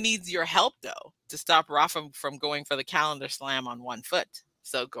 Nole needs your help, though, to stop Rafa from going for the calendar slam on 1 foot.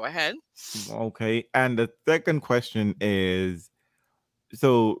 So go ahead. Okay. And the second question is,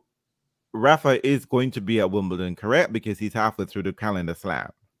 so Rafa is going to be at Wimbledon, correct? Because he's halfway through the calendar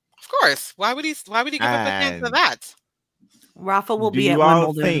slam. Of course. Why would he give up the chance of that? Rafa will be at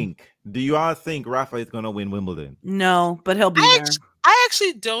Wimbledon. Do you all think Rafa is going to win Wimbledon? No, but he'll be there. I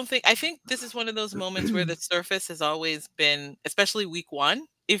actually don't think. I think this is one of those moments where the surface has always been, especially week 1.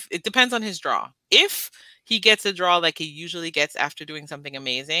 If it depends on his draw. If he gets a draw like he usually gets after doing something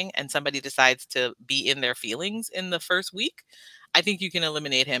amazing, and somebody decides to be in their feelings in the first week, I think you can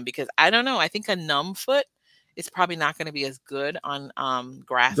eliminate him because I don't know. I think a numb foot is probably not going to be as good on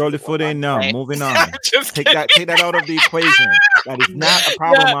grass. Girl, the foot ain't numb. Moving on. Take that out of the equation. That is not a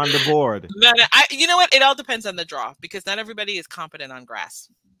problem on the board. No, you know what? It all depends on the draw because not everybody is competent on grass.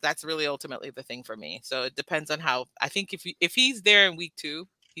 That's really ultimately the thing for me. So it depends on how. I think if he's there in week 2,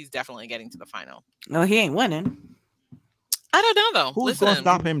 he's definitely getting to the final. No, he ain't winning. I don't know though. Who's going to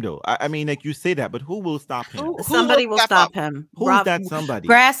stop him though? I mean, like you say that, but who will stop him? Somebody will stop him. Who's that somebody?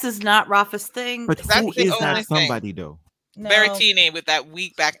 Grass is not Rafa's thing. But who is that somebody though? No. Berrettini with that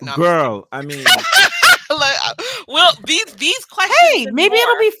weak back. No, girl, I mean. Well, these questions. Hey, maybe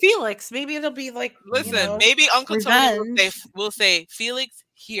it'll be Felix. Maybe it'll be like. Listen, maybe Uncle Tony will say Felix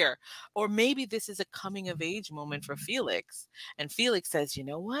here, or maybe this is a coming of age moment for Felix, and Felix says, "You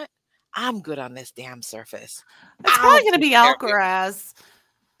know what? I'm good on this damn surface." It's probably going to be Alcaraz.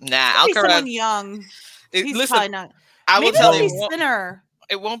 Nah, Alcaraz. Someone young. He's probably not. I will tell you, Sinner.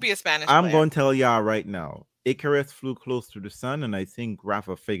 It won't be a Spanish. I'm going to tell y'all right now. Icarus flew close to the sun, and I think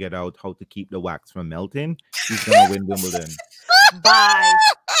Rafa figured out how to keep the wax from melting. He's going to win Wimbledon. Bye.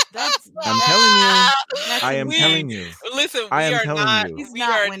 I'm telling you. I am telling you. Listen, I am telling you. He's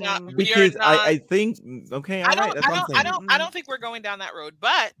not winning. Because I think, okay, all right. I don't think we're going down that road,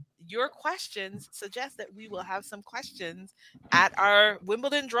 but your questions suggest that we will have some questions at our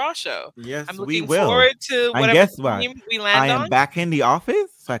Wimbledon draw show. Yes, I'm looking we will. forward to whatever guess what? team we land on. I am back in the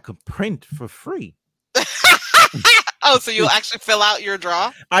office, so I could print for free. Oh, so you'll actually fill out your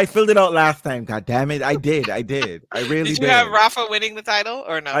draw? I filled it out last time. God damn it. I did. I really did. Did you have Rafa winning the title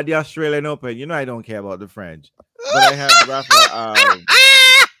or no? At the Australian Open. You know I don't care about the French. But I have Rafa.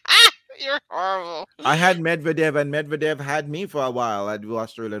 You're horrible. I had Medvedev, and Medvedev had me for a while at the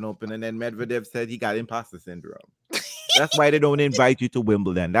Australian Open, and then Medvedev said he got imposter syndrome. That's why they don't invite you to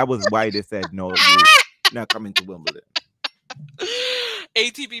Wimbledon. That was why they said no, you're not coming to Wimbledon.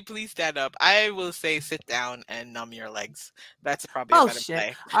 ATP, please stand up. I will say sit down and numb your legs. That's probably a better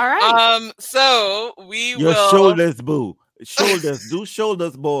play. All right. So we your will. Shoulders, boo. Shoulders. Do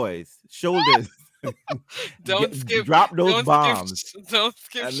shoulders, boys. Shoulders. Don't skip. Drop those Don't bombs. skip. Don't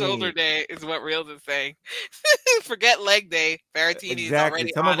skip I shoulder mean- day is what Reels is saying. Forget leg day. Berrettini's Exactly.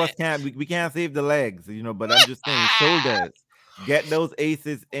 already Some on of us it. can't. We can't save the legs, but I'm just saying, shoulders. Get those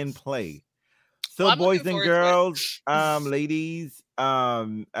aces in play. So, Well, I'm boys looking and forward to it. girls, ladies,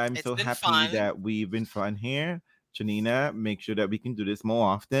 I'm It's so been happy fun. that we've been fun here. Janina, make sure that we can do this more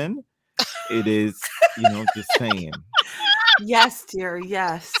often. It is, just saying. Yes, dear.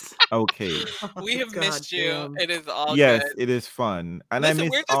 Yes. Okay. We have God missed you. damn. It is all Yes, good. it is fun, and Listen, I we're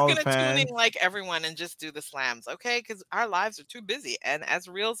miss just all gonna fans. tune in like everyone and just do the slams, okay? Because our lives are too busy, and as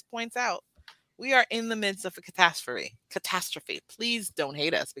Reels points out, we are in the midst of a catastrophe. Please don't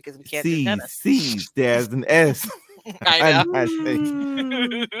hate us because we can't do tennis. C's. There's an S. I know. I think.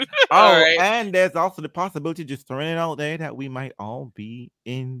 Mm. All Oh, right. and there's also the possibility, just throwing it out there, that we might all be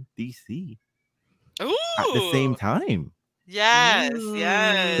in DC Ooh. at the same time. Yes. Ooh.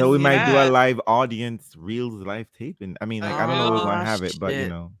 Yes. So we might do a yes. live audience, Reels live taping. I mean, I don't know where we're gonna Oh, have it, but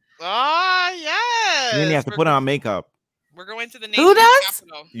shit. Oh yes. then you have to put on makeup. We're going to the Who nation's does?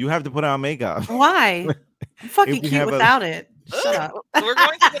 capital. You have to put on makeup. Why? I'm fucking we cute have a- without it. Shut up. We're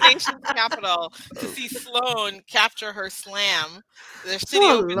going to the nation's capital to see Sloan capture her slam, their City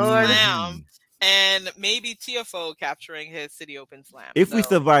Oh, Open Lord. slam, and maybe Tiafoe capturing his City Open slam. If we So-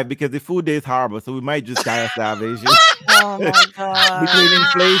 survive, because the food is horrible, so we might just die of starvation. Oh my god. Between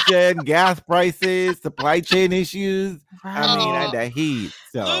inflation, gas prices, supply chain issues, I mean, Oh. and the heat.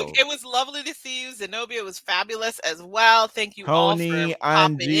 So Luke, it was lovely to see you. Zenobia, it was fabulous as well. Thank you all Tony, for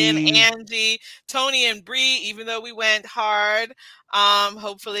popping in. Angie. Angie, Tony, and Bree. Even though we went hard,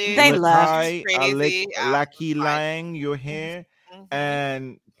 hopefully They it was left. too crazy. Lucky fine. Lang, you're here, Mhm.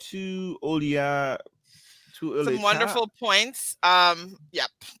 and to Olia, Some wonderful points. Yep.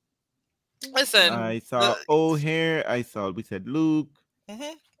 Listen, I saw O here. We said Luke, mhm,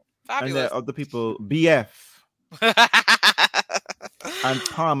 and fabulous. the other people, BF and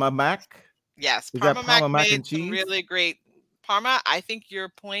Parma Mac. Yes, Is that Parma Parma Mac mac and made some cheese? really great. Parma, I think your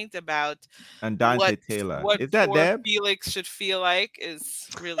point about And Dante what Taylor. what Is that poor Deb? Felix should feel like is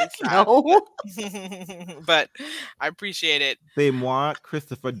really sad. No. But I appreciate it. C'est moi.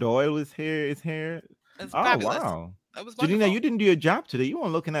 Christopher Doyle is here. It's Oh fabulous. wow. That was Janina, wonderful. you didn't do your job today. You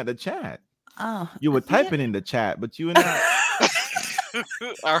weren't looking at the chat. Oh. You were Yeah. typing in the chat, but you were not.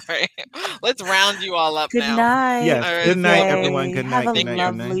 All right, let's round you all up Good now. night. Yes. All right. Good night, Yay. everyone. Good night. Have Good a night.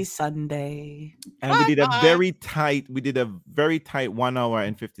 Good lovely night. Sunday. And we did a Bye-bye. very tight 1 hour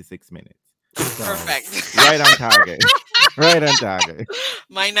and 56 minutes. So, Perfect. Right on target. Right on target.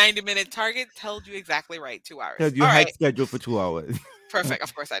 My 90-minute target told you exactly right. 2 hours. Because you All had right, scheduled for 2 hours. perfect.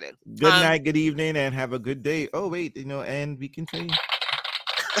 Of course I did. Good night, good evening, and have a good day. Oh, wait, and we can say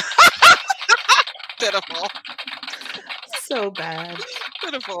Pitiful. So bad.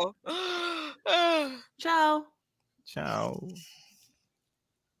 Pitiful. Ciao. ciao.